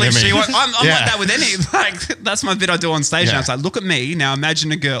can't interested believe in me. she. I'm Yeah. like that with any. Like that's my bit I do on stage. Yeah. Now it's like, look at me. Now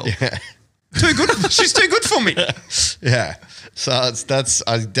imagine a girl. Too good. She's too good for me. Yeah. So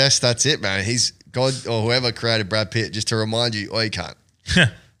I guess that's it, man. He's God or whoever created Brad Pitt just to remind you, oh, you can't.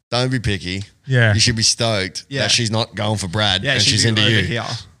 Don't be picky. Yeah. You should be stoked Yeah. that she's not going for Brad Yeah, and she's into over you. here.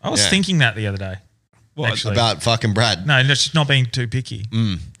 I was Yeah. thinking that the other day. What? Actually. About fucking Brad. No, just not being too picky.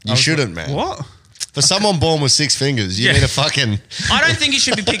 You shouldn't, man. What? For someone born with 6 fingers, you Yeah. need a fucking. I don't think you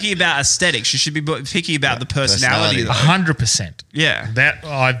should be picky about aesthetics. You should be picky about the personality. Personality. Though. 100%. Yeah.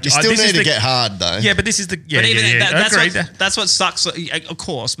 You still need to get hard, though. Yeah, but this is the. Yeah, But even yeah, yeah. that's, Agreed. that's what sucks. Of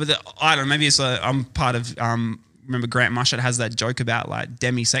course, but I don't know. Maybe it's I'm part of. Remember Grant Mushat has that joke about like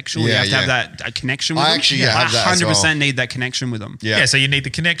demisexual. You Yeah, have to have yeah. that connection with I them. actually have that as well. 100% need that connection with them. Yeah. So you need the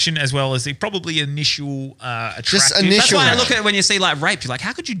connection as well as the probably initial attraction. Just That's initial- why I man. look at it when you see like rape. You're like,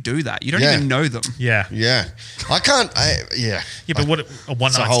 how could you do that? You don't Yeah. even know them. Yeah. Yeah. I can't. Yeah. Yeah, but what a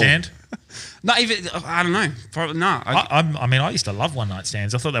one night whole- stand? Not even. I don't know. Probably no. I mean, I used to love one night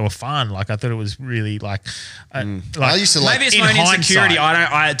stands. I thought they were fun. Like I thought it was really like. I used to like. Maybe it's in my own insecurity.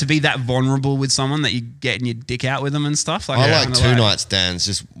 hindsight. I had to be that vulnerable with someone that you getting your dick out with them and stuff. I like kinda 2 night stands,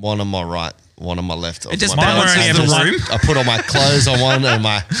 just one on my right, one on my left. It just My balances balance the table. room. I put all my clothes on one and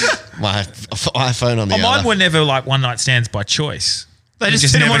my iPhone on the Oh, mine other. were never like one night stands by choice. They It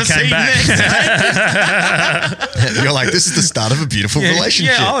just didn't never want to came see you back. next day. You're like, this is the start of a beautiful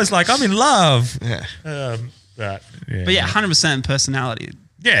relationship. Yeah, I was like, I'm in love. Yeah. But But 100% personality.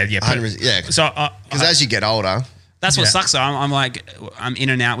 yeah. 100%, yeah. So Because as you get older, That's what Yeah. sucks. Though. I'm in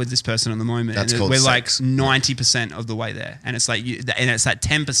and out with this person at the moment. That's and called we're sex. like 90% of the way there, and it's like and it's that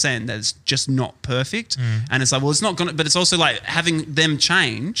 10% that's just not perfect. And it's like, well, it's not gonna. But it's also like having them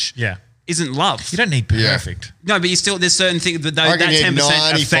change. yeah, Isn't love. you don't need Yeah. perfect. No, but you still there's certain things that I that reckon you need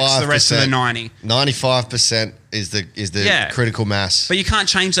 10% affects the rest of the 90. 95% is the Yeah. critical mass. But you can't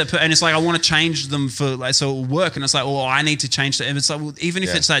change that, and it's like I want to change them for like so it'll work, and it's like, well, I need to change that. And it's like, well, even if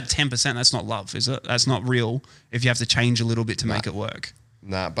Yeah. it's that 10%, that's not love, is it? That's not real. If you have to change a little bit to make it work,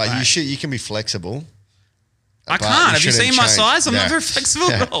 Nah, but Right. you can be flexible. I But can't. Have you shouldn't seen my change. size? I'm Yeah. not very flexible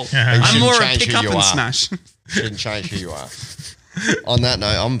Yeah. at all. You I'm shouldn't more a change pick who up you and are. smash. Shouldn't change who you are. On that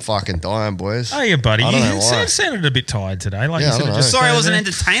note, I'm fucking dying, boys. Oh, yeah, buddy. I don't know You why. sounded a bit tired today. Like Yeah, you I sort don't of know. just Sorry, I started wasn't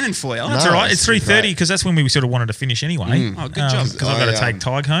there. entertaining for you. That's No, all right. It's it's 3:30 great. because that's when we sort of wanted to finish anyway. Oh, good job. Because I've got to take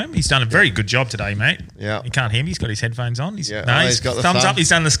Tig home. He's done a very good job today, mate. Yeah. You can't hear me. He's got his headphones on. He's, Yeah. no, Oh, he's he's got the thumbs thumb. up. He's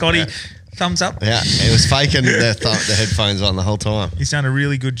done the Scotty. Yeah. Thumbs up. Yeah, he was faking the headphones on the whole time. He's done a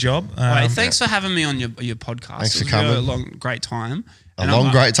really good job. Wait, thanks for having me on your podcast. Thanks It for was coming. a long, great time. A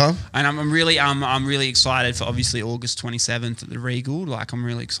long, great time. And I'm really excited for obviously August 27th at the Regal. Like I'm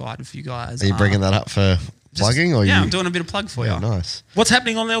really excited for you guys. Are you bringing that up for plugging or Yeah, you? I'm doing a bit of plug for Yeah, you. nice. What's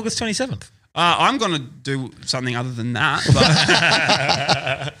happening on the August 27th? I'm going to do something other than that.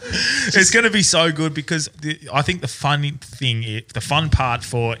 But It's going to be so good because I think the fun part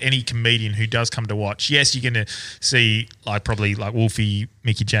for any comedian who does come to watch, yes, you're going to see probably Wolfie,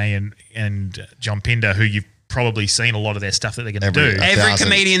 Mickey J and John Pinder, who you've probably seen a lot of their stuff that they're going to do. every 1,000.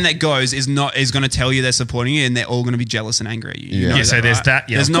 comedian that goes is going to tell you they're supporting you, and they're all going to be jealous and angry at you. You Yeah. know Yeah, so there's right? that,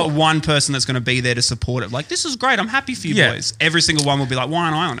 yeah, There's of not course. one person that's going to be there to support it. Like, this is great. I'm happy for you Yeah. boys. Every single one will be like, why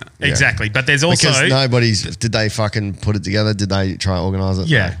aren't I on it? Exactly. But there's also... Because did they fucking put it together? Did they try and organise it?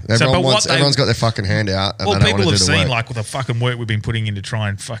 Yeah. No. So, but what Everyone's got their fucking hand out and Well, they don't people want have to do the seen work. with the fucking work we've been putting in to try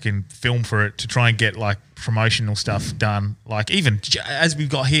and fucking film for it, to try and get promotional stuff done. Even as we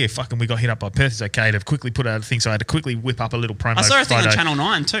got here, we got hit up by Perth Is Okay to quickly put out a thing, so I had to quickly whip up a little promo. I saw a thing on photo. Channel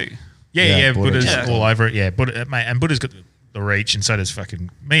 9 too. Yeah, Buddha. Buddha's Yeah. all over it. Yeah, Buddha, mate, and Buddha's got the reach, and so does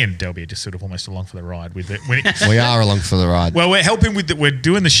fucking me and Delby are just sort of almost along for the ride with it. We are along for the ride. Well, we're helping we're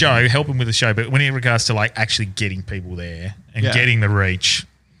doing the show, helping with the show, but when in regards to actually getting people there and Yeah. getting the reach.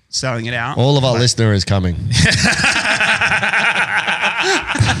 Selling it out. All of our listener is coming.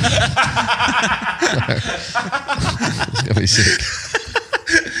 It's gonna be sick.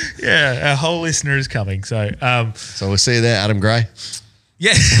 Yeah, our whole listener is coming. So, So we'll see you there, Adam Gray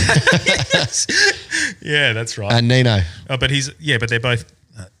yeah, yeah, that's right. and Nino. But they're both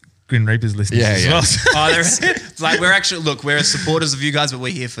Grim Reapers listeners Yeah, as yeah. well. It's like we're supporters of you guys, but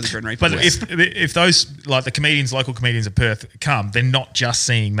we're here for the Grim Reaper. But if those like the comedians, local comedians of Perth come, they're not just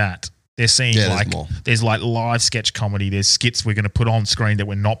seeing that. They're seeing there's like live sketch comedy. There's skits we're going to put on screen that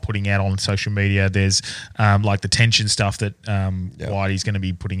we're not putting out on social media. There's like the tension stuff that Whitey's going to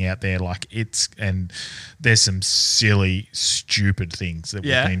be putting out there. And there's some silly, stupid things that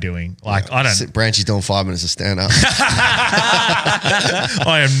we've been doing. Like I don't. Branchy's doing 5 minutes of stand up.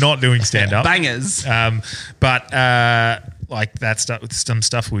 I am not doing stand up bangers. But like that stuff, some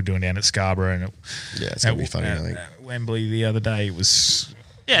stuff we were doing down at Scarborough and It's gonna be funny. I think. Wembley the other day. It was.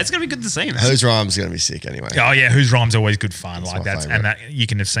 Yeah, it's gonna be good to see. Whose Rhyme's gonna be sick anyway. Oh yeah, Whose Rhyme's always good fun. That's like my that's favourite. and that you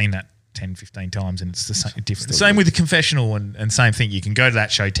can have seen that 10, 15 times and it's the same different. Same with the confessional and same thing. You can go to that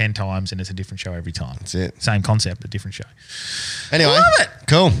show 10 times and it's a different show every time. That's it. Same concept, but different show. Anyway, Love it.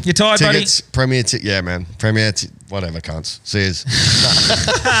 cool. You tired, Tickets, Premier, yeah, man. Premier, whatever, cunts. Sears.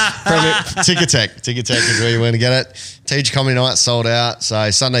 Premier, Ticketek. Ticketek is where you want to get it. Teach Comedy Night sold out. So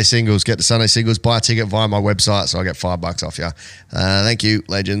Sunday singles, get the Sunday singles. Buy a ticket via my website, so I get $5 off you. Thank you,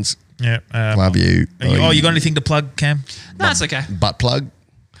 legends. Yeah, Love you. You got anything to plug, Cam? No, it's okay. Butt plug.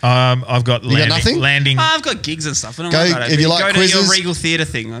 I've got got nothing? landing. I've got gigs and stuff. I don't Go- worry about it. if you like go quizzes- to your Regal Theatre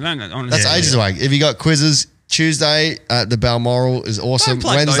thing. I don't know. That's ages away. If you got quizzes, Tuesday at the Balmoral is awesome. Don't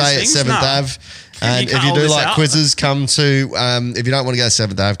plug those Wednesday at things, 7th no. Ave. And You if can't you hold do this like out. quizzes, come to, if you don't want to go to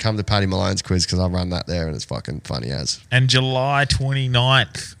 7th Ave, come to Paddy Malone's quiz because I run that there and it's fucking funny as. And July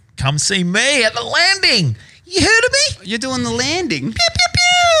 29th, come see me at the landing. You heard of me? You're doing the landing. Pew,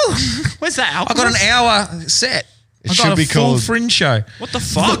 pew, pew. Where's that I got an hour set. It I should got be a full called- fringe show. What the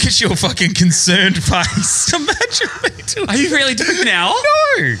fuck? Look at your fucking concerned face. Imagine me doing Are you really doing it now?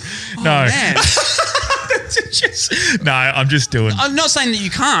 No. No. Man. No, I'm just doing. I'm not saying that you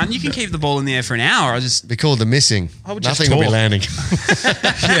can't. You can keep the ball in the air for an hour. I just Be called the missing. I would just Nothing will be talk. landing.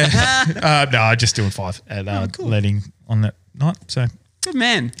 Yeah. No, I'm just doing 5 at landing on that night. So good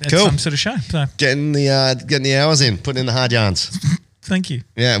man. that's Cool. some sort of show. So getting the hours in, putting in the hard yarns. thank you.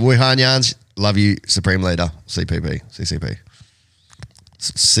 Yeah, we hard yarns. Love you, Supreme Leader, CCP.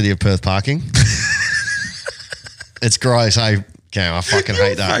 City of Perth parking. It's gross. Hey, Cam, I fucking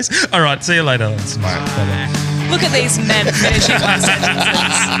hate that. All right. See you later. Bye-bye. Look at these men finishing my sentences.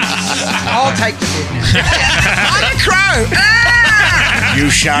 I'll take the bit now. I'm a crow. You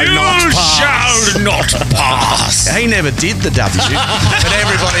shall not pass. shall not pass. He never did the W, but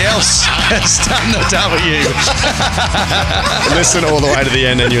everybody else has done the W. Listen all the way to the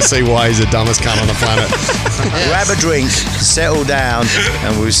end and you'll see why he's the dumbest cunt on the planet. Grab a drink, settle down,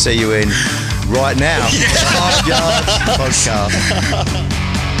 and we'll see you in right now. Podcast.